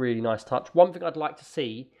 which is a really nice touch. One thing I'd like to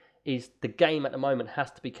see is the game at the moment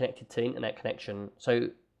has to be connected to internet connection. So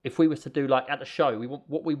if we was to do like at the show,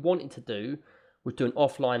 what we wanted to do was do an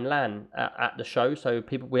offline LAN at the show, so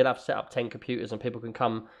we'll have set up 10 computers and people can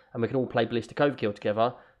come and we can all play Ballistic Overkill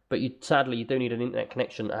together. But sadly, you do need an internet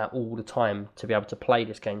connection all the time to be able to play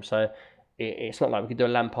this game. So it's not like we could do a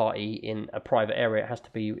LAN party in a private area. It has to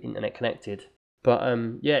be internet connected. But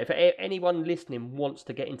yeah, if anyone listening wants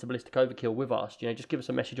to get into Ballistic Overkill with us, just give us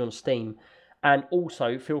a message on Steam. And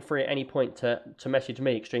also, feel free at any point to message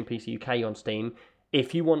me, Extreme PC UK, on Steam.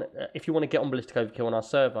 If you want to get on Ballistic Overkill on our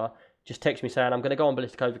server, just text me saying, I'm going to go on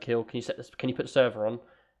Ballistic Overkill. Can you put the server on?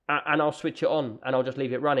 And I'll switch it on, and I'll just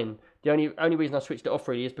leave it running. The only reason I switched it off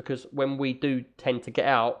really is because when we do tend to get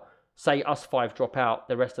out, say us 5 drop out,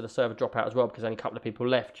 the rest of the server drop out as well, because only a couple of people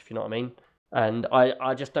left, if you know what I mean. And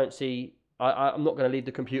I just don't see... I'm not going to leave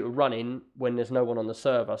the computer running when there's no one on the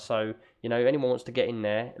server. So, anyone wants to get in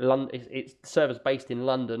there. The server's based in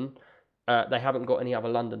London. They haven't got any other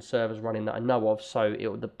London servers running that I know of, so it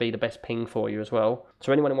would be the best ping for you as well.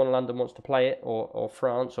 So anyone in London wants to play it, or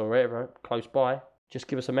France, or wherever, close by, just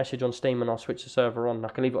give us a message on Steam and I'll switch the server on. I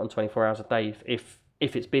can leave it on 24 hours a day if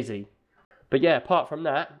it's busy. But yeah, apart from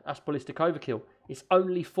that, that's Ballistic Overkill. It's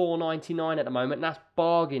only $4.99 at the moment, and that's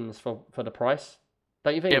bargains for the price.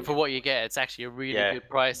 Don't you think? Yeah, for what you get, it's actually a really good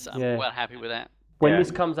price. I'm well happy with that. When this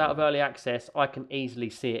comes out of early access, I can easily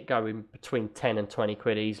see it going between 10 and 20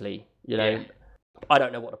 quid easily. I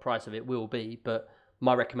don't know what the price of it will be, but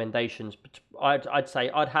my recommendations, I'd say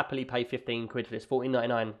I'd happily pay 15 quid for this,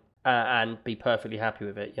 $14.99. and be perfectly happy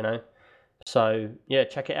with it, you know. So yeah,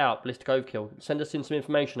 check it out, Ballistic Overkill. Send us in some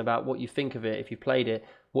information about what you think of it, if you played it,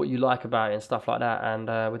 what you like about it, and stuff like that. And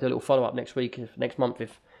we'll do a little follow up next month,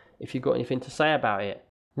 if you've got anything to say about it.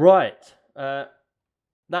 Right,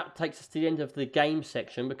 that takes us to the end of the game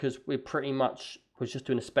section, because we're just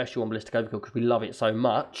doing a special on Ballistic Overkill because we love it so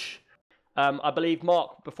much. I believe,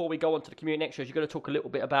 Mark, before we go on to the community next shows, you're going to talk a little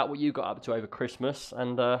bit about what you got up to over Christmas,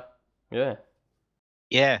 and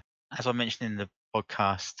Yeah, as I mentioned in the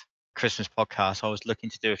Christmas podcast, I was looking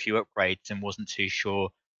to do a few upgrades and wasn't too sure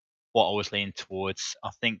what I was leaning towards.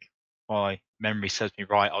 I think my memory serves me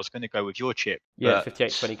right, I was going to go with your chip. Yeah,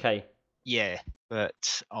 5820K. Yeah,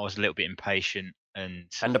 but I was a little bit impatient, and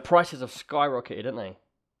the prices have skyrocketed, haven't they?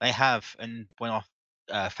 They have, and when I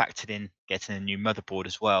factored in getting a new motherboard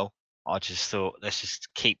as well, I just thought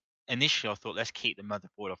Initially, I thought let's keep the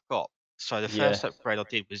motherboard I've got. So the first upgrade I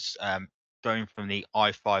did was going from the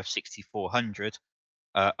i5 6400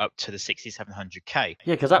 up to the 6700K.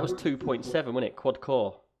 Yeah, because that was 2.7, wasn't it? Quad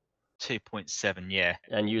core. 2.7, yeah.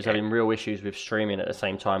 And you was having real issues with streaming at the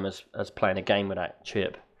same time as playing a game with that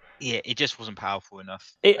chip. Yeah, it just wasn't powerful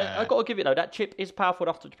enough. I got to give it though, that chip is powerful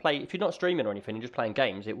enough to play. If you're not streaming or anything, you're just playing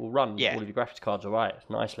games, it will run all of your graphics cards alright,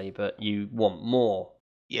 nicely, but you want more.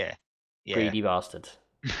 Yeah. Greedy bastard.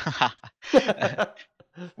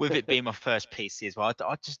 With it being my first PC as well,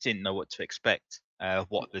 I just didn't know what to expect,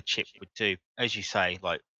 what the chip would do. As you say,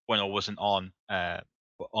 like when I wasn't on the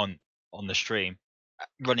stream,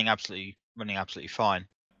 running absolutely fine.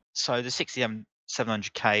 So the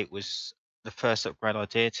 6700K was the first upgrade I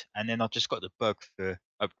did, and then I just got the bug for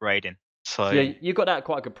upgrading. So yeah, you got that at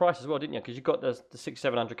quite a good price as well, didn't you? Because you got the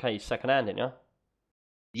 6700K second hand, didn't you?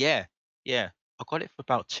 Yeah. I got it for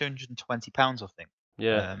about £220, I think.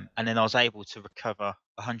 Yeah. And then I was able to recover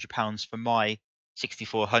 £100 for my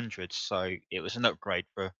 6400, so it was an upgrade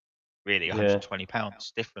for really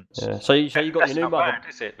 £120 difference. Yeah. So you got your new mother. Bad,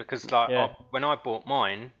 is it? Because when I bought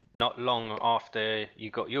mine, not long after you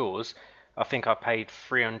got yours, I think I paid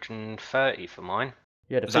 $330 for mine.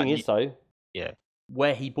 Yeah, the thing is though, yeah,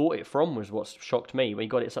 where he bought it from was what shocked me. When he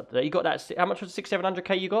got it up there, you got that. How much was the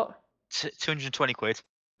 6700K you got? 220 quid.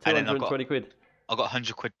 220 quid. I got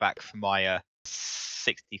 100 quid back for my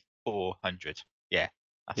 6400. Yeah,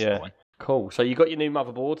 that's the one. Cool. So you got your new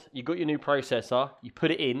motherboard, you got your new processor, you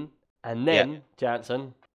put it in, and then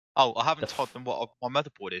Jansen. Oh, I haven't told them what my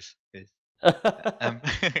motherboard is.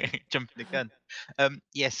 Jumping the gun.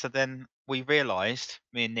 So then we realised,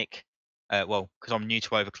 me and Nick, because I'm new to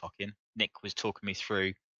overclocking, Nick was talking me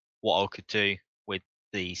through what I could do with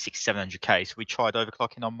the 6700K. So we tried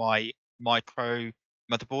overclocking on my Pro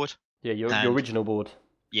motherboard. Yeah, your original board.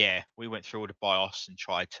 Yeah, we went through all the BIOS and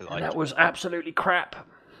tried to And that was absolutely crap.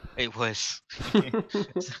 It was.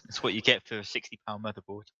 That's what you get for a £60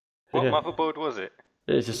 motherboard. What motherboard was it?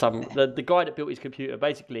 It was just the guy that built his computer.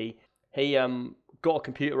 Basically, he got a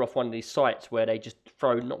computer off one of these sites where they just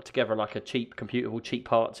knock together like a cheap computer with cheap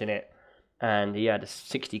parts in it, and he had a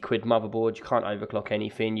 60 quid motherboard. You can't overclock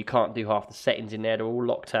anything. You can't do half the settings in there. They're all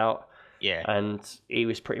locked out. Yeah. And he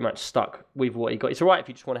was pretty much stuck with what he got. It's alright if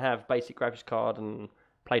you just want to have basic graphics card and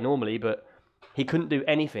play normally, but he couldn't do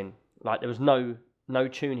anything. Like there was no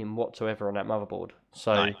tuning whatsoever on that motherboard.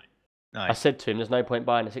 So no. I said to him, "There's no point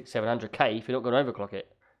buying a 6700K if you're not going to overclock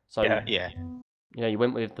it." So yeah, you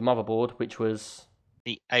went with the motherboard, which was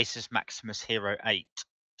the Asus Maximus Hero 8.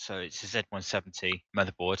 So it's a Z170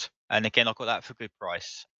 motherboard, and again I got that for a good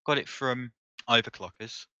price. Got it from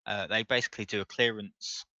Overclockers. They basically do a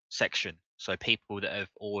clearance section, so people that have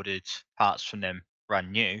ordered parts from them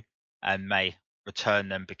brand new and may return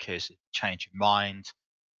them because of change of mind,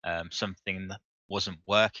 something that wasn't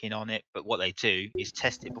working on it, but what they do is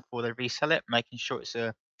test it before they resell it, making sure it's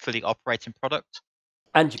a fully operating product.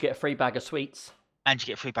 And you get a free bag of sweets. Bit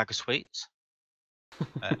of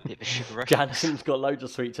a sugar rush. Jansen's got loads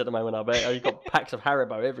of sweets at the moment, I bet. He's got packs of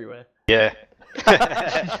Haribo everywhere. Yeah.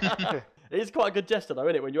 It is quite a good gesture though,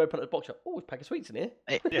 isn't it? When you open up the box, you're like, a pack of sweets in here.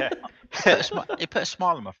 It put a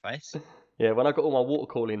smile on my face. Yeah, when I got all my water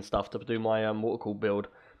cooling stuff to do my water cool build,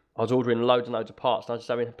 I was ordering loads and loads of parts, and I was just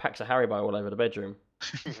having packs of Haribo all over the bedroom.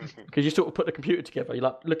 Because you sort of put the computer together, you're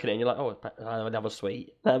like looking at it, and you're like, I have another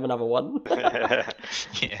sweet, I have another one. Yeah.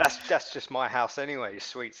 That's just my house anyway.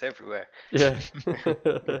 Sweets everywhere. Yeah.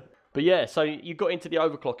 But yeah, so you got into the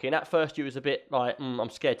overclocking. At first, you was a bit like, I'm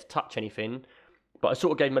scared to touch anything. But I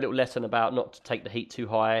sort of gave him a little lesson about not to take the heat too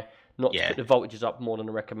high, not to put the voltages up more than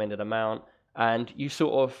the recommended amount. And you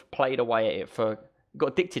sort of played away at it got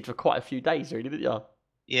addicted for quite a few days, really, didn't you?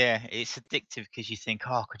 Yeah, it's addictive because you think,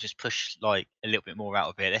 I could just push like a little bit more out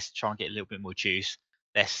of it. Let's try and get a little bit more juice.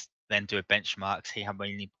 Let's then do a benchmark, see how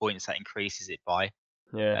many points that increases it by.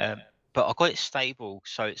 Yeah. But I got it stable,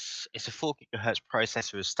 so it's a 4 gigahertz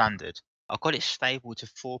processor as standard. I got it stable to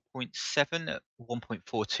 4.7 at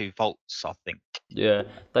 1.42 volts, I think. Yeah.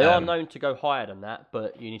 They are known to go higher than that,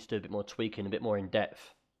 but you need to do a bit more tweaking, a bit more in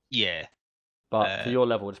depth. Yeah. But for your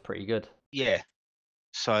level, it's pretty good. Yeah.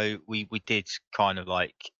 So we did kind of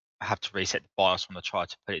like have to reset the BIOS when I tried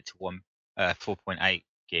to put it to 4.8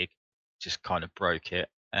 gig. Just kind of broke it.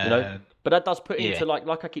 You know, but that does put yeah. into like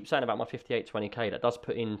I keep saying about my 5820K, that does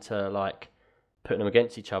put into like putting them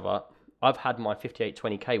against each other. I've had my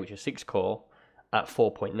 5820K, which is 6-core, at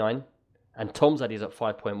 4.9, and Tom's had his at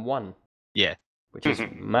 5.1. Yeah. Which is a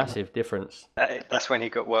massive difference. That's when he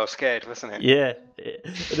got well scared, wasn't it? Yeah.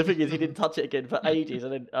 The thing is, he didn't touch it again for ages,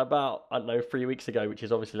 and then about, I don't know, 3 weeks ago, which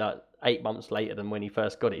is obviously like 8 months later than when he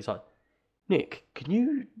first got it, he's like, Nick, can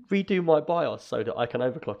you redo my BIOS so that I can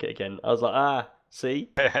overclock it again? I was like,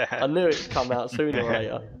 see? I knew it would come out sooner or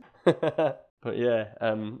later. But yeah,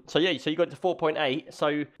 so you got it to 4.8,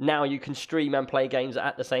 so now you can stream and play games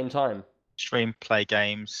at the same time. Stream, play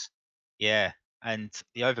games, yeah. And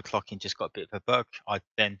the overclocking just got a bit of a bug. I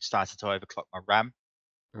then started to overclock my RAM.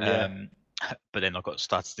 Yeah. But then I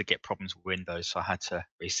started to get problems with Windows, so I had to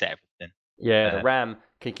reset everything. Yeah, the RAM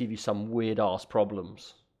can give you some weird ass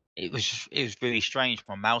problems. It was really strange.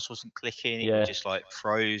 My mouse wasn't clicking. It just like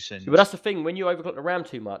froze. And but that's the thing. When you overclock the RAM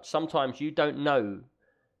too much, sometimes you don't know.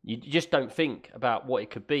 You just don't think about what it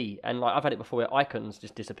could be. And like I've had it before, where icons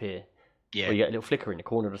just disappear. Yeah. Or you get a little flicker in the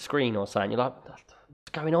corner of the screen or something. You're like, what's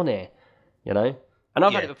going on here? You know. And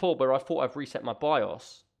I've had it before where I thought I've reset my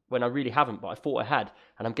BIOS when I really haven't, but I thought I had,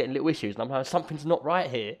 and I'm getting little issues, and I'm like, something's not right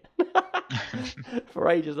here. For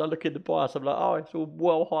ages, I look in the BIOS, I'm like, oh, it's all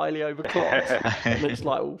well highly overclocked, and it's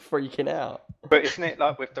like all freaking out. But isn't it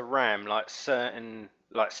like with the RAM, like certain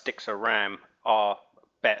like sticks of RAM are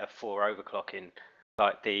better for overclocking,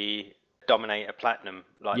 like the Dominator Platinum,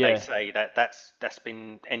 like they say that's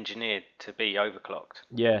been engineered to be overclocked.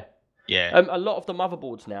 Yeah. Yeah. A lot of the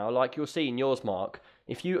motherboards now, like you'll see in yours, Mark,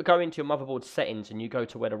 if you go into your motherboard settings and you go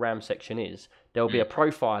to where the RAM section is, there'll be a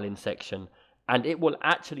profiling section, and it will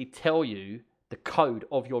actually tell you the code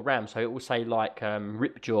of your RAM. So it will say like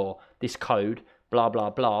Ripjaw, this code, blah, blah,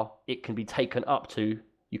 blah. It can be taken up to,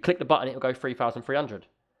 you click the button, it'll go 3,300.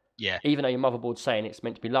 Yeah. Even though your motherboard's saying it's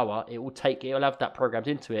meant to be lower, it'll have that programmed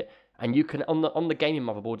into it. And you can, on the gaming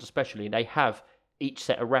motherboards especially, they have each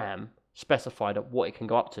set of RAM specified at what it can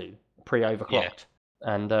go up to, pre-overclocked.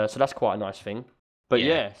 And so that's quite a nice thing. But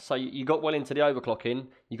so you got well into the overclocking,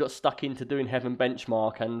 you got stuck into doing Heaven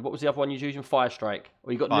Benchmark, and what was the other one you was using? Firestrike.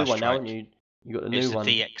 Well, you got the new one now, haven't you? You got the new one.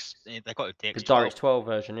 DX. They got a DX12. The DirectX 12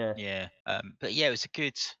 version, yeah. Yeah. But yeah, it was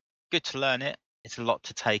good to learn it. It's a lot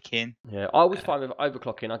to take in. Yeah, I always find with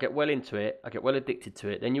overclocking, I get well into it, I get well addicted to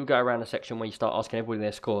it. Then you go around a section where you start asking everybody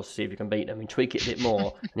their scores to see if you can beat them and tweak it a bit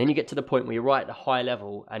more. And then you get to the point where you're right at the high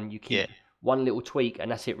level and you keep one little tweak and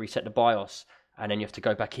that's it, reset the BIOS. And then you have to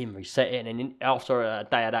go back in, reset it. And then after a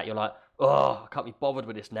day of that, you're like, oh, I can't be bothered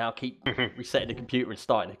with this now. Keep resetting the computer and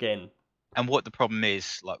starting again. And what the problem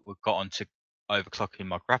is, like we've got onto overclocking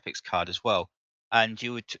my graphics card as well. And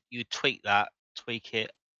you would tweak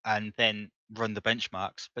it, and then run the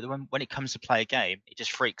benchmarks. But when it comes to play a game, it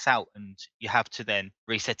just freaks out and you have to then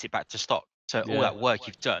reset it back to stock. So all that work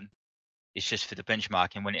you've done is just for the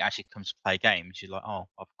benchmarking. When it actually comes to play games, you're like, oh,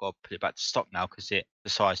 I've got to put it back to stock now because it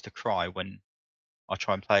decides to cry when I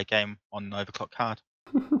try and play a game on an overclock card.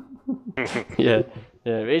 Yeah.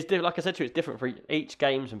 It's different. Like I said to you, it's different for each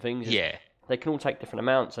games and things. Yeah. They can all take different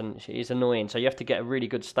amounts and it's annoying. So you have to get a really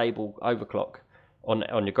good stable overclock on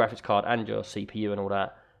your graphics card and your CPU and all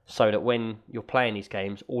that, so that when you're playing these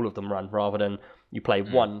games, all of them run, rather than you play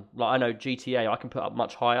one. Like I know GTA, I can put up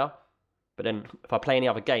much higher, but then if I play any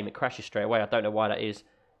other game, it crashes straight away. I don't know why that is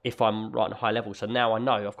if I'm right on a high level. So now I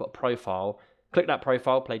know I've got a profile. Click that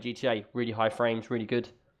profile, play GTA, really high frames, really good.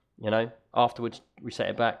 You know, afterwards, reset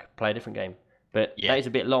it back, play a different game. But that is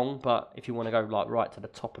a bit long, but if you want to go like right to the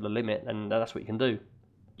top of the limit, then that's what you can do.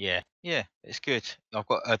 Yeah, it's good. I've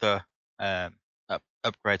got other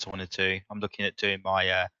upgrades I want to do. I'm looking at doing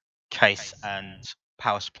my case and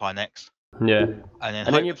power supply next. Yeah. And then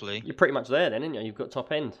hopefully... you're pretty much there then, aren't you? You've got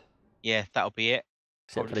top end. Yeah, that'll be it.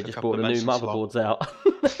 Except for they just brought the new motherboards out.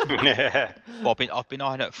 Well, I've been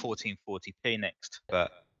eyeing at 1440p next,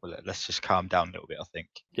 but let's just calm down a little bit, I think.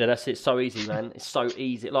 Yeah, that's it. So easy, man. It's so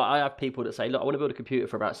easy. Like I have people that say, look, I want to build a computer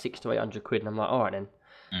for about £600 to £800, and I'm like, all right then.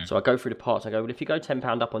 So I go through the parts. I go, well, if you go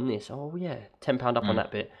 £10 up on this, oh yeah, £10 up on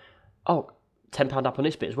that bit. Oh, £10 up on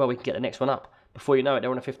this bit as well. We can get the next one up. Before you know it, they're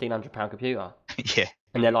on a £1,500 computer. Yeah.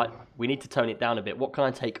 And they're like, we need to tone it down a bit. What can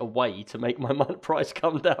I take away to make my price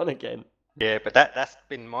come down again? Yeah, but that's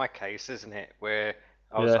been my case, isn't it? Where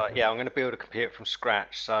I was like, I'm going to build a computer from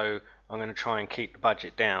scratch, so I'm going to try and keep the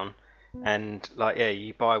budget down. And like,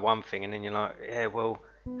 you buy one thing, and then you're like, well,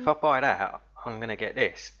 if I buy that, I'm going to get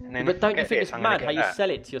this. And then but don't you think it's mad how you sell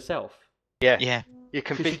it to yourself? Yeah. You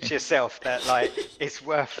convince yourself that like it's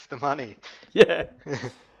worth the money. Yeah.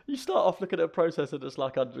 You start off looking at a processor that's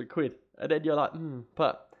like £100, and then you're like,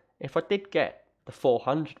 but if I did get the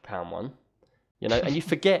 £400 one, and you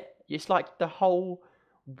forget, it's like the whole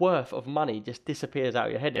worth of money just disappears out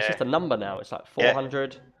of your head. It's just a number now. It's like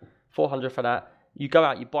 400 for that. You go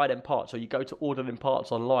out, you buy them parts, or you go to order them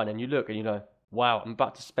parts online, and you look and you know, wow, I'm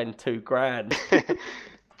about to spend £2,000.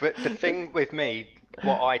 But the thing with me,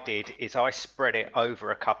 what I did is I spread it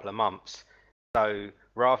over a couple of months. So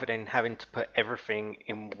rather than having to put everything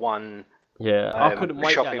in one I couldn't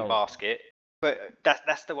wait shopping basket, but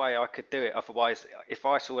that's the way I could do it. Otherwise, if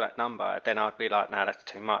I saw that number, then I'd be like, no, that's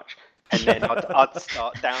too much. And then I'd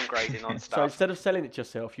start downgrading on stuff. So instead of selling it to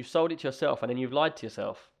yourself, you sold it to yourself, and then you've lied to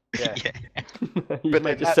yourself. Yeah. You've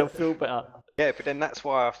made yourself feel better. Yeah, but then that's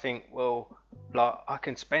why I think, well, like I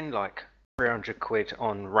can spend like £300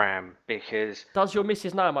 on RAM because... Does your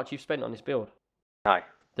missus know how much you've spent on this build? No.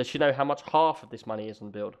 Does she know how much half of this money is on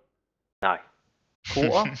the build? No.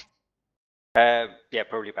 Quarter? Yeah,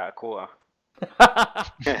 probably about a quarter.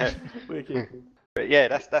 Wicked. But yeah,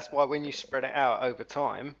 that's why when you spread it out over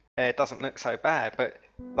time, it doesn't look so bad. But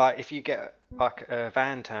like if you get like a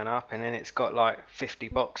van turn up and then it's got like 50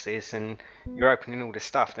 boxes and you're opening all this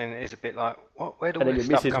stuff, then it is a bit like, what? Where did all this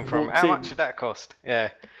stuff come from? How much did that cost? Yeah.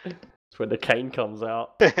 It's when the cane comes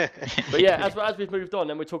out. But yeah, as we've moved on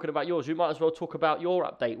and we're talking about yours, you might as well talk about your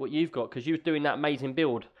update, what you've got, because you were doing that amazing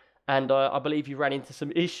build, and I believe you ran into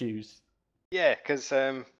some issues. Yeah, because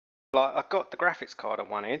like I got the graphics card I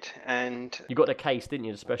wanted, and you got the case, didn't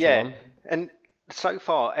you? The special one. And so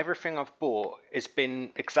far everything I've bought has been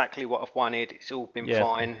exactly what I've wanted. It's all been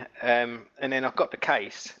fine. And then I've got the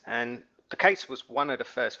case, and the case was one of the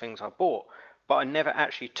first things I bought, but I never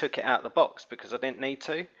actually took it out of the box because I didn't need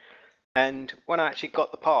to. And when I actually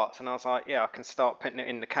got the parts, and I was like, I can start putting it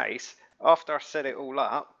in the case. After I set it all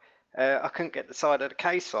up, I couldn't get the side of the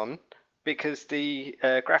case on because the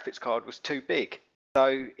graphics card was too big.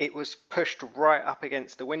 So it was pushed right up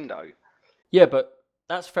against the window. Yeah, but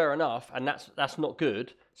that's fair enough, and that's not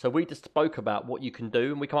good. So we just spoke about what you can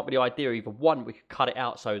do, and we come up with the idea, either one, we could cut it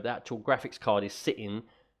out so the actual graphics card is sitting,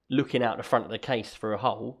 looking out the front of the case through a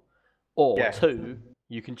hole, or two,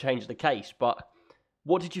 you can change the case. But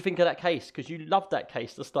what did you think of that case? Because you loved that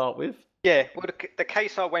case to start with. Yeah, well, the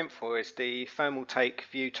case I went for is the Thermaltake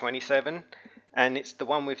View 27, and it's the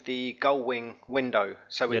one with the gull wing window.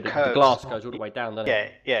 So it curves. The glass goes all the way down, doesn't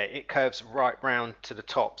it? Yeah, it curves right round to the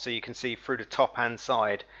top, so you can see through the top and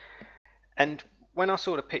side. And when I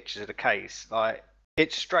saw the pictures of the case, like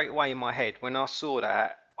it's straight away in my head. When I saw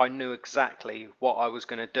that, I knew exactly what I was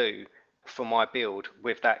going to do for my build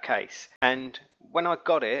with that case. And when I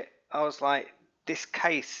got it, I was like, this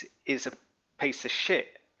case is a piece of shit.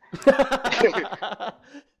 I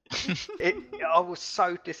was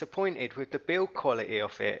so disappointed with the build quality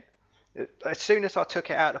of it. As soon as I took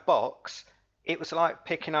it out of the box, it was like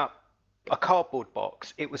picking up a cardboard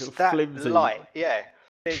box. It was that flimsy. Light. Yeah.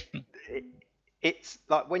 It's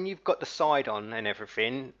like when you've got the side on and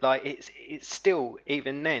everything, like it's still,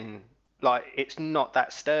 even then, like it's not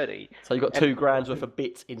that sturdy. So you've got £2,000 worth of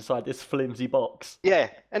bits inside this flimsy box. Yeah,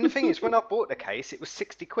 and the thing is, when I bought the case, it was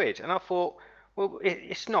 £60, and I thought, well,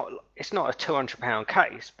 it's not a £200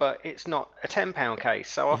 case, but it's not a £10 case.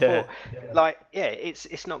 So I thought,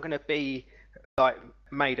 it's not going to be like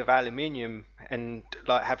made of aluminium and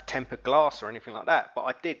like have tempered glass or anything like that. But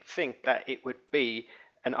I did think that it would be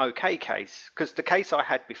an okay case, because the case I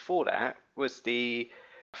had before that was the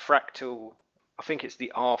Fractal, I think it's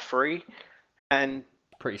the R3, and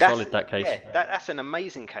pretty solid, that case. Yeah, that's an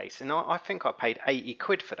amazing case, and I think I paid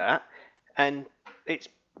 £80 for that, and it's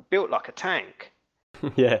built like a tank.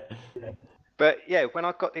 Yeah. But yeah, when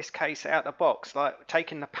I got this case out of the box, like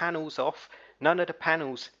taking the panels off, none of the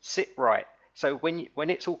panels sit right. So when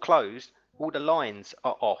it's all closed, all the lines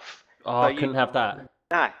are off. Oh, so I couldn't have that.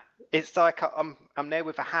 Nah, it's like I'm there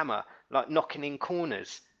with a hammer, like knocking in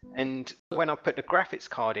corners. And when I put the graphics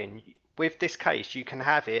card in, with this case, you can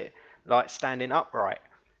have it like standing upright.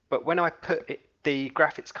 But when I put the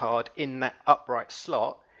graphics card in that upright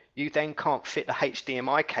slot, you then can't fit the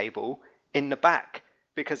HDMI cable in the back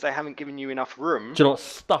because they haven't given you enough room. Do you know what?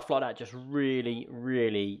 Stuff like that just really,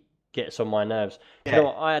 really gets on my nerves. Yeah. You know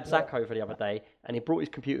what? I had Zach over the other day, and he brought his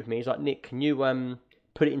computer with me. He's like, Nick, can you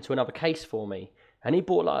put it into another case for me? and he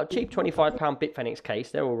bought like a cheap £25 Bitfenix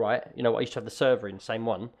case. They're all right. You know what? I used to have the server in, same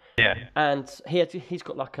one. Yeah. And he's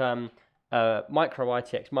got like a micro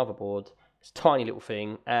ITX motherboard. It's a tiny little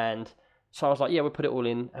thing. And so I was like, yeah, we'll put it all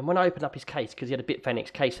in. And when I opened up his case, because he had a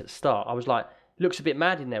Bitfenix case at the start, I was like, looks a bit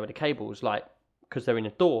mad in there with the cables, like, because they're in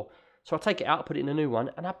a door. So I take it out, put it in a new one.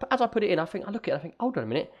 And as I put it in, I look at it, I think, hold on a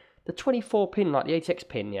minute. The 24 pin, like the ATX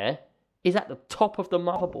pin, yeah, is at the top of the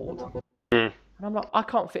motherboard. And I'm like, I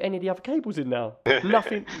can't fit any of the other cables in now.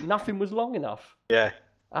 Nothing was long enough. Yeah.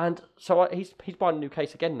 And so he's buying a new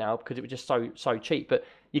case again now because it was just so cheap. But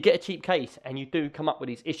you get a cheap case and you do come up with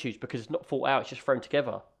these issues because it's not thought out, it's just thrown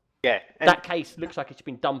together. Yeah. That case looks like it's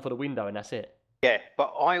been done for the window and that's it. Yeah,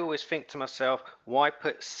 but I always think to myself, why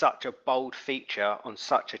put such a bold feature on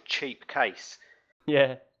such a cheap case?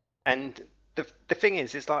 Yeah. And the thing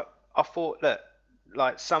is like, I thought, look,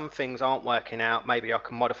 like some things aren't working out, maybe I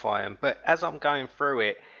can modify them. But as I'm going through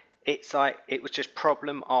it, it's like it was just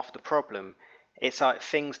problem after problem. It's like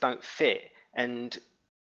things don't fit. And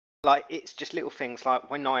like it's just little things like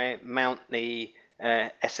when I mount the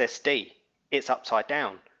SSD, it's upside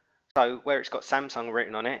down. So where it's got Samsung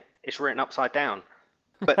written on it, it's written upside down.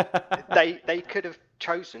 But they could have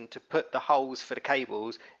chosen to put the holes for the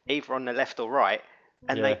cables either on the left or right,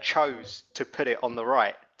 and they chose to put it on the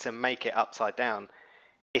right to make it upside down.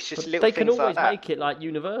 It's just little things like that. They can always make it like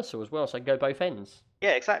universal as well, so it can go both ends.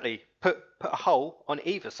 Yeah, exactly. Put a hole on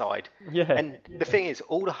either side. Yeah. And the thing is,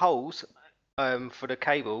 all the holes for the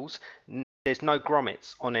cables, there's no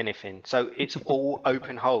grommets on anything, so it's all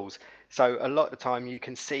open holes. So a lot of the time you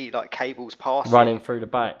can see like cables passing. Running through the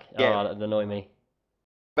back. Yeah. Oh, that'd annoy me.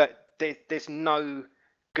 But there's no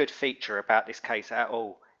good feature about this case at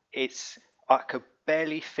all. I could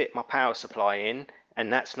barely fit my power supply in,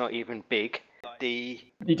 and that's not even big.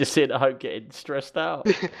 You just sit at home getting stressed out.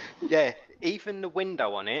 Yeah, even the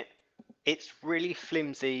window on it, it's really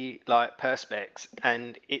flimsy like perspex,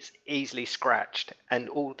 and it's easily scratched. And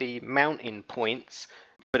all the mounting points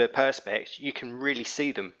for the perspex, you can really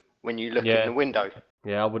see them when you look in the window.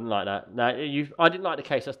 Yeah, I wouldn't like that. No, I didn't like the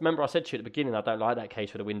case. Remember I said to you at the beginning I don't like that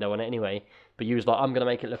case with a window on it anyway. But you was like, I'm going to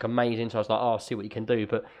make it look amazing. So I was like, oh, I'll see what you can do.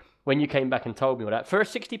 But when you came back and told me all that, for a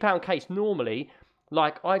 £60 case, normally,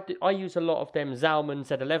 like I use a lot of them Zalman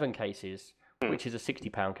Z11 cases, which is a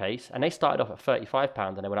 £60 case. And they started off at £35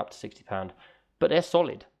 and they went up to £60. But they're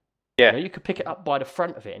solid. Yeah. You could pick it up by the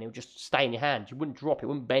front of it and it would just stay in your hand. You wouldn't drop it,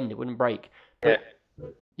 wouldn't bend, it wouldn't break. But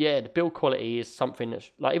yeah, the build quality is something that's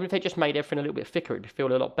like, even if they just made everything a little bit thicker, it'd feel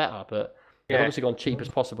a lot better. But they've obviously gone cheap as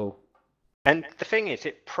possible. And the thing is,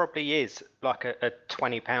 it probably is like a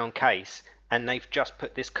 £20 case, and they've just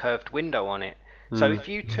put this curved window on it. So if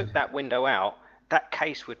you took that window out, that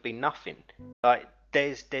case would be nothing. Like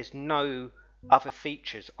there's no other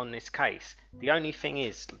features on this case. The only thing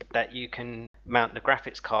is that you can mount the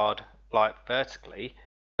graphics card like vertically,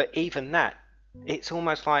 but even that, it's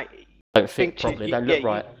almost like don't fit properly, don't look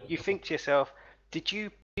right. You think to yourself, did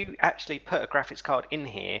you actually put a graphics card in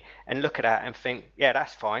here and look at that and think, yeah,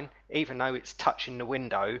 that's fine, even though it's touching the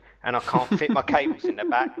window and I can't fit my cables in the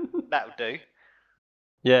back, that'll do.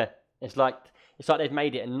 Yeah, it's like they've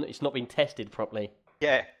made it and it's not been tested properly.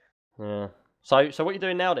 Yeah. Yeah. So what are you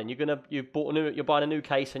doing now then? You're buying a new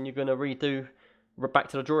case and you're gonna redo back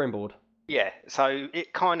to the drawing board. Yeah. So it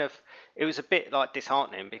was a bit like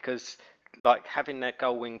disheartening because like having that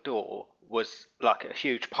gull wing door was like a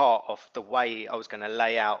huge part of the way I was going to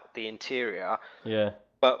lay out the interior. Yeah.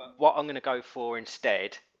 But what I'm going to go for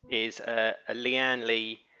instead is a Lian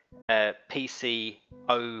Li PC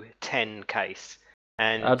 010 case.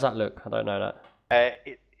 And how does that look? I don't know that.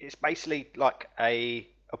 It's basically like a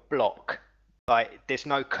block. Like there's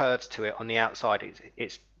no curves to it on the outside.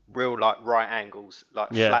 It's real like right angles,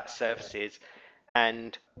 like flat surfaces.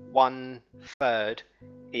 And 1/3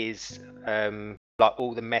 is like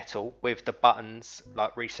all the metal with the buttons,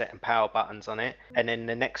 like reset and power buttons on it. And then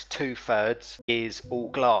the next 2/3 is all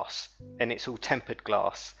glass, and it's all tempered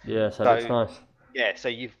glass. Yeah, so that's nice. Yeah, so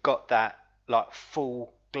you've got that like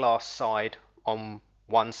full glass side on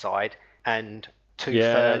one side and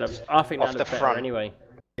 2/3 I think off the front anyway.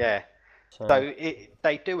 Yeah. So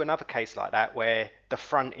they do another case like that where the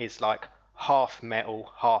front is like half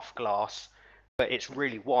metal, half glass, but it's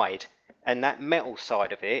really wide, and that metal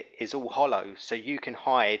side of it is all hollow, so you can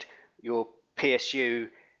hide your PSU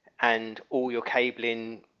and all your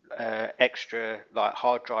cabling, extra like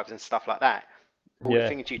hard drives and stuff like that. All the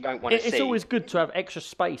things you don't want to see. It's always good to have extra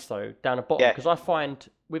space though down the bottom, because I find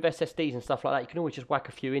with SSDs and stuff like that, you can always just whack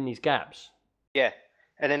a few in these gaps. Yeah,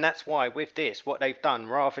 and then that's why with this, what they've done,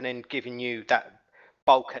 rather than giving you that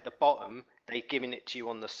bulk at the bottom, they've given it to you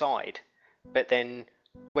on the side. But then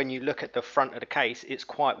when you look at the front of the case, it's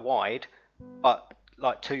quite wide, but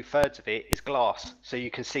like 2/3 of it is glass, so you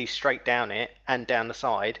can see straight down it and down the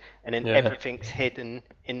side, and then everything's hidden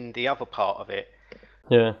in the other part of it.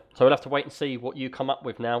 Yeah, so we'll have to wait and see what you come up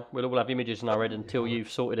with now. We'll all have images in our head until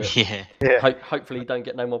you've sorted it. Yeah. Hopefully you don't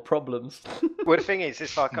get no more problems. Well, the thing is,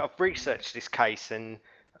 it's like I've researched this case, and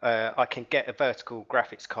I can get a vertical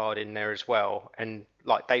graphics card in there as well, and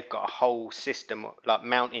like they've got a whole system, like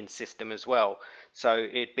mounting system as well, so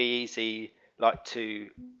it'd be easy like to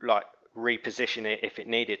like reposition it if it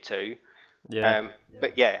needed to.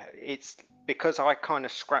 But yeah, it's because I kind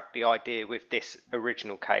of scrapped the idea with this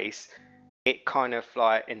original case. It kind of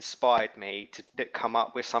like inspired me to come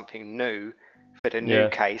up with something new for the new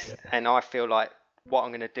case, and I feel like what I'm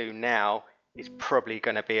going to do now is probably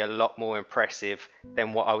going to be a lot more impressive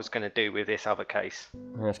than what I was going to do with this other case.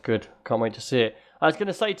 That's good. Can't wait to see it. I was going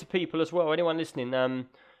to say to people as well, anyone listening,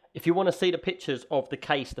 if you want to see the pictures of the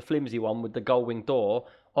case, the flimsy one with the gold wing door,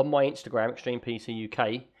 on my Instagram, Extreme PC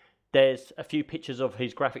UK, there's a few pictures of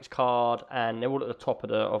his graphics card, and they're all at the top of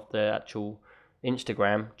the actual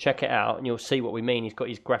Instagram. Check it out and you'll see what we mean. He's got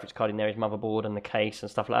his graphics card in there, his motherboard and the case and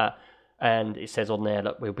stuff like that, and it says on there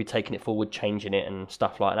that we'll be taking it forward, changing it and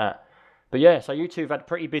stuff like that. But yeah, so you two have had a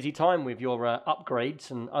pretty busy time with your upgrades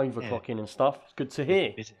and overclocking and stuff. It's good to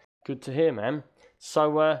hear. Good to hear, man.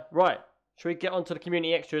 So right, should we get on to the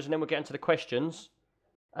community extras and then we'll get into the questions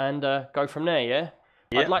and go from there, yeah?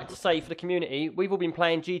 I'd like to say for the community, we've all been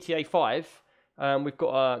playing GTA 5. We've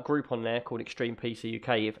got a group on there called Extreme PC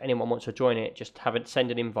UK. If anyone wants to join it, just send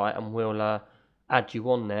an invite and we'll add you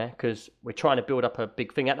on there, because we're trying to build up a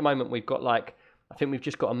big thing. At the moment, we've got I think we've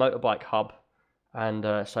just got a motorbike hub,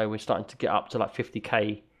 and so we're starting to get up to like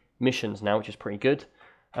 50k missions now, which is pretty good.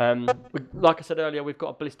 Like I said earlier, we've got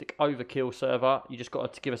a Ballistic Overkill server. You just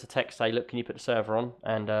got to give us a text, say, look, can you put the server on,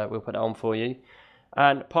 and we'll put it on for you.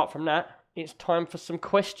 And apart from that, it's time for some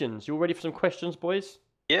questions. You all ready for some questions, boys?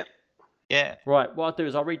 Yeah. Yeah. Right, what I'll do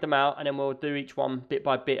is I'll read them out and then we'll do each one bit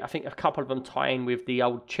by bit. I think a couple of them tie in with the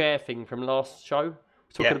old chair thing from last show.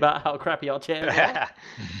 Talking about how crappy our chairs are.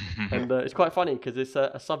 And it's quite funny because it's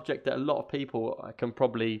a subject that a lot of people can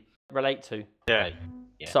probably relate to. Yeah.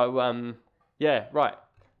 So, right.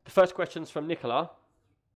 The first question's from Nicola.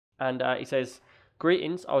 And he says,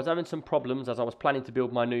 greetings, I was having some problems as I was planning to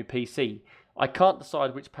build my new PC. I can't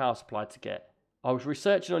decide which power supply to get. I was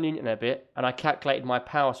researching on the internet a bit, and I calculated my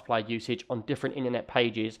power supply usage on different internet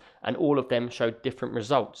pages, and all of them showed different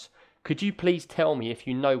results. Could you please tell me if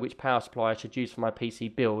you know which power supply I should use for my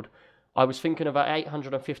PC build? I was thinking of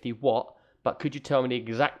 850 watt, but could you tell me the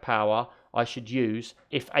exact power I should use,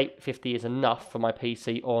 if 850 is enough for my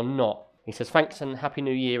PC or not? He says, thanks and Happy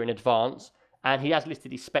New Year in advance. And he has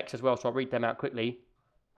listed his specs as well, so I'll read them out quickly.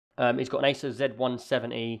 He's got an Acer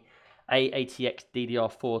Z170, A80X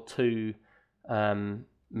DDR4 2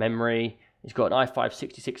 memory. He's got an i5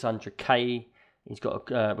 6600K. He's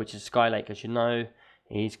got which is Skylake, as you know.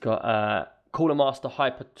 He's got a Cooler Master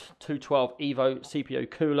Hyper 212 Evo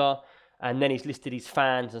CPU cooler, and then he's listed his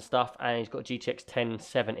fans and stuff. And he's got a GTX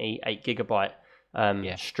 1070 8GB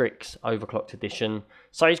Strix overclocked edition.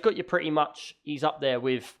 So he's got you pretty much. He's up there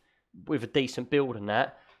with a decent build and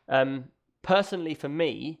that. Personally, for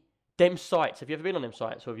me, them sites. Have you ever been on them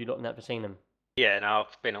sites, or have you not never seen them? Yeah, no,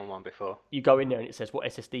 I've been on one before. You go in there and it says what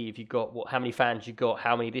SSD have you got, how many fans you got,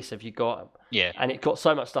 how many this have you got. Yeah. And it got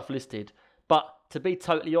so much stuff listed. But to be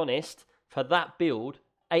totally honest, for that build,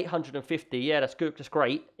 850, yeah, that's good, that's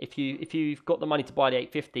great. If you've got the money to buy the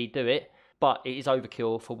 850, do it. But it is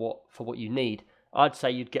overkill for what you need. I'd say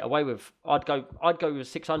you'd get away with. I'd go with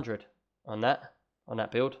 600 on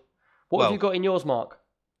that build. What have you got in yours, Mark?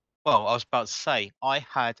 Well, I was about to say I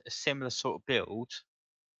had a similar sort of build.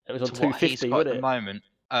 It was on to 250, what wasn't he's got at it? the moment.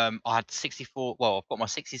 I had 64. Well, I've got my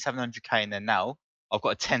 6700K in there now. I've got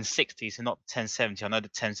a 1060, so not the 1070. I know the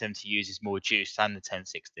 1070 uses more juice than the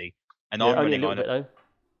 1060, and I'm running on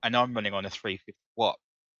I'm running on a 350 watt.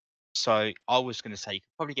 So I was going to say you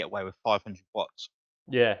could probably get away with 500 watts.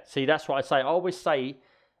 Yeah, see, that's what I say. I always say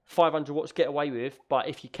 500 watts get away with, but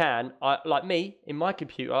if you can, like me in my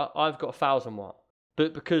computer, I've got 1000 watt,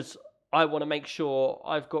 but because I want to make sure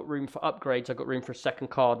I've got room for upgrades, I've got room for a second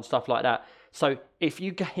card and stuff like that. So if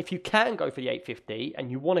you can go for the 850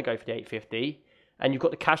 and you want to go for the 850 and you've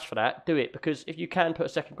got the cash for that, do it, because if you can put a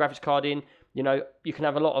second graphics card in, you know, you can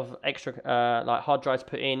have a lot of extra like hard drives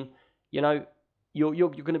put in. You know, you're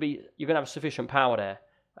gonna have sufficient power there.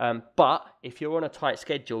 But if you're on a tight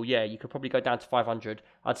schedule, yeah, you could probably go down to 500.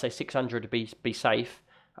 I'd say 600 to be safe.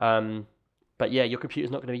 But yeah, your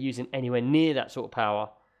computer's not going to be using anywhere near that sort of power.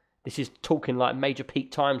 This is talking like major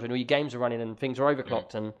peak times when all your games are running and things are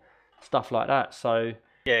overclocked, and stuff like that. So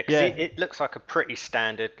yeah, because it looks like a pretty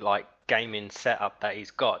standard like gaming setup that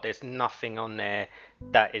he's got. There's nothing on there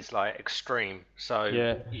that is like extreme, so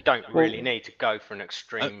you don't really need to go for an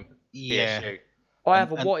extreme PSU. I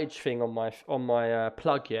have a wattage thing on my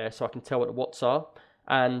plug, so I can tell what the watts are.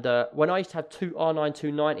 And when I used to have two R9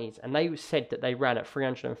 290s, and they said that they ran at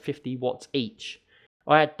 350 watts each,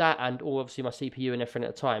 I had that and obviously my CPU and everything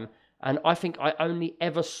at the time. And I think I only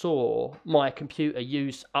ever saw my computer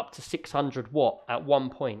use up to 600 watt at one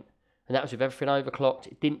point. And that was with everything overclocked.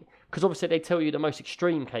 It didn't, because obviously they tell you the most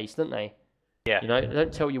extreme case, don't they? Yeah. You know, they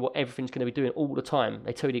don't tell you what everything's going to be doing all the time.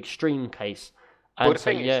 They tell you the extreme case. And well, the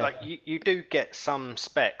thing is, like, you do get some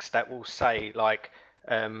specs that will say like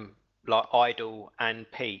idle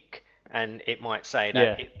and peak, and it might say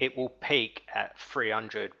that it will peak at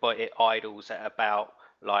 300, but it idles at about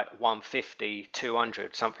like 150,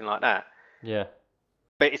 200, something like that. Yeah.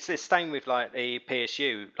 But it's the same with like the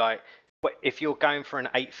PSU. Like, if you're going for an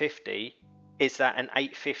 850, is that an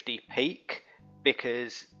 850 peak?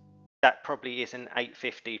 Because that probably isn't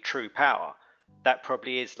 850 true power. That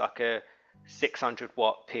probably is like a 600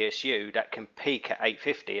 watt PSU that can peak at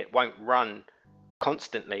 850. It won't run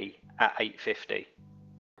constantly at 850.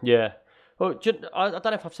 Yeah. Well, I don't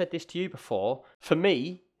know if I've said this to you before. For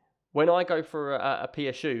me, when I go for a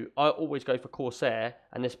PSU, I always go for Corsair,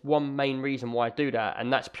 and there's one main reason why I do that,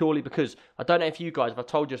 and that's purely because I don't know if you guys, if I've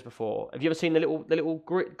told you this before. Have you ever seen the little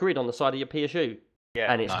grid on the side of your PSU?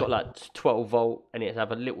 Yeah. And it's got like 12 volt, and it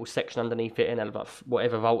have a little section underneath it, and have like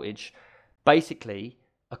whatever voltage. Basically,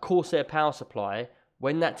 a Corsair power supply,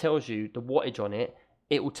 when that tells you the wattage on it,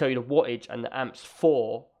 it will tell you the wattage and the amps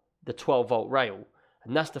for the 12 volt rail.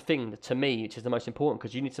 And that's the thing that, to me, which is the most important,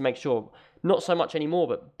 because you need to make sure, not so much anymore,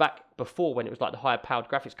 but back before when it was like the higher powered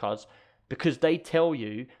graphics cards, because they tell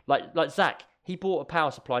you, like Zach, he bought a power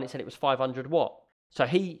supply and it said it was 500 watt. So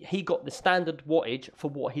he got the standard wattage for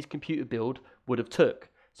what his computer build would have took.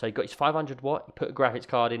 So he got his 500 watt, he put a graphics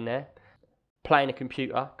card in there, playing a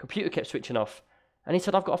computer kept switching off. And he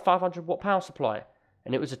said, I've got a 500 watt power supply.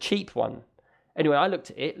 And it was a cheap one. Anyway, I looked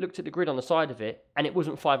at the grid on the side of it, and it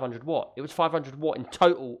wasn't 500 watt. It was 500 watt in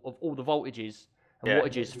total of all the voltages and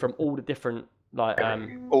wattages from all the different, like...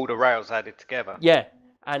 all the rails added together. Yeah.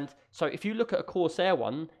 And so if you look at a Corsair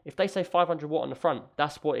one, if they say 500 watt on the front,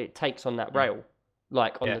 that's what it takes on that rail,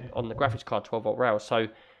 like on the graphics card 12 volt rail. So,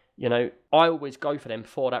 you know, I always go for them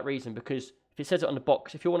for that reason, because if it says it on the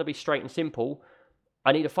box, if you want to be straight and simple,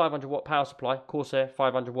 I need a 500 watt power supply, Corsair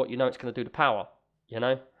 500 watt, you know it's going to do the power, you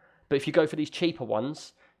know? But if you go for these cheaper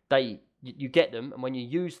ones, you get them, and when you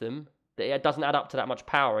use them, it doesn't add up to that much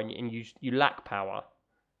power, and you lack power.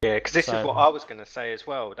 Yeah, because this is what I was going to say as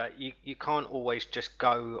well, that you can't always just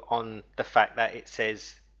go on the fact that it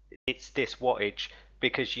says it's this wattage,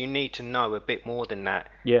 because you need to know a bit more than that.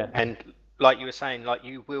 Yeah. And like you were saying, like,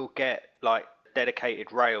 you will get like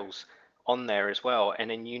dedicated rails on there as well, and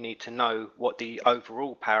then you need to know what the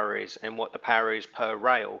overall power is and what the power is per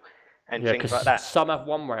rail. And things like that. Some have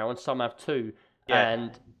one rail and some have two,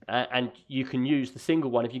 and you can use the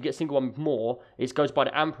single one. If you get single one with more, it goes by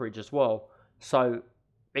the amperage as well. So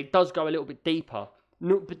it does go a little bit deeper.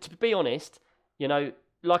 No, but to be honest, you know,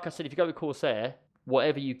 like I said, if you go with Corsair,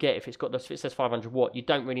 whatever you get, if it says 500 watt, you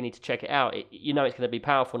don't really need to check it out. You know it's going to be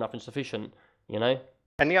powerful enough and sufficient. You know.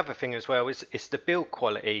 And the other thing as well is the build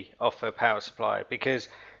quality of a power supply, because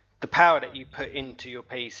the power that you put into your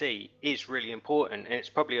PC is really important, and it's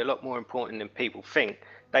probably a lot more important than people think.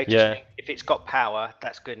 They just think if it's got power,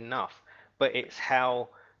 that's good enough. But it's how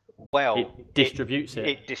well it distributes it.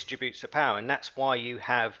 It distributes the power, and that's why you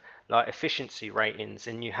have like efficiency ratings,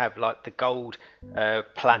 and you have like the gold,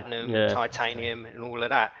 platinum, titanium, and all of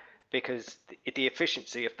that, because the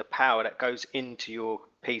efficiency of the power that goes into your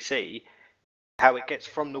PC, how it gets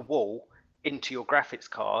from the wall into your graphics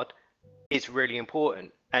card, is really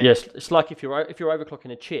important. And yes, it's like if you're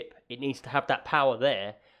overclocking a chip, it needs to have that power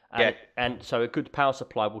there, and so a good power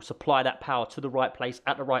supply will supply that power to the right place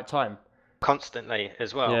at the right time, constantly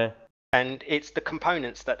as well. Yeah. And it's the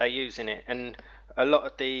components that they use in it, and a lot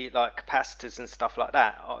of the like capacitors and stuff like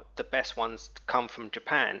that, the best ones come from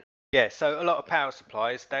Japan. Yeah, so a lot of power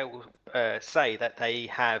supplies, they will say that they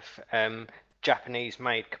have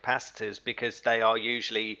Japanese-made capacitors, because they are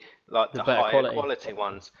usually like the higher quality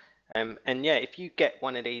ones. And yeah, if you get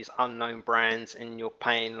one of these unknown brands and you're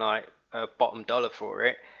paying like a bottom dollar for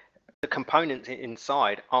it, the components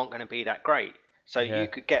inside aren't going to be that great. So you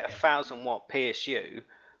could get 1,000 watt PSU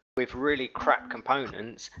with really crap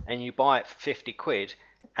components, and you buy it for 50 quid,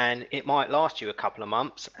 and it might last you a couple of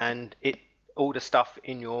months, and all the stuff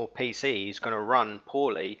in your PC is going to run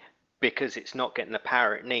poorly because it's not getting the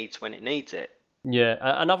power it needs when it needs it. Yeah,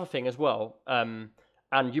 another thing as well, and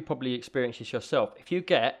you probably experience this yourself. If you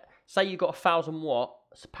get, say you got 1,000 watt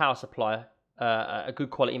power supply, a good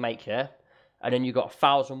quality make, yeah, and then you got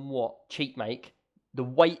 1,000 watt cheap make, the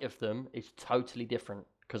weight of them is totally different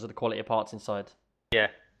because of the quality of parts inside. Yeah.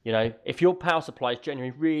 You know, if your power supply is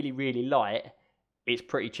generally really, really light, it's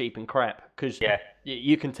pretty cheap and crap because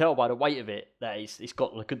you can tell by the weight of it that it's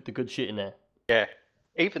got the good shit in there. Yeah.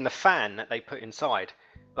 Even the fan that they put inside,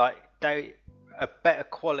 like a better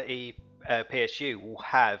quality PSU will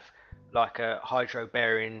have like a hydro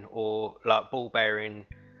bearing or like ball bearing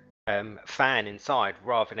fan inside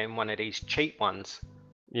rather than one of these cheap ones.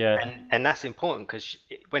 Yeah. And that's important because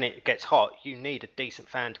when it gets hot, you need a decent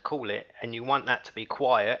fan to cool it, and you want that to be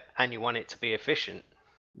quiet and you want it to be efficient.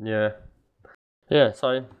 Yeah. Yeah.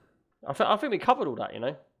 So I think we covered all that. You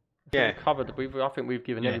know. I think we've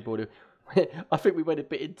given everybody. I think we went a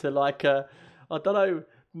bit into like I don't know,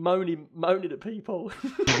 moaning at people.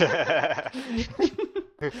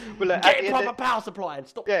 Well, look, get a proper power supply and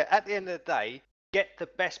stop. Yeah. At the end of the day, get the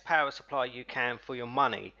best power supply you can for your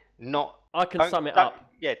money. I can sum it up.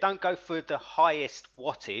 Yeah, don't go for the highest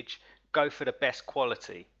wattage. Go for the best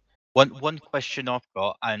quality. One question I've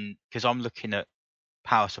got, and because I'm looking at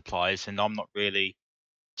power supplies and I'm not really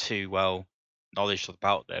too well knowledgeable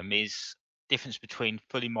about them, is difference between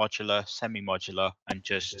fully modular, semi-modular, and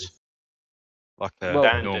just like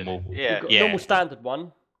a normal. Yeah. Normal standard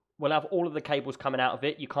one will have all of the cables coming out of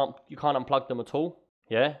it. You can't unplug them at all.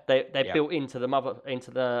 Yeah, they're built into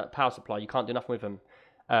the power supply. You can't do nothing with them.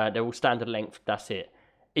 They're all standard length. That's it.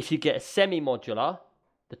 If you get a semi-modular,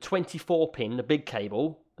 the 24-pin, the big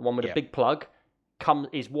cable, the one with a big plug,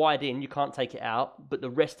 is wired in. You can't take it out, but the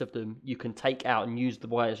rest of them you can take out and use the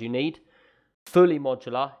wires you need. Fully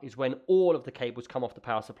modular is when all of the cables come off the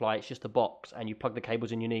power supply. It's just a box, and you plug the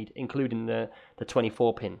cables in you need, including the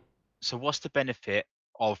 24-pin. So what's the benefit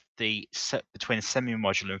of the set between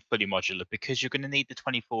semi-modular and fully modular? Because you're going to need the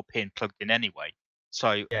 24-pin plugged in anyway.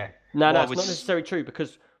 So no, that's not necessarily true,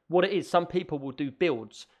 because what it is, some people will do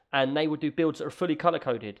builds, and they will do builds that are fully color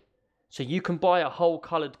coded. So you can buy a whole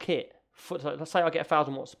colored kit. Let's say I get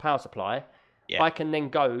 1,000 watts of power supply. I can then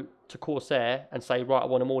go to Corsair and say, right, I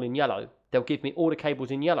want them all in yellow. They'll give me all the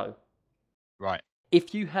cables in yellow. Right.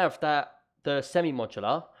 If you have the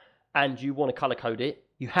semi-modular and you want to color code it,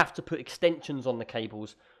 you have to put extensions on the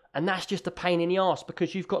cables, and that's just a pain in the ass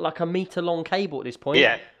because you've got like a meter long cable at this point.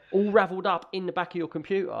 Yeah. All raveled up in the back of your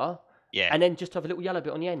computer, and then just have a little yellow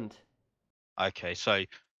bit on the end. Okay, so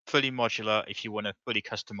fully modular if you want to fully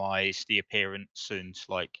customize the appearance and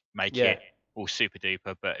like make it all super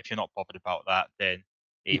duper, but if you're not bothered about that, then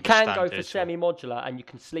you can go for semi-modular and you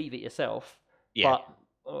can sleeve it yourself. Yeah.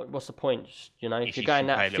 But what's the point? You know, if you're going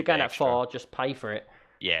that far, just pay for it.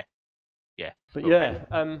 Yeah. But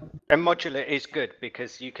and modular is good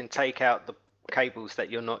because you can take out the cables that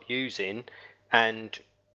you're not using and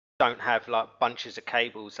don't have like bunches of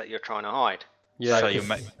cables that you're trying to hide. Yeah. So your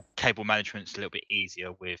cable management's a little bit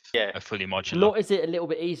easier with a fully modular. Not is it a little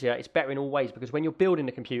bit easier? It's better in all ways because when you're building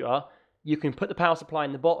the computer, you can put the power supply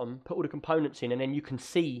in the bottom, put all the components in, and then you can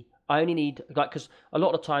see. I only need because a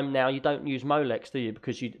lot of the time now you don't use Molex, do you?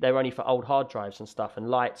 Because they're only for old hard drives and stuff, and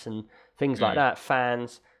lights and things like that,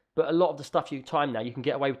 fans. But a lot of the stuff you time now, you can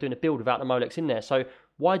get away with doing a build without the Molex in there. So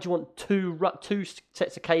why do you want two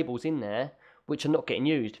sets of cables in there which are not getting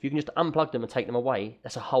used? If you can just unplug them and take them away,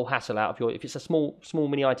 that's a whole hassle out of your. If it's a small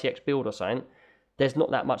mini ITX build or something, there's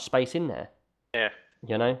not that much space in there. Yeah.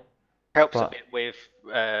 You know. Helps a bit with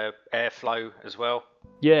airflow as well.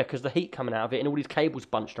 Yeah, because the heat coming out of it and all these cables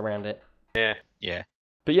bunched around it. Yeah.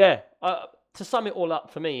 But to sum it all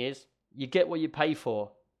up for me is you get what you pay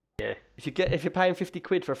for. Yeah. If you're paying 50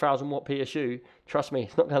 quid for a 1,000 watt PSU, trust me,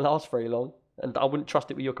 it's not going to last very long. And I wouldn't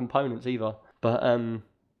trust it with your components either. But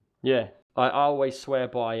I always swear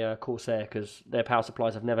by Corsair because their power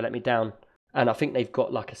supplies have never let me down. And I think they've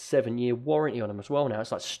got like a 7-year warranty on them as well now.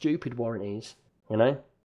 It's like stupid warranties, you know.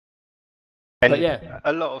 And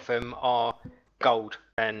a lot of them are gold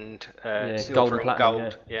and silver gold and and platinum,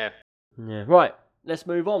 gold. Yeah. Right, let's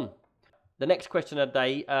move on. The next question of the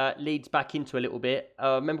day leads back into a little bit.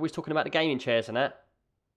 Remember we was talking about the gaming chairs and that?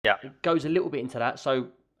 Yeah. It goes a little bit into that. So,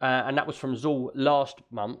 and that was from Zul last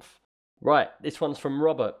month. Right, this one's from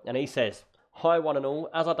Robert, and he says, "Hi one and all,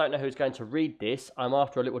 as I don't know who's going to read this, I'm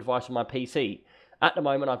after a little advice on my PC. At the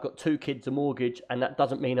moment, I've got 2 kids, a mortgage, and that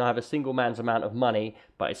doesn't mean I have a single man's amount of money,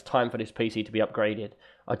 but it's time for this PC to be upgraded.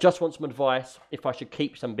 I just want some advice if I should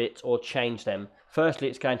keep some bits or change them. Firstly,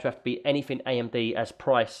 it's going to have to be anything AMD as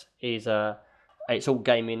price is, it's all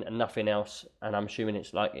gaming and nothing else, and I'm assuming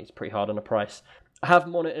it's pretty hard on the price. I have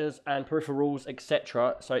monitors and peripherals,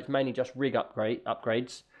 etc. So it's mainly just rig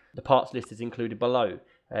upgrades. The parts list is included below.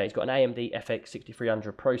 He's got an AMD FX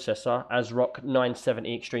 6300 processor, ASRock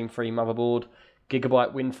 970 Extreme 3 motherboard,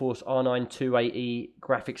 Gigabyte WindForce R9 280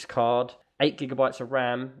 graphics card, 8GB of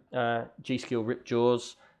RAM, G.Skill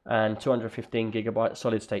Ripjaws, and 215GB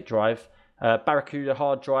solid state drive. Barracuda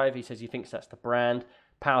hard drive, he says he thinks that's the brand.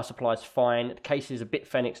 Power supply is fine. The case is a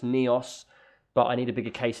Bitfenix Neos, but I need a bigger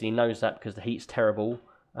case, and he knows that because the heat's terrible.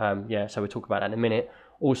 So we'll talk about that in a minute.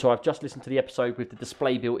 Also, I've just listened to the episode with the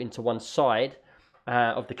display built into one side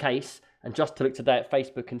of the case, and just to look today at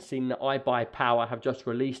Facebook and seen that iBuyPower have just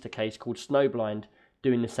released a case called Snowblind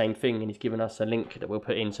doing the same thing, and he's given us a link that we'll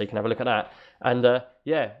put in so you can have a look at that. And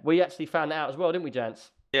we actually found that out as well, didn't we, Jance?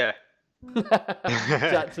 Yeah.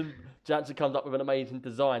 Jansen comes up with an amazing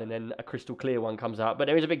design, and then a crystal clear one comes out. But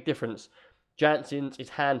there is a big difference. Jansen's is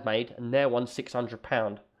handmade, and their one's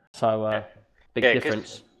 £600. So big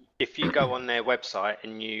difference. If you go on their website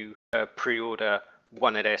and you pre-order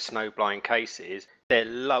one of their Snowblind cases, their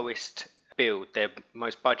lowest build, their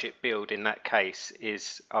most budget build in that case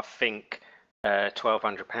is, I think,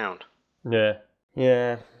 £1,200.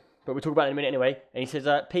 Yeah. But we'll talk about it in a minute anyway. And he says,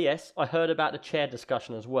 P.S. I heard about the chair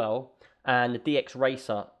discussion as well, and the DX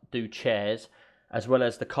Racer do chairs, as well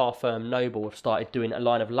as the car firm Noble have started doing a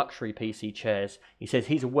line of luxury PC chairs. He says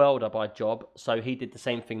he's a welder by job, so he did the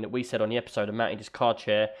same thing that we said on the episode and mounted his car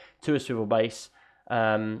chair to a swivel base.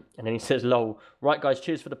 And then he says, lol. Right, guys,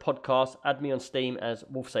 cheers for the podcast. Add me on Steam as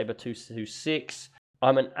WolfSaber226.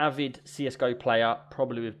 I'm an avid CSGO player,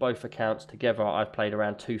 probably with both accounts together. I've played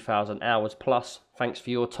around 2,000 hours plus. Thanks for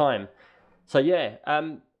your time. So, do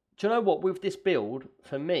you know what? With this build,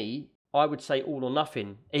 for me, I would say all or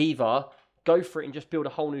nothing. Either go for it and just build a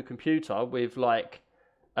whole new computer with like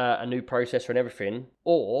a new processor and everything,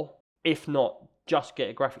 or if not, just get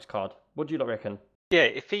a graphics card. What do you reckon? Yeah,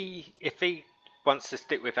 if he wants to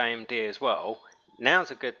stick with AMD as well, now's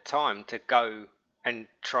a good time to go and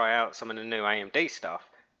try out some of the new AMD stuff.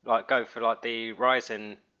 Like go for like the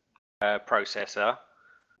Ryzen processor.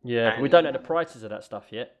 Yeah, but we don't know the prices of that stuff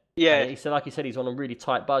yet. Yeah, and he said, he's on a really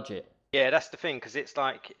tight budget. Yeah, that's the thing, because it's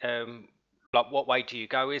like what way do you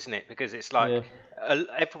go, isn't it? Because it's like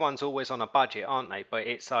everyone's always on a budget, aren't they? But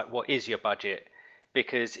it's like, what is your budget?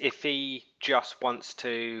 Because if he just wants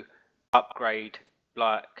to upgrade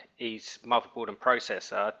like his motherboard and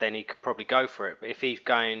processor, then he could probably go for it. But if he's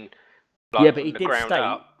going like but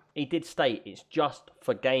he did state it's just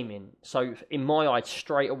for gaming. So in my eyes,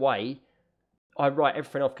 straight away, I write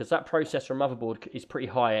everything off because that processor and motherboard is pretty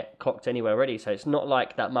high clocked anyway already. So it's not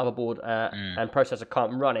like that motherboard and processor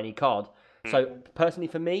can't run any card. So personally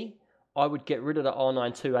for me, I would get rid of the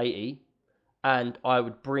R9 280 and I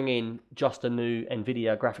would bring in just a new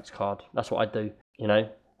NVIDIA graphics card. That's what I'd do,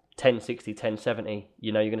 1060, 1070.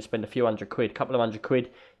 You're going to spend a few £100, couple of £100.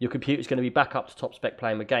 Your computer's going to be back up to top spec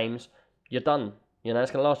playing with games. You're done.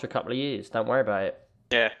 It's going to last for a couple of years. Don't worry about it.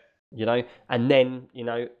 Yeah. And then,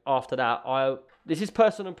 after that, this is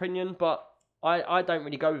personal opinion, but I don't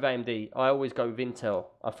really go with AMD. I always go with Intel.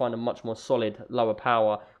 I find them much more solid, lower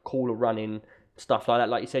power, cooler running, stuff like that.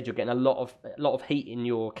 Like you said, you're getting a lot of heat in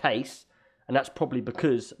your case, and that's probably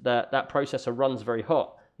because that processor runs very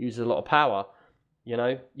hot, uses a lot of power.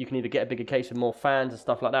 You can either get a bigger case with more fans and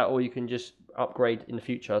stuff like that, or you can just upgrade in the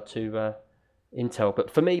future to Intel. But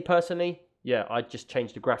for me personally, I'd just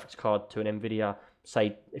change the graphics card to an NVIDIA.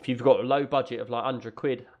 Say, if you've got a low budget of like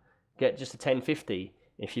 £100, get just a 1050.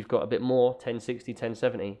 If you've got a bit more, 1060,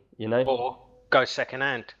 1070, Or go second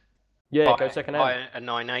hand. Yeah, go second hand. Buy a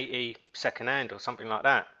 980 second hand or something like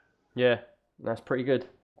that. Yeah, that's pretty good.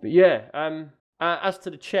 But as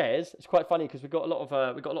to the chairs, it's quite funny because we got a lot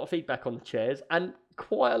of feedback on the chairs, and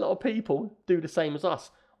quite a lot of people do the same as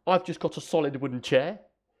us. I've just got a solid wooden chair.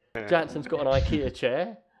 Jansen's got an IKEA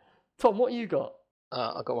chair. Tom, what you got?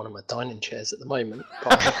 I've got one of my dining chairs at the moment,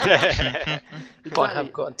 but I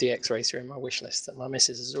have got a DX Racer in my wish list that my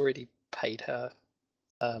missus has already paid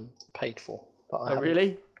for. But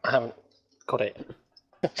really? I haven't got it.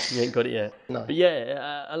 You ain't got it yet. No. But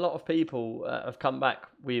a lot of people have come back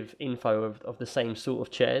with info of the same sort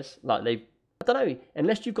of chairs. Like I don't know,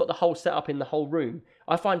 unless you've got the whole setup in the whole room.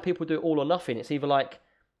 I find people do it all or nothing. It's either like,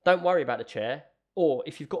 don't worry about the chair. Or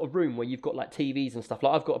if you've got a room where you've got like TVs and stuff,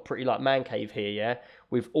 like I've got a pretty like man cave here,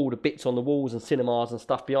 with all the bits on the walls and cinemas and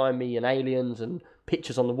stuff behind me and aliens and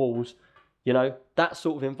pictures on the walls, that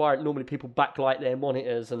sort of environment. Normally people backlight their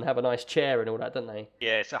monitors and have a nice chair and all that, don't they?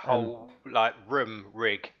 Yeah, it's a whole like room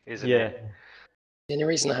rig, isn't it? The only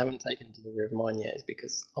reason I haven't taken delivery of mine yet is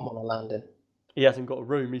because I'm on a landing. He hasn't got a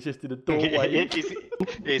room, he's just in a doorway.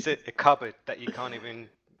 It's a cupboard that you can't even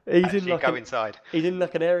go inside. He's in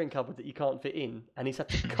like an airing cupboard that you can't fit in, and he's had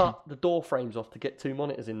to cut the door frames off to get 2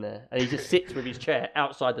 monitors in there. And he just sits with his chair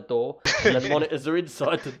outside the door, and the monitors are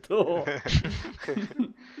inside the door.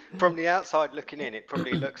 From the outside looking in, it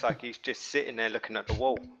probably looks like he's just sitting there looking at the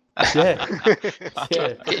wall. Yeah,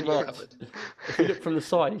 pretty much. If you look from the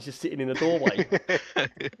side, he's just sitting in the doorway.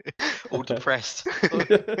 All depressed.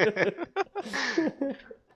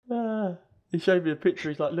 He showed me a picture.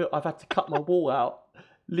 He's like, look, I've had to cut my wall out.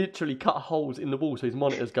 Literally cut holes in the wall so his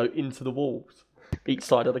monitors go into the walls, each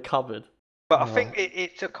side of the cupboard. But I think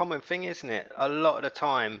it's a common thing, isn't it? A lot of the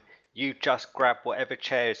time, you just grab whatever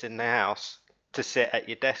chairs in the house to sit at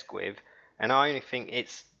your desk with. And I only think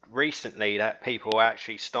it's recently that people are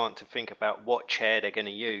actually starting to think about what chair they're going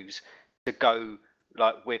to use to go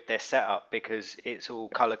like with their setup, because it's all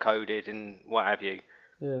color coded and what have you.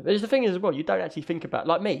 Yeah, but the thing is as well, you don't actually think about,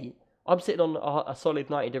 like me, I'm sitting on a solid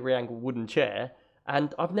 90-degree angle wooden chair,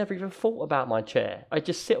 and I've never even thought about my chair. I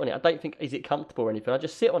just sit on it. I don't think, is it comfortable or anything? I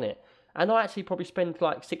just sit on it. And I actually probably spend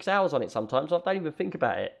like 6 hours on it sometimes. I don't even think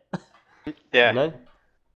about it. Yeah. You know?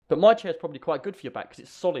 But my chair's probably quite good for your back because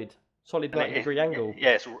it's solid 90-degree angle.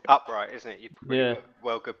 Yeah, it's upright, isn't it? You've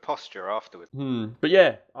got good posture afterwards. But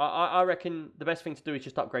yeah, I reckon the best thing to do is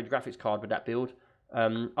just upgrade your graphics card with that build.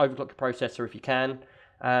 Overclock your processor if you can.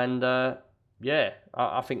 And I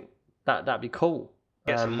think that'd be cool.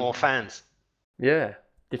 Get some more fans. Yeah,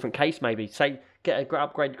 different case maybe. Say,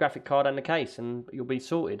 upgrade your graphic card and the case, and you'll be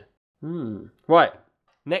sorted. Right,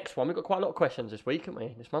 next one. We've got quite a lot of questions this week, haven't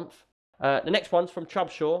we? This month. The next one's from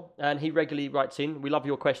Trubshaw, and he regularly writes in. We love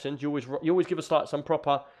your questions. You always give us like some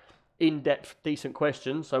proper, in-depth, decent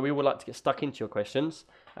questions. So we would like to get stuck into your questions.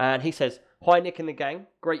 And he says, "Hi Nick and the gang,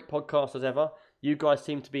 great podcast as ever. You guys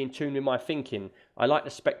seem to be in tune with my thinking. I like the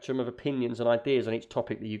spectrum of opinions and ideas on each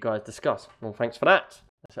topic that you guys discuss." Well, thanks for that.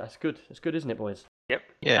 That's good. That's good, isn't it, boys? Yep.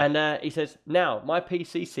 Yeah. And he says, "Now, my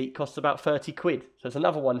PC seat costs about 30 quid. So it's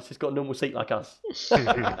another one that's just got a normal seat like us." Listen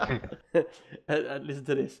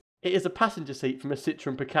to this. "It is a passenger seat from a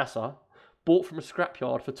Citroen Picasso, bought from a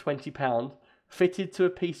scrapyard for £20, fitted to a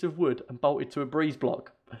piece of wood and bolted to a breeze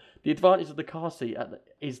block. The advantage of the car seat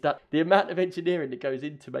is that the amount of engineering that goes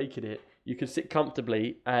into making it, you can sit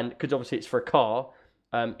comfortably, and because obviously it's for a car,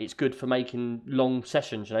 it's good for making long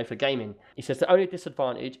sessions, for gaming." He says the only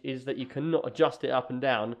disadvantage is that you cannot adjust it up and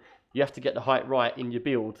down. You have to get the height right in your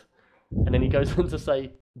build. And then he goes on to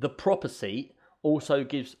say, the proper seat also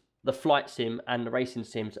gives the flight sim and the racing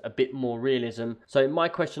sims a bit more realism. So my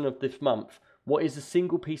question of this month, what is a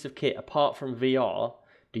single piece of kit apart from VR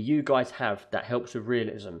do you guys have that helps with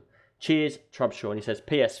realism? Cheers, Trubshaw. And he says,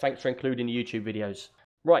 "PS, thanks for including the YouTube videos."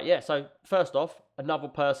 Right, yeah, so first off, another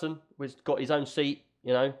person who's got his own seat,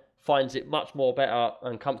 finds it much more better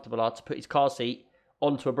and comfortable to put his car seat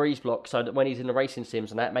onto a breeze block so that when he's in the racing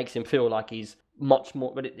sims and that makes him feel like he's much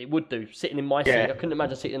more, but it would do. Sitting in my seat, I couldn't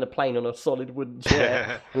imagine sitting in a plane on a solid wooden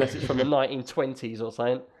chair unless it's from the 1920s or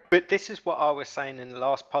something. But this is what I was saying in the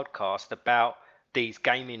last podcast about these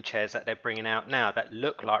gaming chairs that they're bringing out now that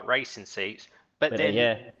look like racing seats, but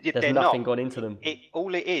there's nothing gone into them.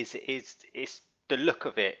 All it is the look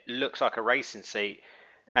of it looks like a racing seat,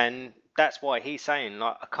 and that's why he's saying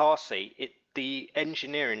like a car seat. The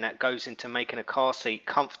engineering that goes into making a car seat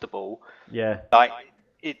comfortable,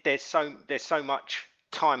 there's so much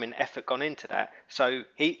time and effort gone into that. So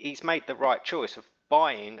he's made the right choice of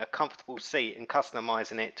buying a comfortable seat and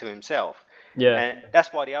customizing it to himself. Yeah, and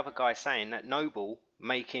that's why the other guy's saying that Noble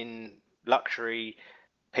making luxury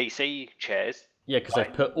PC chairs. Yeah, because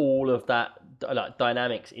they've put all of that like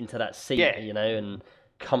dynamics into that seat, and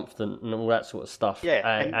comfort and all that sort of stuff.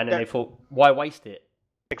 Yeah, and then they thought, why waste it?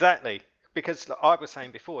 Exactly, because like I was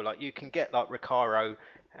saying before, like you can get like Recaro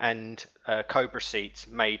and Cobra seats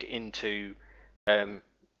made into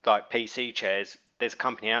like PC chairs. There's a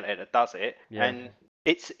company out there that does it, and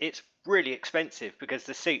it's really expensive because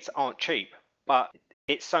the seats aren't cheap, but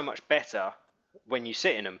it's so much better when you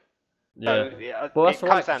sit in them. Yeah. So, well, that's it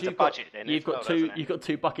comes down to budget then. You've got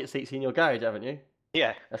two bucket seats in your garage, haven't you?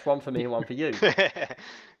 Yeah. That's one for me and one for you.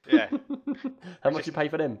 Yeah. How much you pay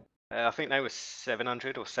for them? I think they were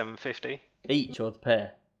 $700 or $750 each, or the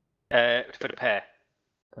pair. For the pair.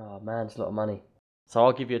 Oh man, it's a lot of money. So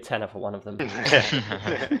I'll give you a tenner for one of them.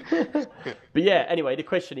 But yeah, anyway, the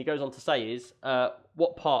question he goes on to say is,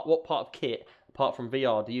 what part of kit, apart from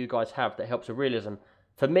VR, do you guys have that helps with realism?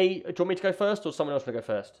 For me, do you want me to go first or someone else to go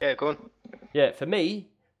first? Yeah, go on. Yeah, for me,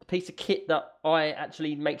 the piece of kit that I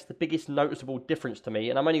actually makes the biggest noticeable difference to me,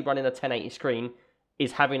 and I'm only running a 1080 screen,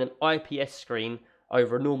 is having an IPS screen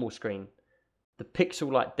over a normal screen. The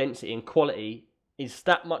pixel density and quality is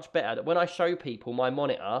that much better that when I show people my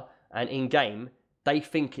monitor and in game, they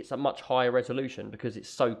think it's a much higher resolution because it's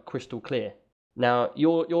so crystal clear. Now,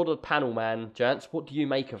 you're the panel man, Jance. What do you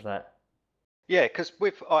make of that? Yeah, because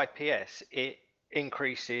with IPS, it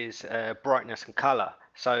increases brightness and color,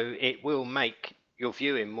 so it will make your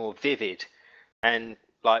viewing more vivid, and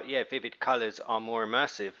vivid colors are more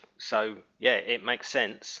immersive. So yeah, it makes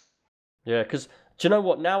sense. Yeah, because do you know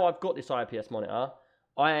what? Now I've got this IPS monitor,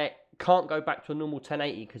 I can't go back to a normal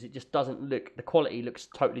 1080 because it just doesn't look. The quality looks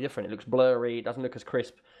totally different. It looks blurry. It doesn't look as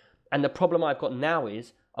crisp. And the problem I've got now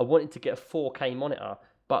is I wanted to get a 4K monitor,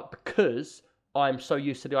 but because I'm so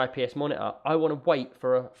used to the IPS monitor, I want to wait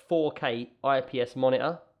for a 4K IPS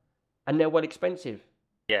monitor, and they're well expensive.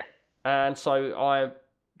 Yeah. And so I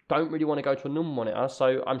don't really want to go to a normal monitor,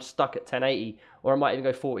 so I'm stuck at 1080, or I might even go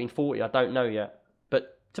 1440. I don't know yet.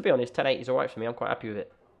 But to be honest, 1080 is all right for me. I'm quite happy with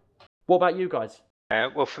it. What about you guys?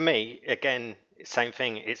 Well, for me, again, same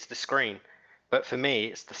thing. It's the screen, but for me,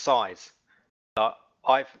 it's the size.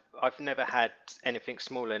 I've never had anything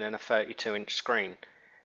smaller than a 32-inch screen,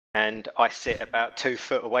 and I sit about 2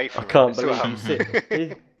 foot away from it. I can't believe you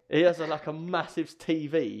sit. He has a massive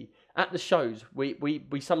TV. At the shows, we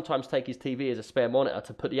sometimes take his TV as a spare monitor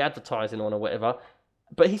to put the advertising on or whatever,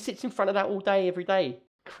 but he sits in front of that all day, every day.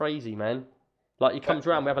 Crazy, man. Like, he comes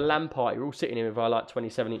around, we have a LAN party, we're all sitting here with our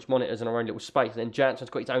 27-inch monitors in our own little space, and then Jansen's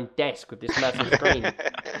got his own desk with this massive screen.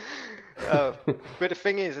 But the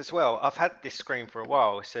thing is, as well, I've had this screen for a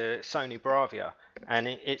while. It's a Sony Bravia, and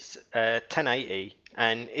it's 1080,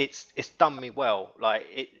 and it's done me well. Like,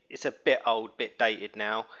 it's a bit old, bit dated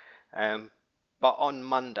now, but on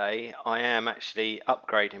Monday I am actually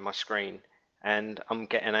upgrading my screen, and I'm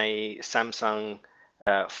getting a Samsung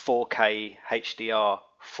 4K HDR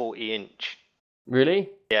 40-inch. Really?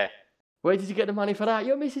 Yeah. Where did you get the money for that?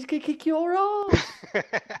 Your missus could kick your ass.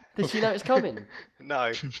 Did she know it's coming?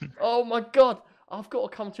 No. Oh my God. I've got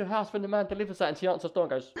to come to your house when the man delivers that, and she answers the door and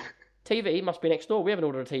goes, TV must be next door. We haven't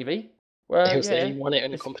ordered a TV. Well, He'll say he won it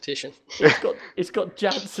in a competition. It's got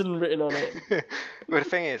Jansen written on it. Well, the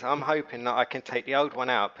thing is, I'm hoping that I can take the old one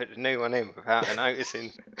out, put the new one in without her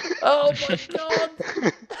noticing. Oh my God.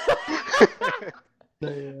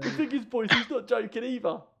 The thing is, boys, he's not joking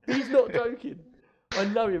either. He's not joking. I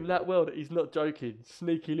know him that well that he's not joking.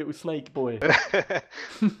 Sneaky little snake boy.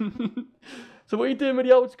 So what are you doing with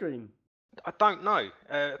the old screen? I don't know,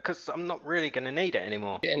 because I'm not really going to need it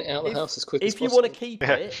anymore. Getting it out of the house as quick as If you possible. want to keep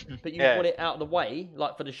it, but you want it out of the way,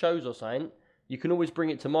 like for the shows or something, you can always bring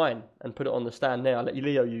it to mine and put it on the stand there. I'll let you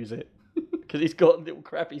Leo use it. Because he's got a little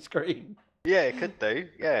crappy screen. Yeah, it could do,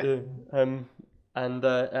 yeah.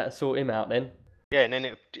 And sort him out then. Yeah, and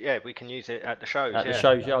then we can use it at the shows. At the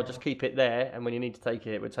shows, I'll just keep it there, and when you need to take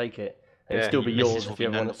it, we'll take it. It'll still be yours if you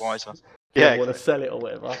ever want to sell it or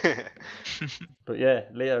whatever. But yeah,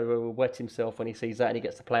 Leo will wet himself when he sees that, and he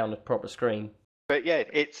gets to play on the proper screen. But yeah,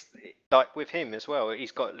 it's like with him as well.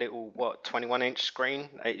 He's got a little 21-inch screen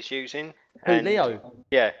that he's using. Who, Leo?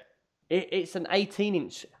 Yeah. It's an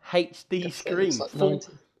 18-inch HD screen, like full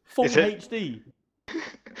HD.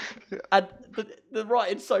 And the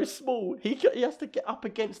writing's so small, he has to get up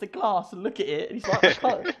against the glass and look at it, and he's like, I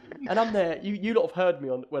can't. And I'm there. You lot have heard me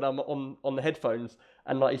when I'm on the headphones,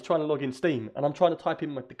 and like he's trying to log in Steam, and I'm trying to type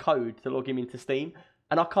in the code to log him into Steam,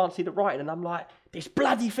 and I can't see the writing, and I'm like, this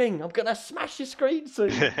bloody thing, I'm gonna smash your screen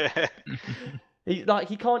soon. He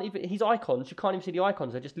can't even, his icons, you can't even see the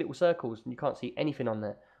icons, they're just little circles, and you can't see anything on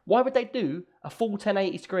there. Why would they do a full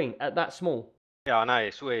 1080 screen at that small? Yeah, I know,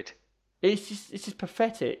 it's weird. It's just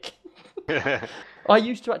pathetic. I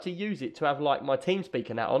used to actually use it to have like my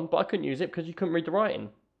TeamSpeak and that on, but I couldn't use it because you couldn't read the writing.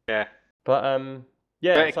 Yeah. But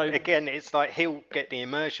But again, it's like he'll get the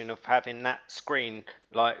immersion of having that screen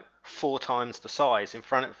like 4 times the size in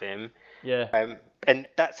front of him. Yeah. And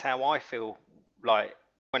that's how I feel like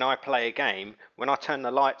when I play a game. When I turn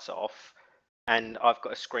the lights off and I've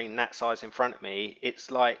got a screen that size in front of me,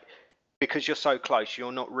 it's like because you're so close,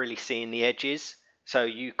 you're not really seeing the edges. So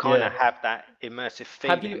you kind of have that immersive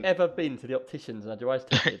feeling. Have you ever been to the opticians and had your eyes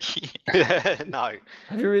tested? No.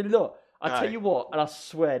 Have you really not? Tell you what, and I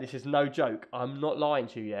swear this is no joke. I'm not lying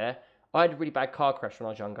to you, yeah? I had a really bad car crash when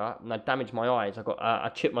I was younger, and I damaged my eyes.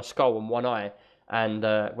 I chipped my skull on one eye, and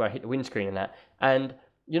where I hit the windscreen and that. And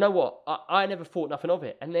you know what? I never thought nothing of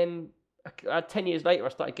it. And then 10 years later, I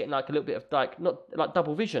started getting like a little bit of not like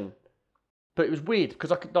double vision. But it was weird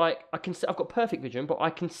because I've got perfect vision, but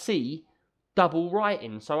I can see double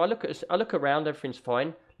writing. So I look around, everything's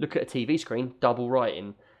fine. Look at a TV screen, double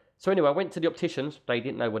writing. So anyway, I went to the opticians. They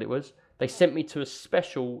didn't know what it was. They sent me to a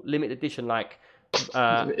special limited edition, like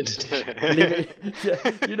limited,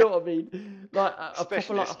 yeah, you know what I mean? Like a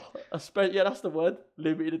proper, like yeah, that's the word,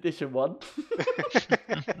 limited edition one.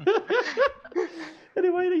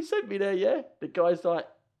 sent me there, yeah? The guy's like,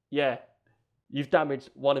 yeah, you've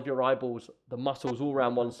damaged one of your eyeballs. The muscles all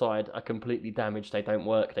around one side are completely damaged. They don't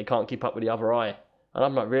work. They can't keep up with the other eye. And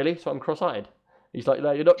I'm like, really? So I'm cross-eyed? He's like,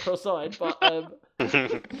 no, you're not cross-eyed,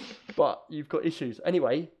 but you've got issues.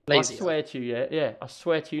 Anyway, Lazy I swear to you, I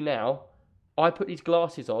swear to you now, I put these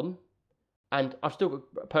glasses on, and I've still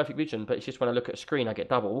got perfect vision, but it's just when I look at a screen, I get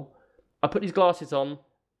double. I put these glasses on,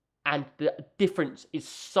 and the difference is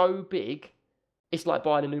so big, it's like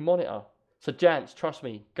buying a new monitor. So, Jance, trust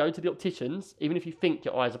me, go to the opticians, even if you think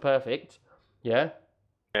your eyes are perfect, yeah?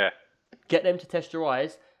 Yeah. Get them to test your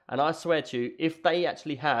eyes, and I swear to you, if they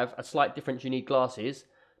actually have a slight difference, you need glasses,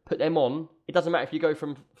 put them on. It doesn't matter if you go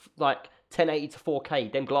from like 1080 to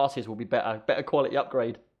 4K, them glasses will be better quality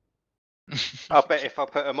upgrade. I bet if I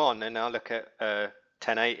put them on and I look at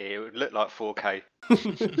 1080, it would look like 4K.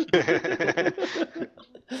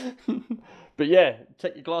 But yeah,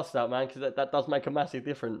 check your glasses out, man, because that does make a massive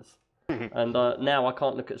difference. And now I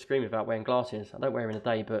can't look at the screen without wearing glasses. I don't wear them in the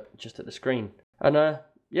day, but just at the screen. And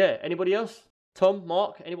yeah, anybody else? Tom,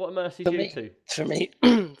 Mark, what immerses you two? For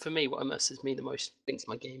me, what immerses me the most, I think, is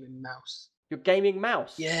my gaming mouse. Your gaming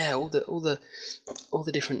mouse? Yeah, all the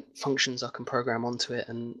different functions I can program onto it,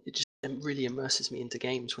 and it really immerses me into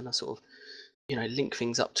games when I sort of, link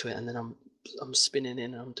things up to it, and then I'm spinning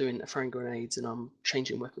in, and I'm throwing grenades, and I'm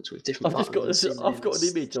changing weapons with different buttons. I've got an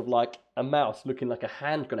image of like a mouse looking like a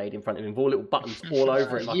hand grenade in front of him, with all little buttons all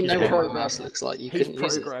over it. Like you know what a mouse looks like. You couldn't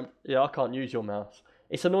use it. Yeah, I can't use your mouse.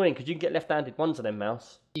 It's annoying because you can get left-handed ones of them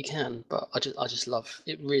mouse. You can, but I just love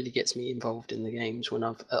it. Really gets me involved in the games. When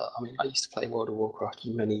I used to play World of Warcraft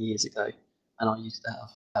many years ago, and I used to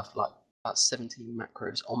have like about 17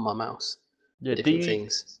 macros on my mouse. Yeah, do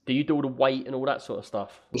you do all the weight and all that sort of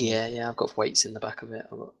stuff? Yeah, I've got weights in the back of it.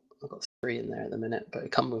 I've got 3 in there at the minute, but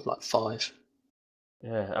it comes with like 5.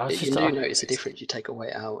 Yeah, you notice a difference. You take a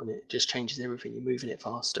weight out, and it just changes everything. You're moving it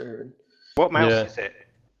faster. And what mouse is it?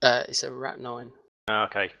 It's a Rat 9. Oh,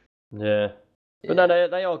 okay. Yeah. But no,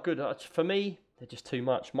 they are good. For me, they're just too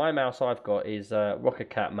much. My mouse I've got is a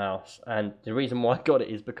Rocket Cat mouse, and the reason why I got it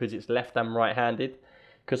is because it's left and right-handed.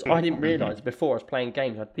 Because I didn't realise before I was playing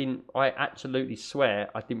games, I absolutely swear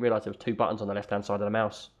I didn't realise there was 2 buttons on the left-hand side of the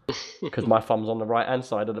mouse. Because my thumb's on the right-hand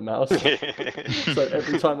side of the mouse. So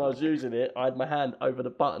every time I was using it, I had my hand over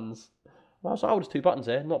the buttons. And I was like, there's 2 buttons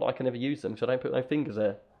there. Not that I can ever use them, so I don't put my fingers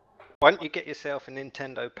there. Why don't you get yourself a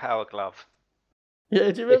Nintendo Power Glove?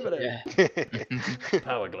 Yeah, do you remember that? Yeah.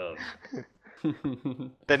 Power Glove.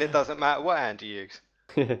 Then it doesn't matter what hand you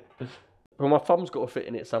use. Well, my thumb's got to fit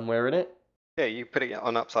in it somewhere, innit? Yeah, you put it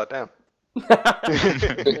on upside down.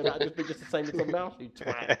 That'd just be just the same as a mouse, you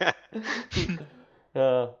twat.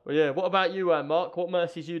 Well, yeah. What about you, Mark? What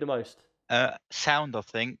immerses you the most? Sound, I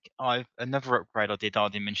think. Another upgrade I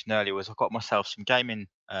didn't mention earlier was I got myself some gaming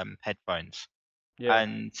headphones. Yeah.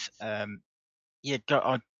 And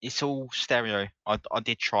it's all stereo. I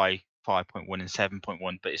did try 5.1 and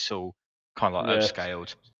 7.1, but it's all kind of like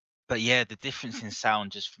upscaled. But yeah, the difference in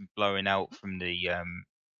sound just from blowing out from the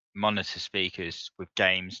monitor speakers with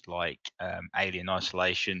games like Alien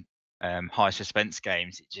Isolation, high suspense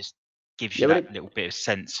games, it just gives you that little bit of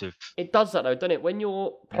sense of... It does that though, doesn't it? When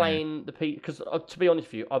you're playing because to be honest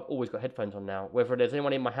with you, I've always got headphones on now. Whether there's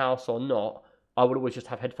anyone in my house or not, I would always just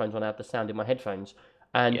have headphones on. I have the sound in my headphones.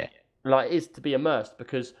 And like it is to be immersed,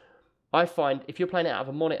 because I find if you're playing it out of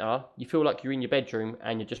a monitor, you feel like you're in your bedroom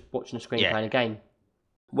and you're just watching a screen playing a game.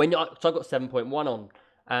 So I've got 7.1 on,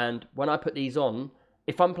 and when I put these on,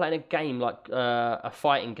 if I'm playing a game like a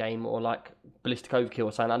fighting game or like Ballistic Overkill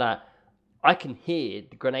or something like that, I can hear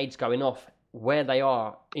the grenades going off where they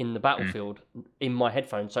are in the battlefield in my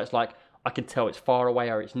headphones. So it's like I can tell it's far away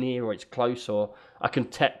or it's near or it's close, or I can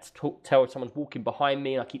tell if someone's walking behind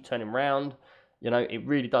me and I keep turning around. It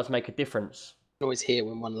really does make a difference. You can always hear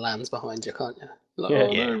when one lands behind you, can't you? Like,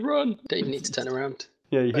 no, run! Don't even need to turn around.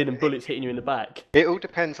 Yeah, you hear them bullets hitting you in the back. It all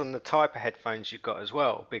depends on the type of headphones you've got as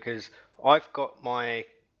well, because I've got my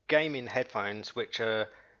gaming headphones, which are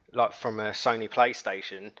like from a Sony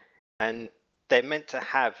PlayStation, and they're meant to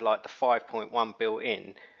have like the 5.1 built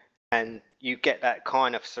in, and you get that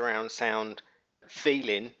kind of surround sound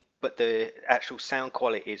feeling, but the actual sound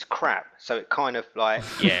quality is crap, so it kind of like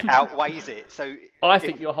outweighs it. So I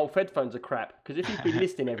think your whole headphones are crap, because if you've been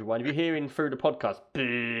listening, everyone, if you're hearing through the podcast,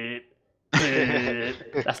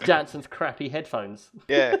 that's Jansen's crappy headphones.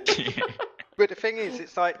 Yeah. But the thing is,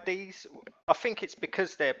 it's like these, I think it's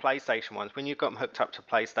because they're PlayStation ones. When you've got them hooked up to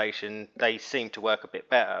PlayStation, they seem to work a bit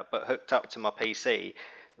better, but hooked up to my PC,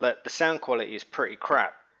 like the sound quality is pretty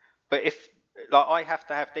crap. But if like I have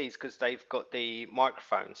to have these because they've got the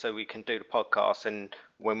microphone, so we can do the podcast, and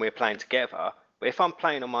when we're playing together, But if I'm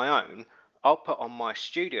playing on my own, I'll put on my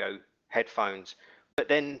studio headphones. But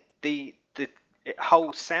then the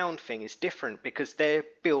whole sound thing is different because they're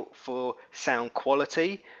built for sound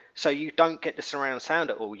quality. So you don't get the surround sound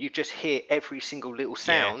at all. You just hear every single little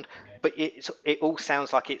sound, but it all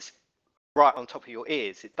sounds like it's right on top of your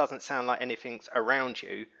ears. It doesn't sound like anything's around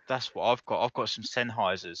you. That's what I've got. I've got some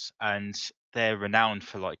Sennheisers, and they're renowned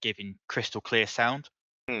for like giving crystal clear sound,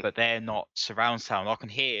 but they're not surround sound. I can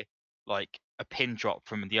hear like a pin drop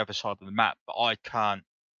from the other side of the map, but I can't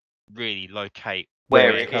really locate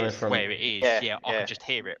where it is. Where it is. Yeah, I can just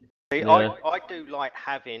hear it. See, I do like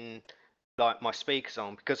having like my speakers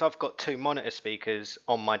on because I've got 2 monitor speakers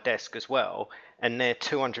on my desk as well, and they're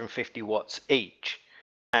 250 watts each.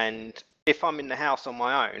 And if I'm in the house on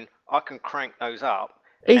my own, I can crank those up.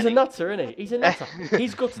 He's a nutter, isn't he? He's a nutter.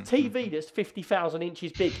 He's got a TV that's 50,000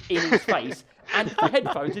 inches big in his face, and for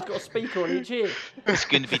headphones, he's got a speaker on each ear. It's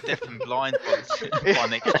going to be deaf and blind by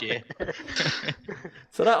next year.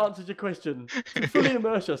 So that answers your question. To fully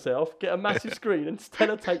immerse yourself, get a massive screen and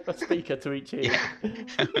tape a speaker to each ear.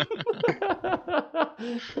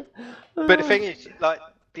 But the thing is, like,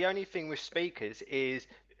 the only thing with speakers is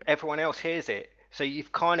everyone else hears it. So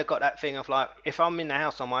you've kind of got that thing of like, if I'm in the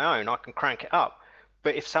house on my own, I can crank it up.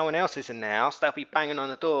 But if someone else is in the house, they'll be banging on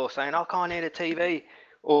the door saying, I can't hear the TV.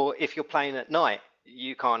 Or if you're playing at night,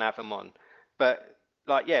 you can't have them on. But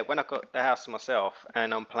like, yeah, when I've got the house to myself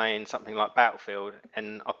and I'm playing something like Battlefield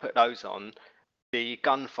and I put those on, the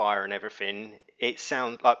gunfire and everything, it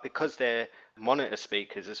sounds like, because they're monitor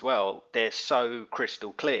speakers as well, they're so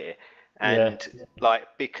crystal clear. And like,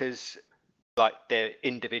 because like they're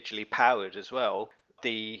individually powered as well,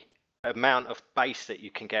 the amount of bass that you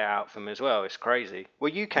can get out of them as well is crazy.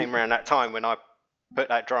 Well, you came around that time when I put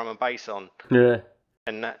that drum and bass on. Yeah.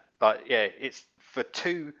 And that, like, yeah, it's for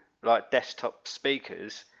 2 like desktop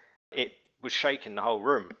speakers, it was shaking the whole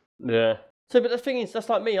room. Yeah. So, but the thing is, that's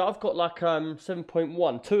like me. I've got like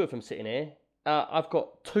 7.1, 2 of them sitting here. I've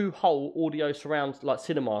got 2 whole audio surround like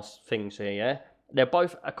cinemas things here. Yeah. They're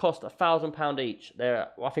both cost £1,000 each. They're,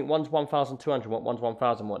 I think one's 1,200 watt, one's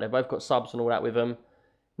 1,000 watt. They've both got subs and all that with them.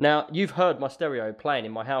 Now, you've heard my stereo playing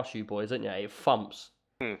in my house, you boys, haven't you? It thumps.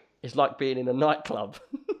 It's like being in a nightclub.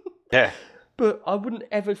 Yeah. But I wouldn't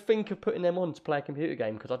ever think of putting them on to play a computer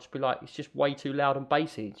game because I'd just be like, it's just way too loud and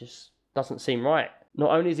bassy. It just doesn't seem right.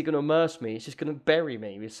 Not only is it going to immerse me, it's just going to bury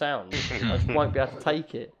me with sound. I just won't be able to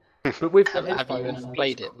take it. But with the have you ever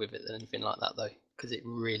played it with it or anything like that, though? Because it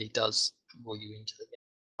really does draw you into the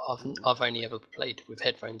game. I've only ever played with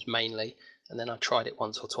headphones mainly, and then I tried it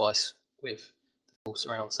once or twice with full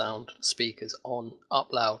surround sound speakers on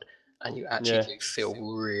up loud, and you actually do feel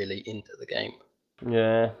really into the game.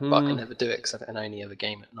 Yeah. But I can never do it because I can only ever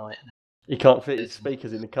game at night. You can't fit his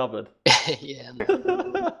speakers in the cupboard. Yeah.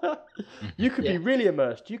 You could be really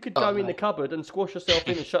immersed. You could go in the cupboard and squash yourself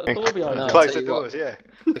in and shut the door behind you. Close the doors, yeah.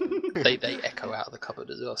 They echo out of the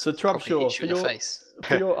cupboard as well. So Trubshaw,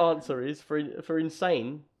 for your answer is, for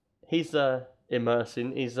Insane, he's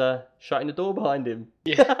immersing, he's shutting the door behind him.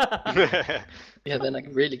 Yeah. Yeah, then I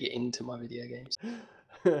can really get into my video games.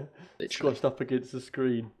 Squashed up against the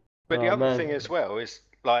screen. But the other thing as well is,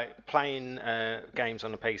 like, playing games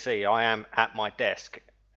on the PC, I am at my desk.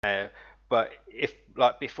 But if,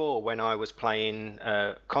 like, before when I was playing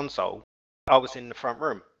console, I was in the front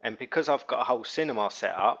room. And because I've got a whole cinema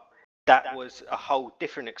set up, that was a whole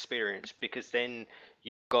different experience, because then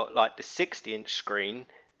you've got like the 60-inch screen,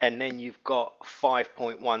 and then you've got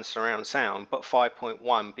 5.1 surround sound, but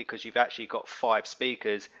 5.1 because you've actually got 5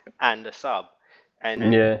 speakers and a sub.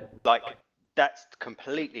 And like, that's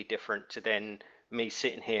completely different to then me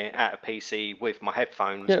sitting here at a PC with my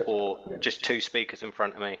headphones or just 2 speakers in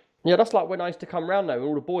front of me. Yeah, that's like when I used to come round though with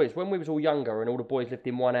all the boys. When we was all younger and all the boys lived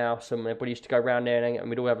in one house and everybody used to go round there and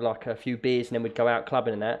we'd all have like a few beers and then we'd go out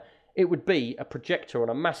clubbing and that. It would be a projector on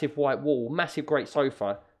a massive white wall, massive great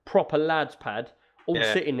sofa, proper lads pad, all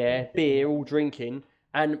sitting there, beer, all drinking,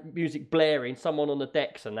 and music blaring, someone on the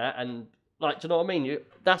decks and that. And like, do you know what I mean?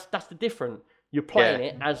 That's the difference. You're playing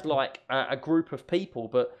it as like a group of people,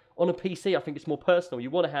 but on a PC, I think it's more personal. You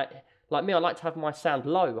want to have, like me, I like to have my sound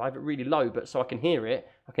low. I have it really low, but so I can hear it.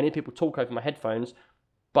 I can hear people talk over my headphones,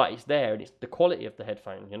 but it's there and it's the quality of the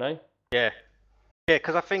headphone, you know? Yeah. Yeah,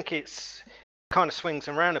 because I think it's kind of swings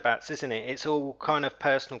and roundabouts, isn't it? It's all kind of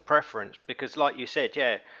personal preference, because like you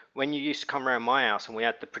said, when you used to come around my house and we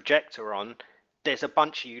had the projector on, there's a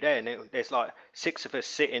bunch of you there, and there's like 6 of us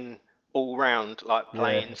sitting all round, like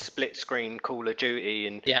playing split screen Call of Duty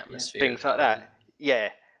and the atmosphere, things like that. Yeah.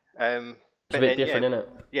 It's a bit different, isn't it?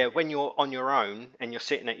 Yeah, when you're on your own and you're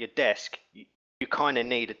sitting at your desk, you kind of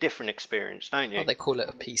need a different experience, don't you? Well, they call it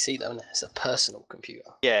a PC, though, and it's a personal computer.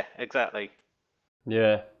 Yeah, exactly.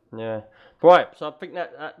 Yeah. Right, so I think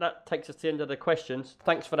that takes us to the end of the questions.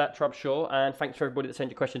 Thanks for that, Trubshaw, and thanks for everybody that sent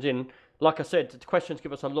your questions in. Like I said, the questions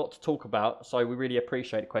give us a lot to talk about, so we really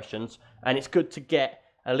appreciate the questions. And it's good to get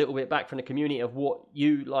a little bit back from the community of what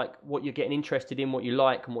you like, what you're getting interested in, what you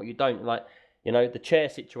like and what you don't like. You know, the chair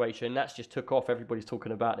situation, that's just took off. Everybody's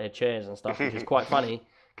talking about their chairs and stuff, which is quite funny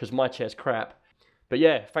because my chair's crap. But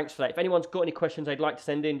yeah, thanks for that. If anyone's got any questions they'd like to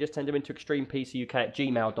send in, just send them into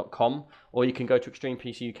extremepcuk@gmail.com, or you can go to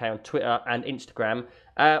extremepcuk on Twitter and Instagram.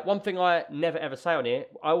 One thing I never ever say on here,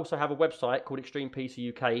 I also have a website called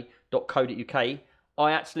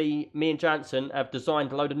extremepcuk.co.uk. Me and Jansen have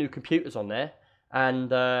designed a load of new computers on there.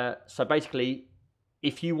 And so basically,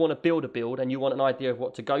 if you want to build a build and you want an idea of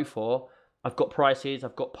what to go for, I've got prices,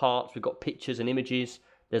 I've got parts, we've got pictures and images.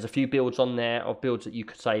 There's a few builds on there of builds that you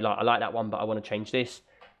could say, like, I like that one, but I want to change this.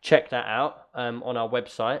 Check that out on our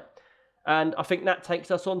website. And I think that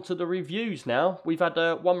takes us on to the reviews now. We've had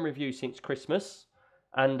one review since Christmas.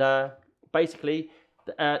 And basically,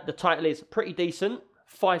 the title is pretty decent.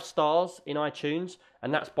 5 stars in iTunes.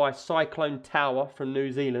 And that's by Cyclone Tower from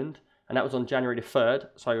New Zealand. And that was on January the 3rd.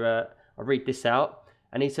 So I'll read this out.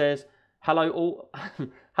 And he says, hello all, ha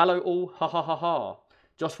ha ha ha.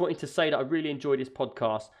 Just wanted to say that I really enjoy this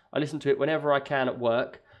podcast. I listen to it whenever I can at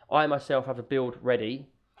work. I myself have a build ready,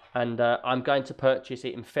 and I'm going to purchase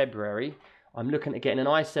it in February. I'm looking at getting an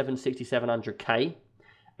i7 6700K,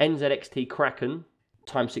 NZXT Kraken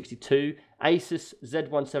x62, Asus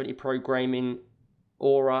Z170 Pro Gaming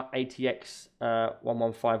Aura ATX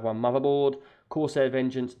 1151 motherboard, Corsair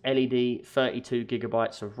Vengeance LED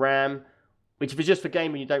 32GB of RAM, which if it's just for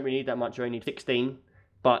gaming, you don't really need that much. You only need 16.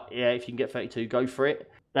 But yeah, if you can get 32, go for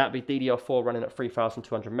it. That'd be DDR4 running at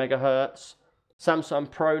 3200 megahertz.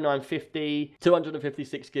 Samsung Pro 950,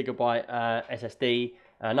 256GB SSD.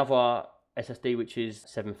 Another SSD which is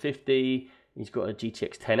 750. He's got a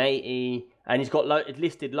GTX 1080, and he's got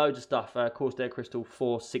listed loads of stuff. Corsair Crystal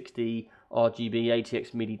 460 RGB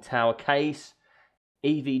ATX MIDI tower case,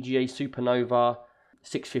 EVGA Supernova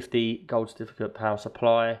 650 gold certificate power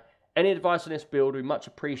supply. Any advice on this build would be much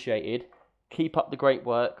appreciated. Keep up the great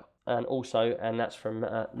work, and that's from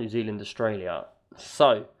New Zealand, Australia.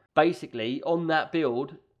 So, basically, on that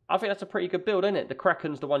build, I think that's a pretty good build, isn't it? The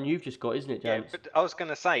Kraken's the one you've just got, isn't it, James? Yeah, but I was going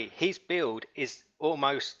to say, his build is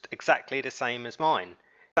almost exactly the same as mine.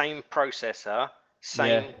 Same processor,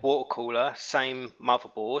 same water cooler, same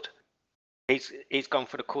motherboard. He's gone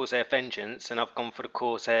for the Corsair Vengeance, and I've gone for the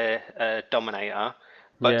Corsair Dominator.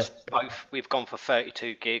 But both, we've gone for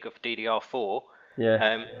 32 gig of DDR4.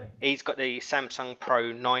 Yeah. He's got the Samsung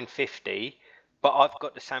Pro 950, but I've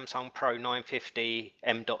got the Samsung Pro 950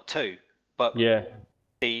 M.2, but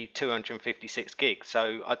the 256 gig.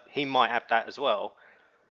 So he might have that as well.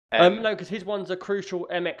 No, because his one's a Crucial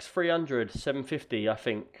MX300 750, I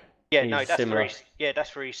think. Yeah, no, that's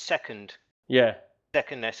for his second. Yeah.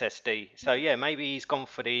 Second SSD. So yeah, maybe he's gone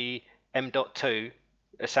for the M.2,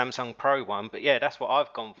 a Samsung Pro one. But yeah, that's what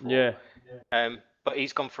I've gone for. Yeah. But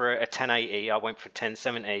he's gone for a 1080. I went for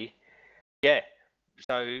 1070. Yeah.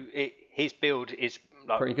 So his build is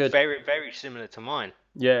like pretty good. Very, very similar to mine.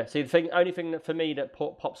 Yeah. See, the only thing that for me that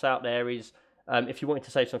pops out there is if you wanted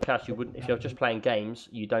to save some cash, you wouldn't. If you're just playing games,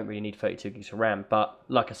 you don't really need 32 gigs of RAM. But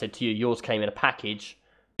like I said to you, yours came in a package.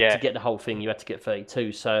 To get the whole thing, you had to get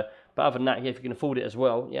 32. So, but other than that, if you can afford it as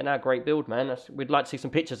well, great build, man. We'd like to see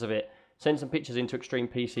some pictures of it. Send some pictures into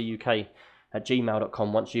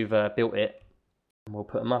extremepcuk@gmail.com once you've built it. And we'll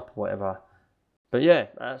put them up or whatever. But yeah,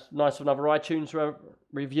 that's nice of another iTunes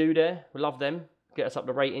review there. We love them. Get us up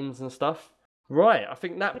the ratings and stuff. Right, I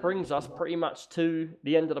think that brings us pretty much to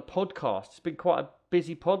the end of the podcast. It's been quite a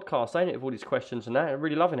busy podcast, ain't it, with all these questions and that. I'm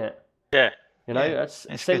really loving it. Yeah. You know,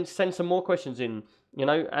 send some more questions in, you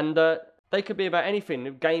know, and they could be about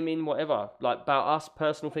anything, gaming, whatever, like about us,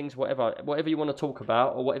 personal things, whatever you want to talk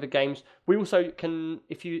about, or whatever games. We also can,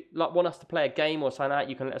 if you like want us to play a game or something like that,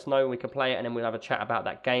 you can let us know and we can play it, and then we'll have a chat about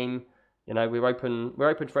that game. You know, we're open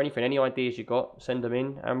for anything. Any ideas you got, send them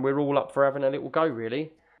in, and we're all up for having a little go,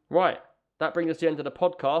 really. Right, that brings us to the end of the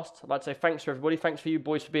podcast. I'd like to say thanks for everybody. Thanks for you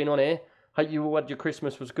boys for being on here. Hope you all had your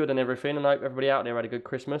Christmas was good and everything, and I hope everybody out there had a good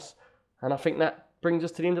Christmas. And I think that brings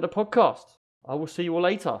us to the end of the podcast. I will see you all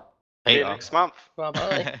later. See you next month.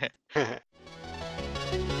 Bye-bye.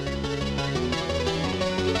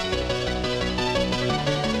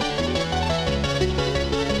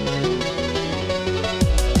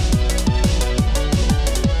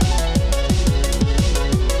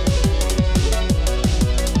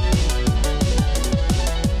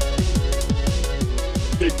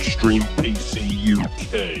 Extreme PC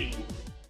UK.